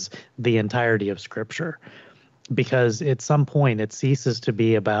consistent as the entirety of Scripture. Because at some point it ceases to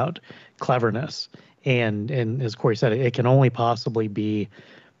be about cleverness. And as Corey said, it can only possibly be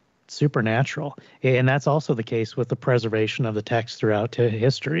supernatural. And that's also the case with the preservation of the text throughout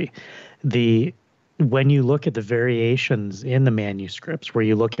history. When you look at the variations in the manuscripts, where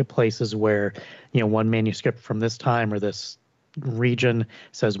you look at places where, one manuscript from this time or this region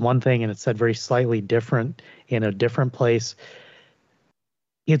says one thing and it's said very slightly different in a different place,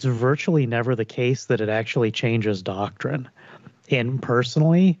 it's virtually never the case that it actually changes doctrine. And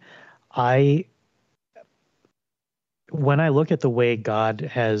personally, when I look at the way God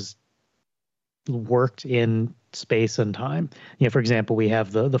has worked in space and time, for example, we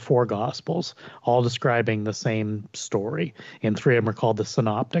have the four Gospels all describing the same story, and three of them are called the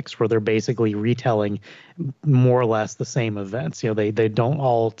Synoptics, where they're basically retelling more or less the same events. They don't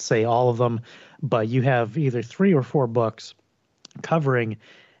all say all of them, but you have either 3 or 4 books covering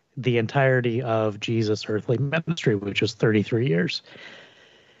the entirety of Jesus' earthly ministry, which is 33 years.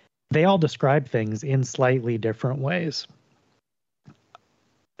 They all describe things in slightly different ways.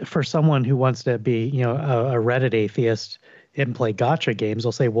 For someone who wants to be, a Reddit atheist and play gotcha games,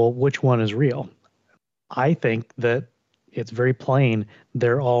 they'll say, well, which one is real? I think that it's very plain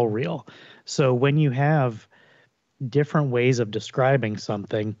they're all real. So when you have different ways of describing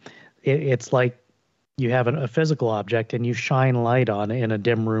something, it's like you have a physical object and you shine light on it in a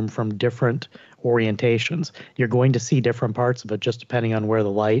dim room from different orientations. You're going to see different parts of it just depending on where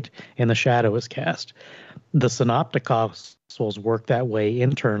the light and the shadow is cast. The Synoptic Gospels work that way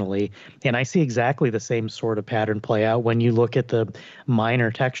internally, and I see exactly the same sort of pattern play out when you look at the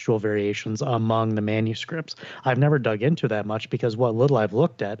minor textual variations among the manuscripts. I've never dug into that much because what little I've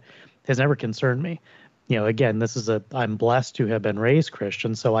looked at has never concerned me. Again, I'm blessed to have been raised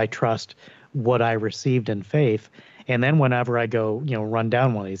Christian, so I trust what I received in faith. And then whenever I go, run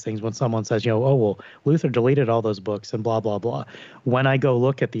down one of these things, when someone says, oh, well, Luther deleted all those books and blah, blah, blah. When I go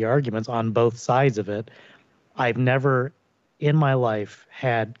look at the arguments on both sides of it, I've never in my life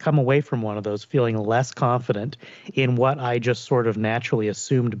had come away from one of those feeling less confident in what I just sort of naturally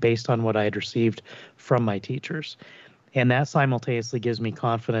assumed based on what I had received from my teachers. And that simultaneously gives me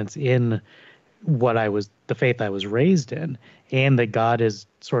confidence in the faith I was raised in, and that God is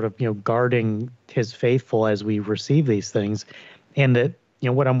sort of, guarding his faithful as we receive these things, and that,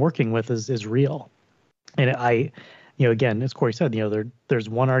 what I'm working with is real. And again, as Corey said, there's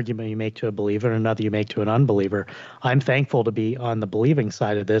one argument you make to a believer and another you make to an unbeliever. I'm thankful to be on the believing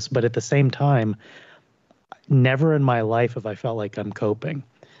side of this, but at the same time, never in my life have I felt like I'm coping.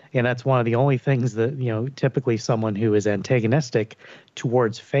 And that's one of the only things that, typically someone who is antagonistic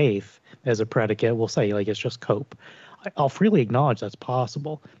towards faith as a predicate will say, like, it's just cope. I'll freely acknowledge that's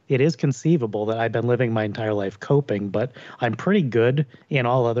possible. It is conceivable that I've been living my entire life coping, but I'm pretty good in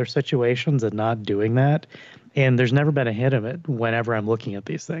all other situations at not doing that. And there's never been a hit of it whenever I'm looking at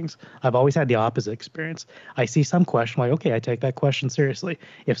these things. I've always had the opposite experience. I see some question, like, okay, I take that question seriously.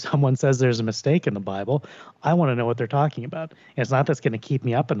 If someone says there's a mistake in the Bible, I want to know what they're talking about. And it's not that's going to keep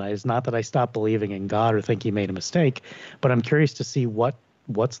me up at night. It's not that I stop believing in God or think he made a mistake, but I'm curious to see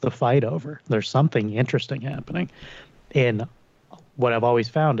what's the fight over. There's something interesting happening. And what I've always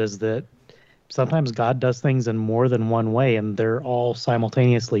found is that sometimes God does things in more than one way, and they're all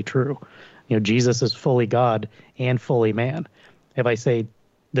simultaneously true. Jesus is fully God and fully man. If I say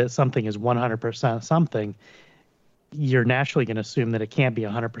that something is 100% something, you're naturally going to assume that it can't be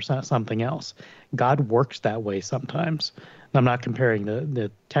 100% something else. God works that way sometimes. I'm not comparing the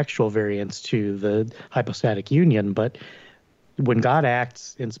textual variance to the hypostatic union, but when God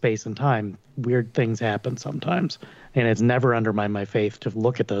acts in space and time, weird things happen sometimes. And it's never undermined my faith to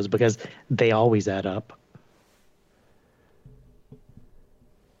look at those because they always add up.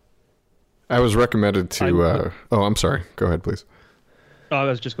 I was recommended to... I'm sorry. Go ahead, please. I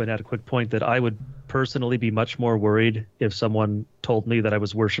was just going to add a quick point that I would personally be much more worried if someone told me that I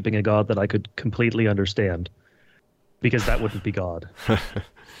was worshiping a God that I could completely understand, because that wouldn't be God.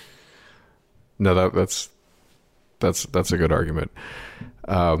 No, that's a good argument.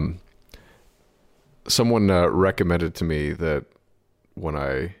 Someone recommended to me that when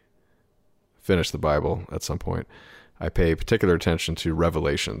I finish the Bible at some point, I pay particular attention to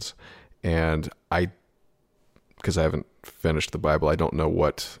Revelations. And because I haven't finished the Bible, I don't know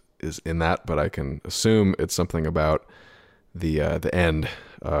what is in that, but I can assume it's something about the end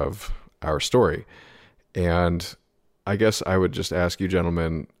of our story. And I guess I would just ask you,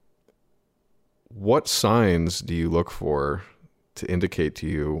 gentlemen, what signs do you look for to indicate to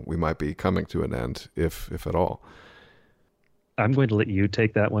you we might be coming to an end, if at all? I'm going to let you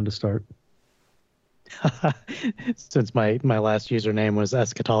take that one to start. Since my last username was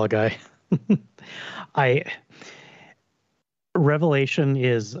Eschatology. Revelation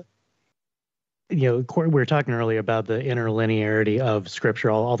is, we were talking earlier about the interlinearity of Scripture,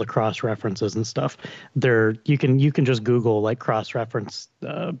 all the cross references and stuff. You can just Google like cross reference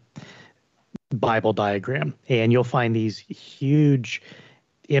Bible diagram, and you'll find these huge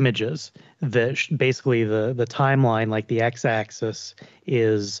images that basically the timeline, like the x-axis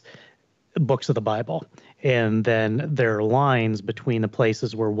is books of the Bible, and then there are lines between the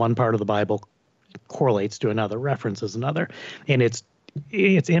places where one part of the Bible correlates to another, references another, and it's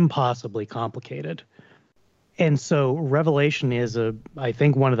impossibly complicated. And so Revelation is I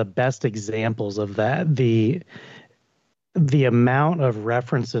think one of the best examples of that. The amount of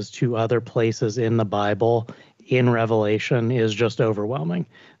references to other places in the Bible in Revelation is just overwhelming.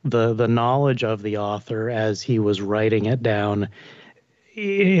 The knowledge of the author as he was writing it down,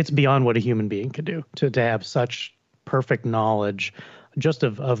 it's beyond what a human being could do. To have such perfect knowledge just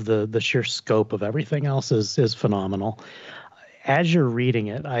of the sheer scope of everything else is phenomenal. As you're reading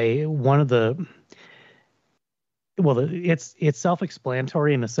it, it's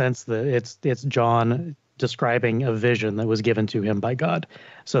self-explanatory in the sense that it's John describing a vision that was given to him by God.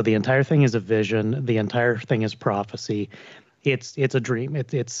 So the entire thing is a vision. The entire thing is prophecy. It's a dream.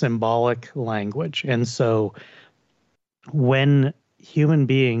 It's symbolic language. And so when human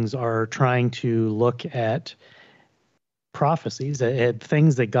beings are trying to look at prophecies, at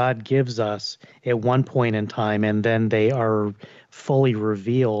things that God gives us at one point in time, and then they are fully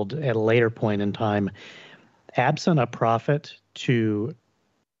revealed at a later point in time, absent a prophet to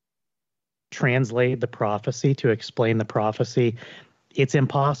translate the prophecy, to explain the prophecy, it's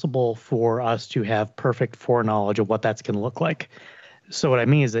impossible for us to have perfect foreknowledge of what that's going to look like. So what I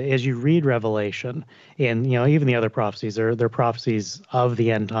mean is that as you read Revelation, and even the other prophecies, they're prophecies of the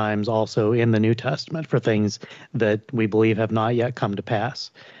end times also in the New Testament for things that we believe have not yet come to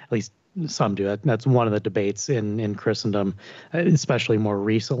pass. At least some do. That's one of the debates in Christendom, especially more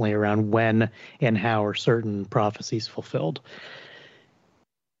recently, around when and how are certain prophecies fulfilled.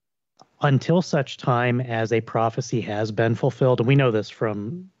 Until such time as a prophecy has been fulfilled, and we know this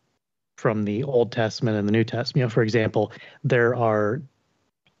from the Old Testament and the New Testament. For example, there are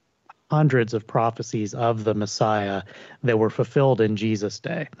hundreds of prophecies of the Messiah that were fulfilled in Jesus'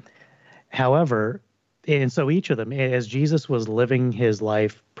 day. However, and so each of them, as Jesus was living his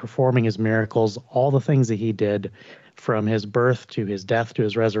life, performing his miracles, all the things that he did from his birth to his death to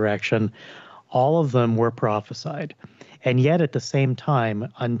his resurrection, all of them were prophesied. And yet at the same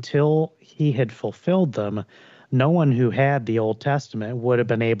time, until he had fulfilled them, no one who had the Old Testament would have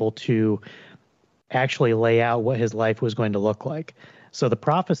been able to actually lay out what his life was going to look like. So the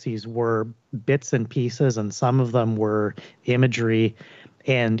prophecies were bits and pieces, and some of them were imagery.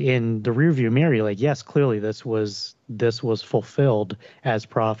 And in the rearview mirror, you're like, yes, clearly this was fulfilled as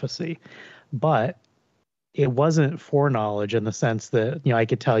prophecy, but it wasn't foreknowledge in the sense that, I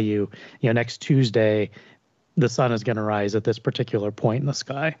could tell you, next Tuesday, the sun is going to rise at this particular point in the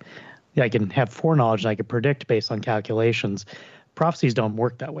sky. I can have foreknowledge and I can predict based on calculations. Prophecies don't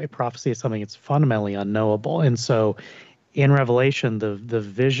work that way. Prophecy is something that's fundamentally unknowable. And so in Revelation, the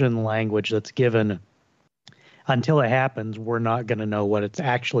vision language that's given, until it happens, we're not going to know what it's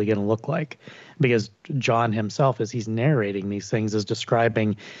actually going to look like, because John himself, as he's narrating these things, is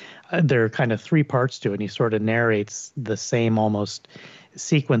describing there are kind of three parts to it, and he sort of narrates the same almost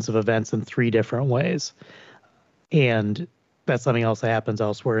sequence of events in three different ways. And that's something else that happens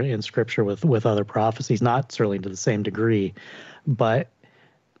elsewhere in Scripture with other prophecies, not certainly to the same degree, but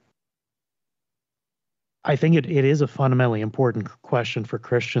I think it is a fundamentally important question for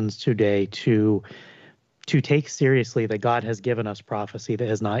Christians today to take seriously that God has given us prophecy that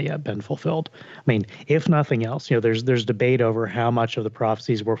has not yet been fulfilled. I mean, if nothing else, there's debate over how much of the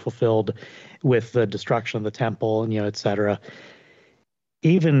prophecies were fulfilled with the destruction of the temple and, et cetera.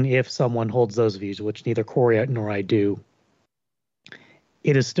 Even if someone holds those views, which neither Corey nor I do,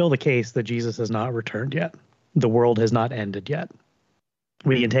 it is still the case that Jesus has not returned yet. The world has not ended yet.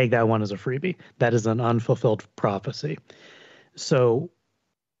 We can take that one as a freebie. That is an unfulfilled prophecy. So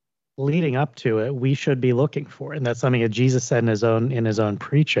leading up to it, we should be looking for it. And that's something that Jesus said in his own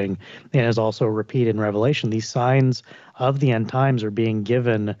preaching, and is also repeated in Revelation. These signs of the end times are being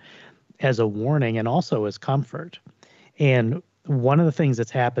given as a warning and also as comfort. And one of the things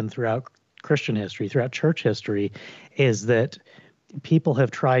that's happened throughout Christian history, throughout church history, is that people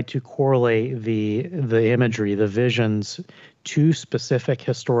have tried to correlate the imagery, the visions, to specific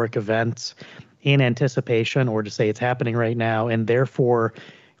historic events in anticipation, or to say it's happening right now, and therefore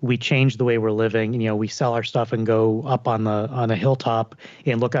we change the way we're living. We sell our stuff and go up on a hilltop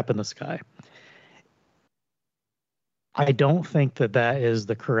and look up in the sky. I don't think that is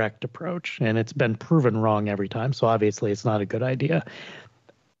the correct approach, and it's been proven wrong every time, so obviously it's not a good idea.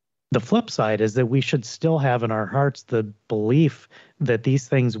 The flip side is that we should still have in our hearts the belief that these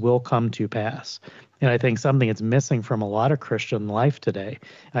things will come to pass. And I think something that's missing from a lot of Christian life today,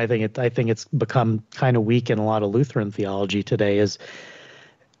 I think it's become kind of weak in a lot of Lutheran theology today, is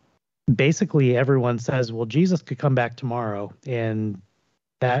basically everyone says, well, Jesus could come back tomorrow, and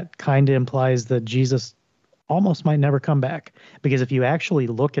that kind of implies that Jesus almost might never come back. Because if you actually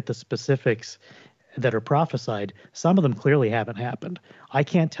look at the specifics that are prophesied, some of them clearly haven't happened. I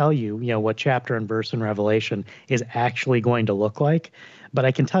can't tell you, what chapter and verse in Revelation is actually going to look like, but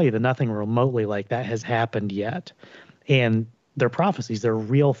I can tell you that nothing remotely like that has happened yet. And they're prophecies, they're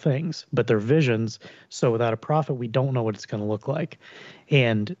real things, but they're visions. So without a prophet, we don't know what it's going to look like.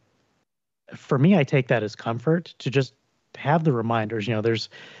 And for me, I take that as comfort to just have the reminders.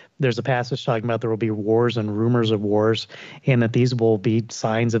 There's a passage talking about there will be wars and rumors of wars, and that these will be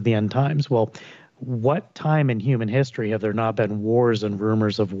signs of the end times. Well, what time in human history have there not been wars and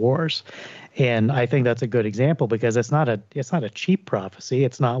rumors of wars? And I think that's a good example, because it's not a cheap prophecy.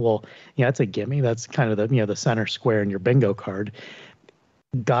 It's not, it's a gimme. That's kind of the center square in your bingo card.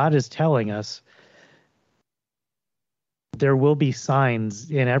 God is telling us there will be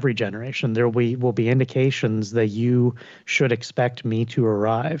signs in every generation. There will be indications that you should expect me to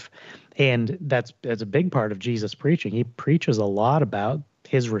arrive. And that's a big part of Jesus' preaching. He preaches a lot about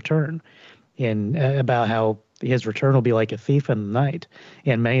his return, and about how his return will be like a thief in the night.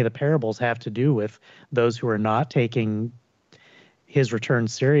 And many of the parables have to do with those who are not taking his return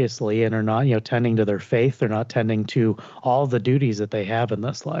seriously and are not, tending to their faith. They're not tending to all the duties that they have in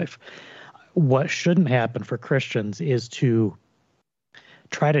this life. What shouldn't happen for Christians is to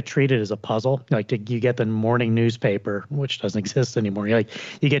try to treat it as a puzzle. You get the morning newspaper, which doesn't exist anymore. You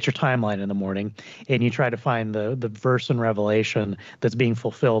get your timeline in the morning, and you try to find the verse in Revelation that's being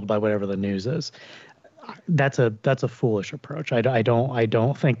fulfilled by whatever the news is. That's a foolish approach. I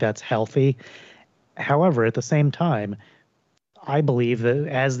don't think that's healthy. However, at the same time, I believe that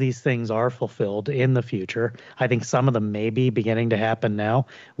as these things are fulfilled in the future, I think some of them may be beginning to happen now.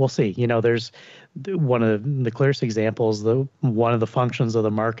 We'll see. There's one of the clearest examples, one of the functions of the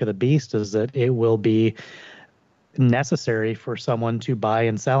mark of the beast is that it will be necessary for someone to buy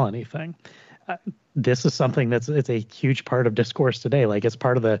and sell anything. This is something it's a huge part of discourse today. It's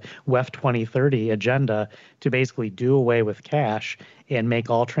part of the WEF 2030 agenda to basically do away with cash and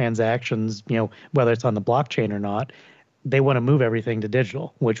make all transactions, whether it's on the blockchain or not. They want to move everything to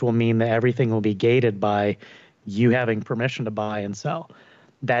digital, which will mean that everything will be gated by you having permission to buy and sell.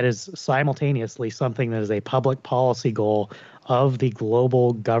 That is simultaneously something that is a public policy goal of the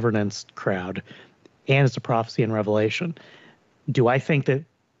global governance crowd, and it's a prophecy in Revelation. Do I think that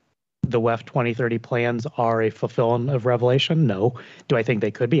the WEF 2030 plans are a fulfillment of Revelation? No. Do I think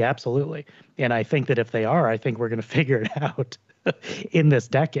they could be? Absolutely. And I think that if they are, I think we're going to figure it out in this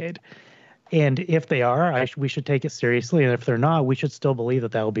decade. And if they are, we should take it seriously. And if they're not, we should still believe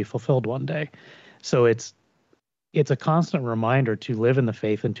that will be fulfilled one day. So it's a constant reminder to live in the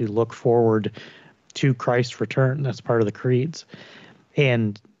faith and to look forward to Christ's return. That's part of the creeds.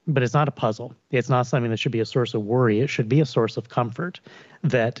 But it's not a puzzle. It's not something that should be a source of worry. It should be a source of comfort,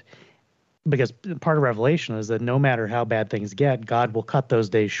 because part of Revelation is that no matter how bad things get, God will cut those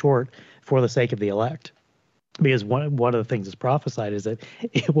days short for the sake of the elect. Because one of the things that's prophesied is that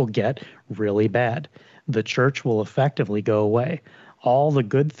it will get really bad. The church will effectively go away. All the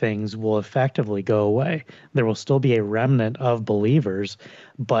good things will effectively go away. There will still be a remnant of believers,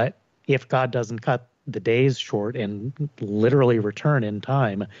 but if God doesn't cut the days short and literally return in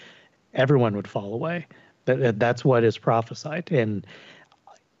time, everyone would fall away. That's what is prophesied. And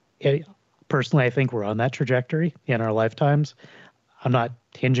personally, I think we're on that trajectory in our lifetimes. I'm not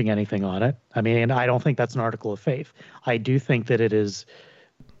hinging anything on it. I mean, and I don't think that's an article of faith. I do think that it is.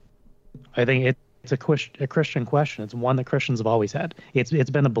 I think it's a Christian question. It's one that Christians have always had. It's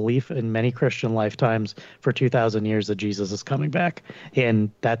been a belief in many Christian lifetimes for 2,000 years that Jesus is coming back,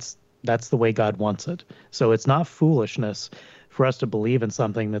 and that's the way God wants it. So it's not foolishness for us to believe in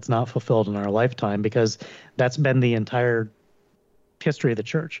something that's not fulfilled in our lifetime, because that's been the entire history of the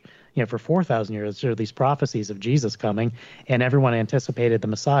church. For 4,000 years, there are these prophecies of Jesus coming, and everyone anticipated the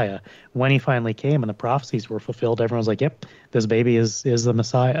Messiah. When he finally came and the prophecies were fulfilled, everyone's like, yep, this baby is the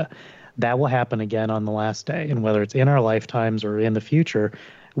Messiah. That will happen again on the last day. And whether it's in our lifetimes or in the future,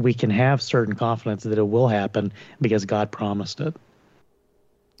 we can have certain confidence that it will happen because God promised it.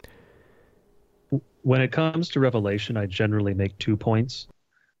 When it comes to Revelation, I generally make 2 points.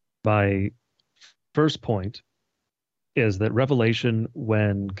 My first point is that Revelation,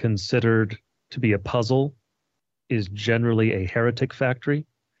 when considered to be a puzzle, is generally a heretic factory.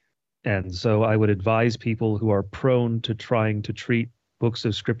 And so I would advise people who are prone to trying to treat books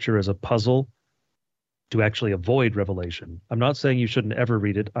of Scripture as a puzzle to actually avoid Revelation. I'm not saying you shouldn't ever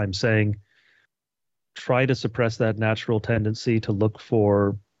read it. I'm saying try to suppress that natural tendency to look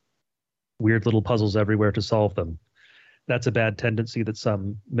for weird little puzzles everywhere to solve them. That's a bad tendency that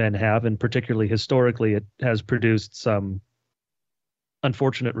some men have, and particularly historically, it has produced some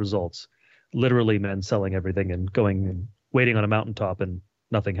unfortunate results. Literally men selling everything and going and waiting on a mountaintop and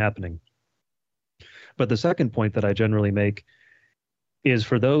nothing happening. But the second point that I generally make is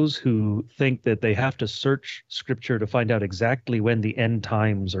for those who think that they have to search Scripture to find out exactly when the end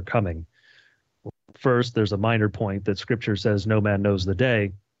times are coming. First, there's a minor point that Scripture says no man knows the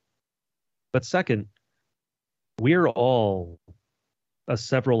day. But second, we're all a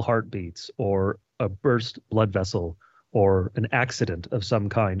several heartbeats or a burst blood vessel or an accident of some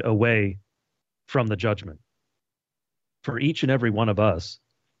kind away from the judgment. For each and every one of us,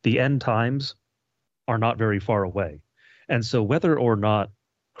 the end times are not very far away. And so whether or not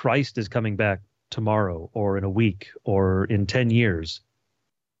Christ is coming back tomorrow or in a week or in 10 years,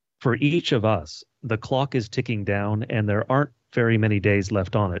 for each of us, the clock is ticking down and there aren't very many days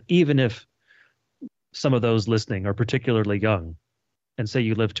left on it, even if some of those listening are particularly young and say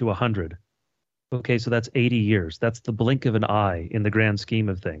you live to 100. Okay, so that's 80 years. That's the blink of an eye in the grand scheme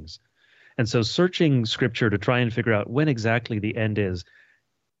of things. And so searching Scripture to try and figure out when exactly the end is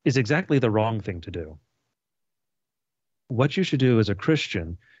exactly the wrong thing to do. What you should do as a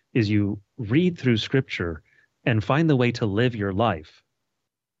Christian is you read through Scripture and find the way to live your life.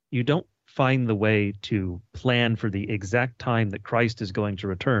 You don't find the way to plan for the exact time that Christ is going to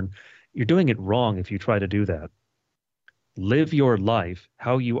return. You're doing it wrong if you try to do that. Live your life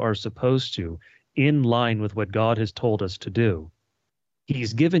how you are supposed to, in line with what God has told us to do.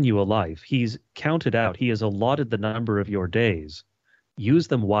 He's given you a life. He's counted out. He has allotted the number of your days. Use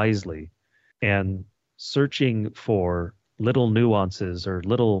them wisely. And searching for little nuances or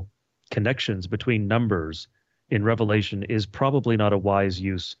little connections between numbers in Revelation is probably not a wise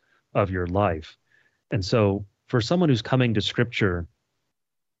use of your life. And so for someone who's coming to Scripture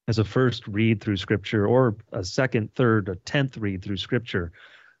as a first read through Scripture or a second, third, a 10th read through Scripture,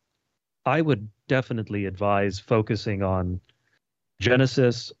 I would definitely advise focusing on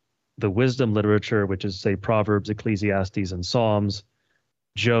Genesis, the wisdom literature, which is, say, Proverbs, Ecclesiastes, and Psalms,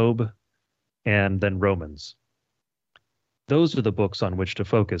 Job, and then Romans. Those are the books on which to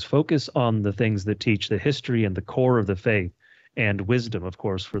focus. Focus on the things that teach the history and the core of the faith, and wisdom, of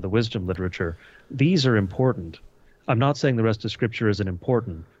course, for the wisdom literature. These are important. I'm not saying the rest of Scripture isn't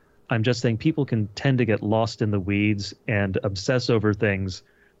important. I'm just saying people can tend to get lost in the weeds and obsess over things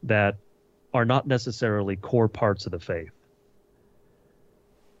that are not necessarily core parts of the faith.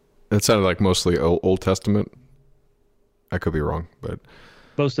 It sounded like mostly Old Testament. I could be wrong, but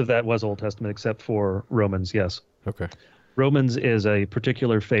most of that was Old Testament, except for Romans, yes. Okay. Romans is a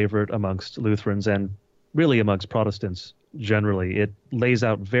particular favorite amongst Lutherans and really amongst Protestants generally. It lays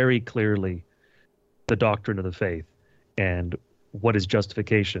out very clearly the doctrine of the faith and what is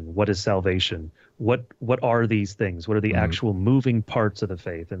justification, what is salvation, what are these things, what are the actual moving parts of the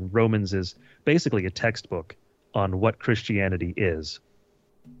faith. And Romans is basically a textbook on what Christianity is.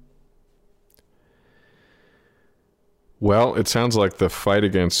 Well, it sounds like the fight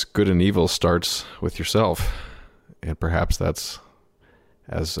against good and evil starts with yourself. And perhaps that's,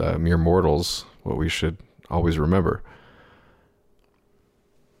 as mere mortals, what we should always remember.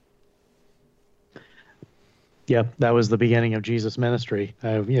 Yeah, that was the beginning of Jesus' ministry.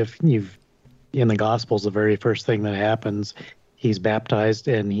 If you've in the Gospels, the very first thing that happens, he's baptized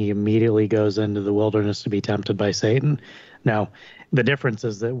and he immediately goes into the wilderness to be tempted by Satan. Now, the difference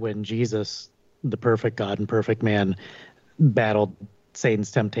is that when Jesus, the perfect God and perfect man, battled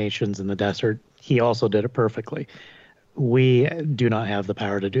Satan's temptations in the desert, he also did it perfectly. We do not have the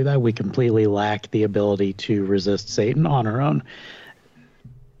power to do that. We completely lack the ability to resist Satan on our own.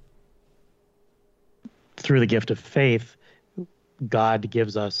 Through the gift of faith, God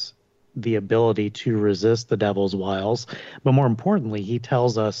gives us the ability to resist the devil's wiles. But more importantly, he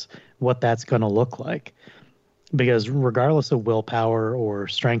tells us what that's going to look like. Because regardless of willpower or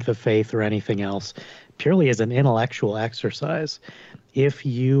strength of faith or anything else, purely as an intellectual exercise, if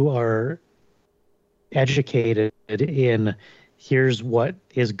you are educated in here's what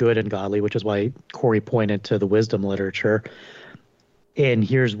is good and godly, which is why Corey pointed to the wisdom literature, and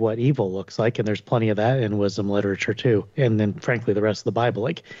here's what evil looks like, and there's plenty of that in wisdom literature too. And then, frankly, the rest of the Bible,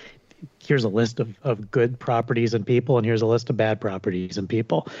 like here's a list of good properties in people, and here's a list of bad properties in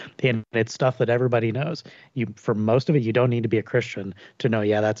people. And it's stuff that everybody knows. For most of it, you don't need to be a Christian to know,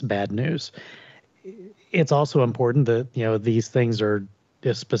 yeah, that's bad news. It's also important that, these things are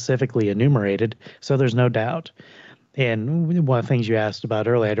specifically enumerated, so there's no doubt. And one of the things you asked about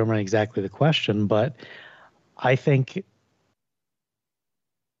earlier, I don't remember exactly the question, but I think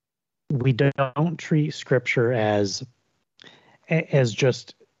we don't treat Scripture as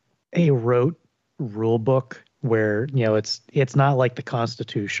just a rote rule book where, it's not like the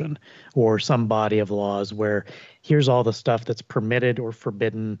Constitution or some body of laws where here's all the stuff that's permitted or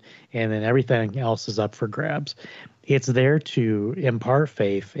forbidden and then everything else is up for grabs. It's there to impart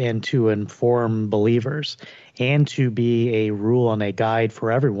faith and to inform believers and to be a rule and a guide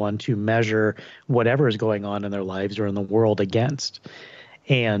for everyone to measure whatever is going on in their lives or in the world against.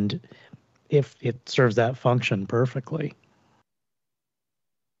 And if it serves that function perfectly.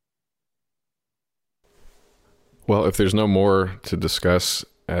 Well, if there's no more to discuss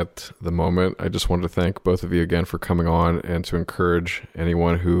at the moment, I just wanted to thank both of you again for coming on and to encourage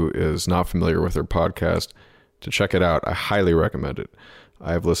anyone who is not familiar with their podcast to check it out. I highly recommend it.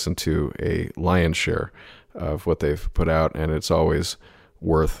 I've listened to a lion's share of what they've put out, and it's always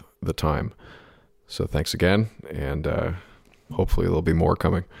worth the time. So thanks again, and hopefully there'll be more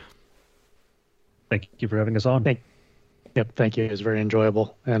coming. Thank you for having us on. Thank you. It was very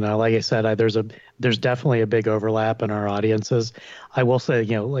enjoyable. And like I said, there's definitely a big overlap in our audiences. I will say,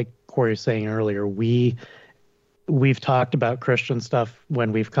 like Corey was saying earlier, we've talked about Christian stuff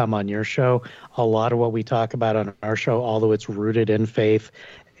when we've come on your show. A lot of what we talk about on our show, although it's rooted in faith,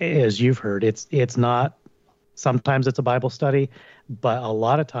 as you've heard, it's not, sometimes it's a Bible study, but a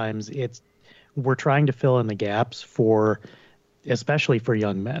lot of times we're trying to fill in the gaps especially for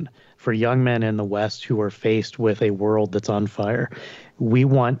young men in the West who are faced with a world that's on fire. We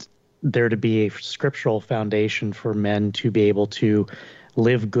want there to be a scriptural foundation for men to be able to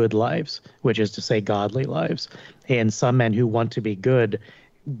live good lives, which is to say godly lives. And some men who want to be good,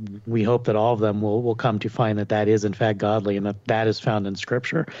 we hope that all of them will come to find that is in fact godly and that is found in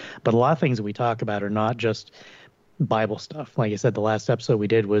Scripture. But a lot of things that we talk about are not just Bible stuff. Like I said, the last episode we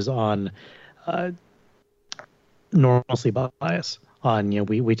did was on normalcy bias.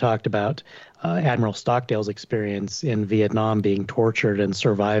 We talked about Admiral Stockdale's experience in Vietnam, being tortured and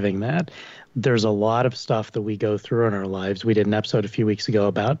surviving that. There's a lot of stuff that we go through in our lives. We did an episode a few weeks ago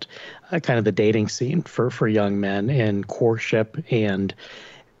about kind of the dating scene for young men and courtship and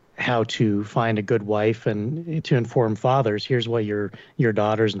how to find a good wife and to inform fathers, here's what your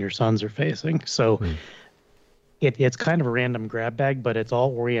daughters and your sons are facing. So it's kind of a random grab bag, but it's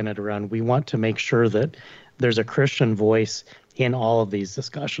all oriented around we want to make sure that there's a Christian voice in all of these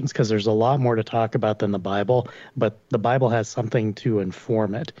discussions, because there's a lot more to talk about than the Bible, but the Bible has something to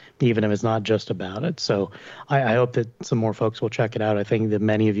inform it, even if it's not just about it. So I hope that some more folks will check it out. I think that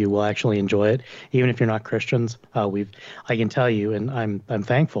many of you will actually enjoy it, even if you're not Christians. I can tell you, and I'm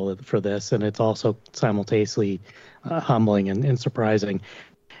thankful for this, and it's also simultaneously humbling and surprising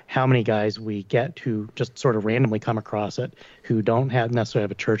how many guys we get who just sort of randomly come across it, who don't necessarily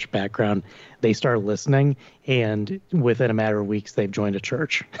have a church background. They start listening, and within a matter of weeks, they've joined a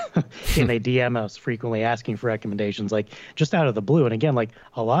church. And they DM us frequently asking for recommendations, like just out of the blue. And again, like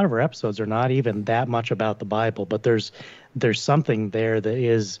a lot of our episodes are not even that much about the Bible, but there's something there that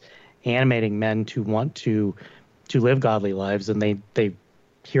is animating men to want to live godly lives, and they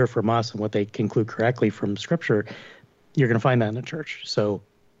hear from us and what they conclude correctly from Scripture. You're going to find that in the church. So,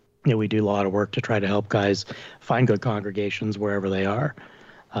 we do a lot of work to try to help guys find good congregations wherever they are.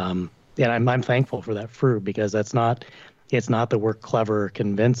 And I'm thankful for that fruit, because it's not that we're clever or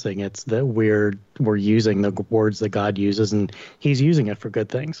convincing. It's that we're using the words that God uses, and he's using it for good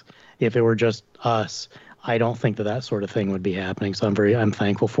things. If it were just us, I don't think that sort of thing would be happening. So I'm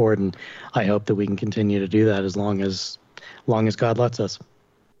thankful for it, and I hope that we can continue to do that as long as God lets us.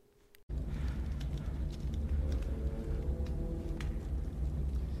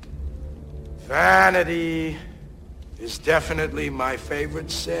 Vanity is definitely my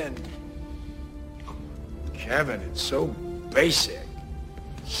favorite sin. Kevin, it's so basic.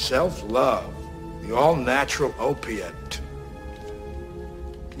 Self-love, the all-natural opiate.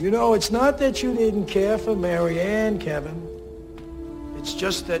 It's not that you didn't care for Mary Ann, Kevin. It's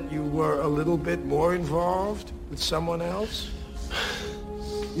just that you were a little bit more involved with someone else.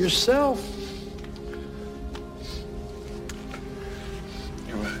 Yourself.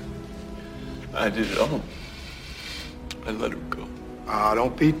 You're right. I did it all. I let her go. Oh,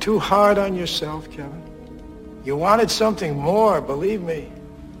 don't be too hard on yourself, Kevin. You wanted something more, believe me.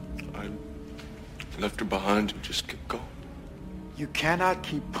 I left her behind and just kept going. You cannot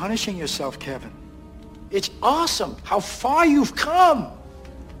keep punishing yourself, Kevin. It's awesome how far you've come.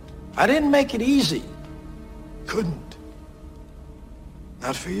 I didn't make it easy. Couldn't.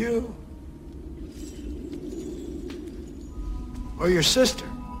 Not for you. Or your sister.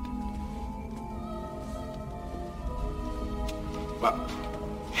 Well,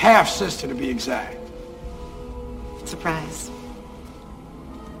 half-sister to be exact. Surprise.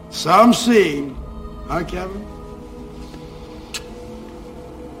 Some scene. Huh, Kevin?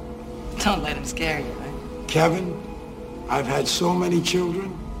 Don't let him scare you, right? Kevin, I've had so many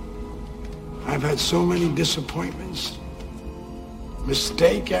children. I've had so many disappointments.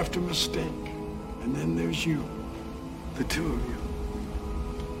 Mistake after mistake. And then there's you. The two of you.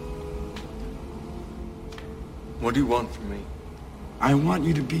 What do you want from me? I want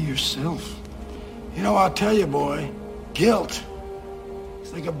you to be yourself. I'll tell you, boy, guilt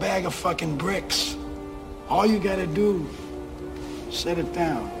is like a bag of fucking bricks. All you gotta do is set it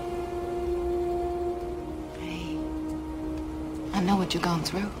down. Hey, I know what you've gone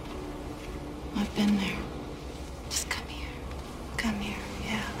through. I've been there. Just come here. Come here.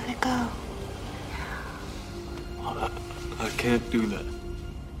 Yeah, let it go. I can't do that.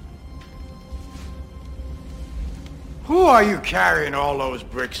 Who are you carrying all those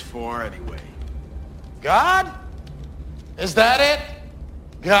bricks for, anyway? God? Is that it?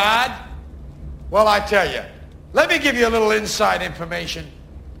 God? Well, I tell you, let me give you a little inside information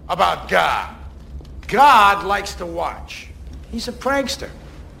about God. God likes to watch. He's a prankster.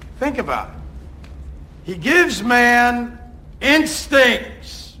 Think about it. He gives man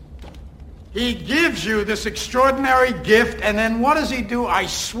instincts. He gives you this extraordinary gift, and then what does he do? I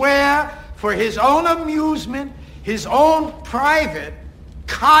swear, for his own amusement, his own private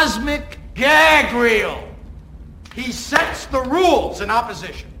cosmic gag reel. He sets the rules in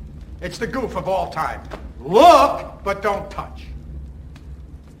opposition. It's the goof of all time. Look, but don't touch.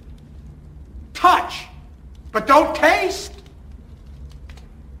 Touch, but don't taste.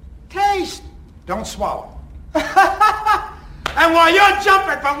 Taste, don't swallow. And while you're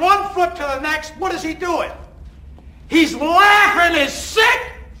jumping from one foot to the next, what is he doing? He's laughing his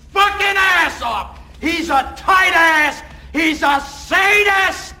sick fucking ass off. He's a tight ass. He's a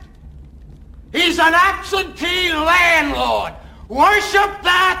sadist. He's an absentee landlord. Worship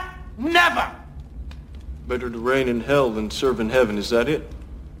that? Never. Better to reign in hell than serve in heaven, is that it?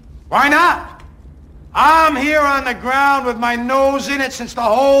 Why not? I'm here on the ground with my nose in it since the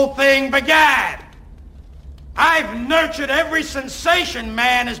whole thing began. I've nurtured every sensation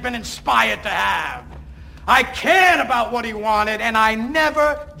man has been inspired to have. I cared about what he wanted, and I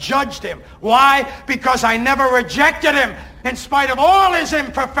never judged him. Why? Because I never rejected him. In spite of all his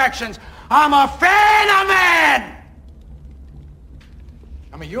imperfections, I'm a fan of man.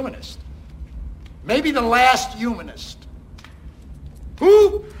 I'm a humanist. Maybe the last humanist.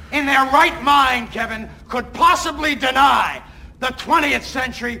 Who in their right mind, Kevin, could possibly deny the 20th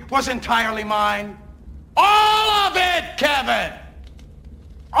century was entirely mine? All of it, Kevin!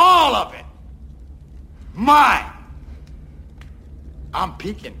 All of it. Mine. I'm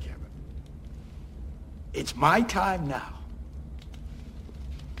peaking, Kevin. It's my time now.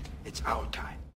 It's our time.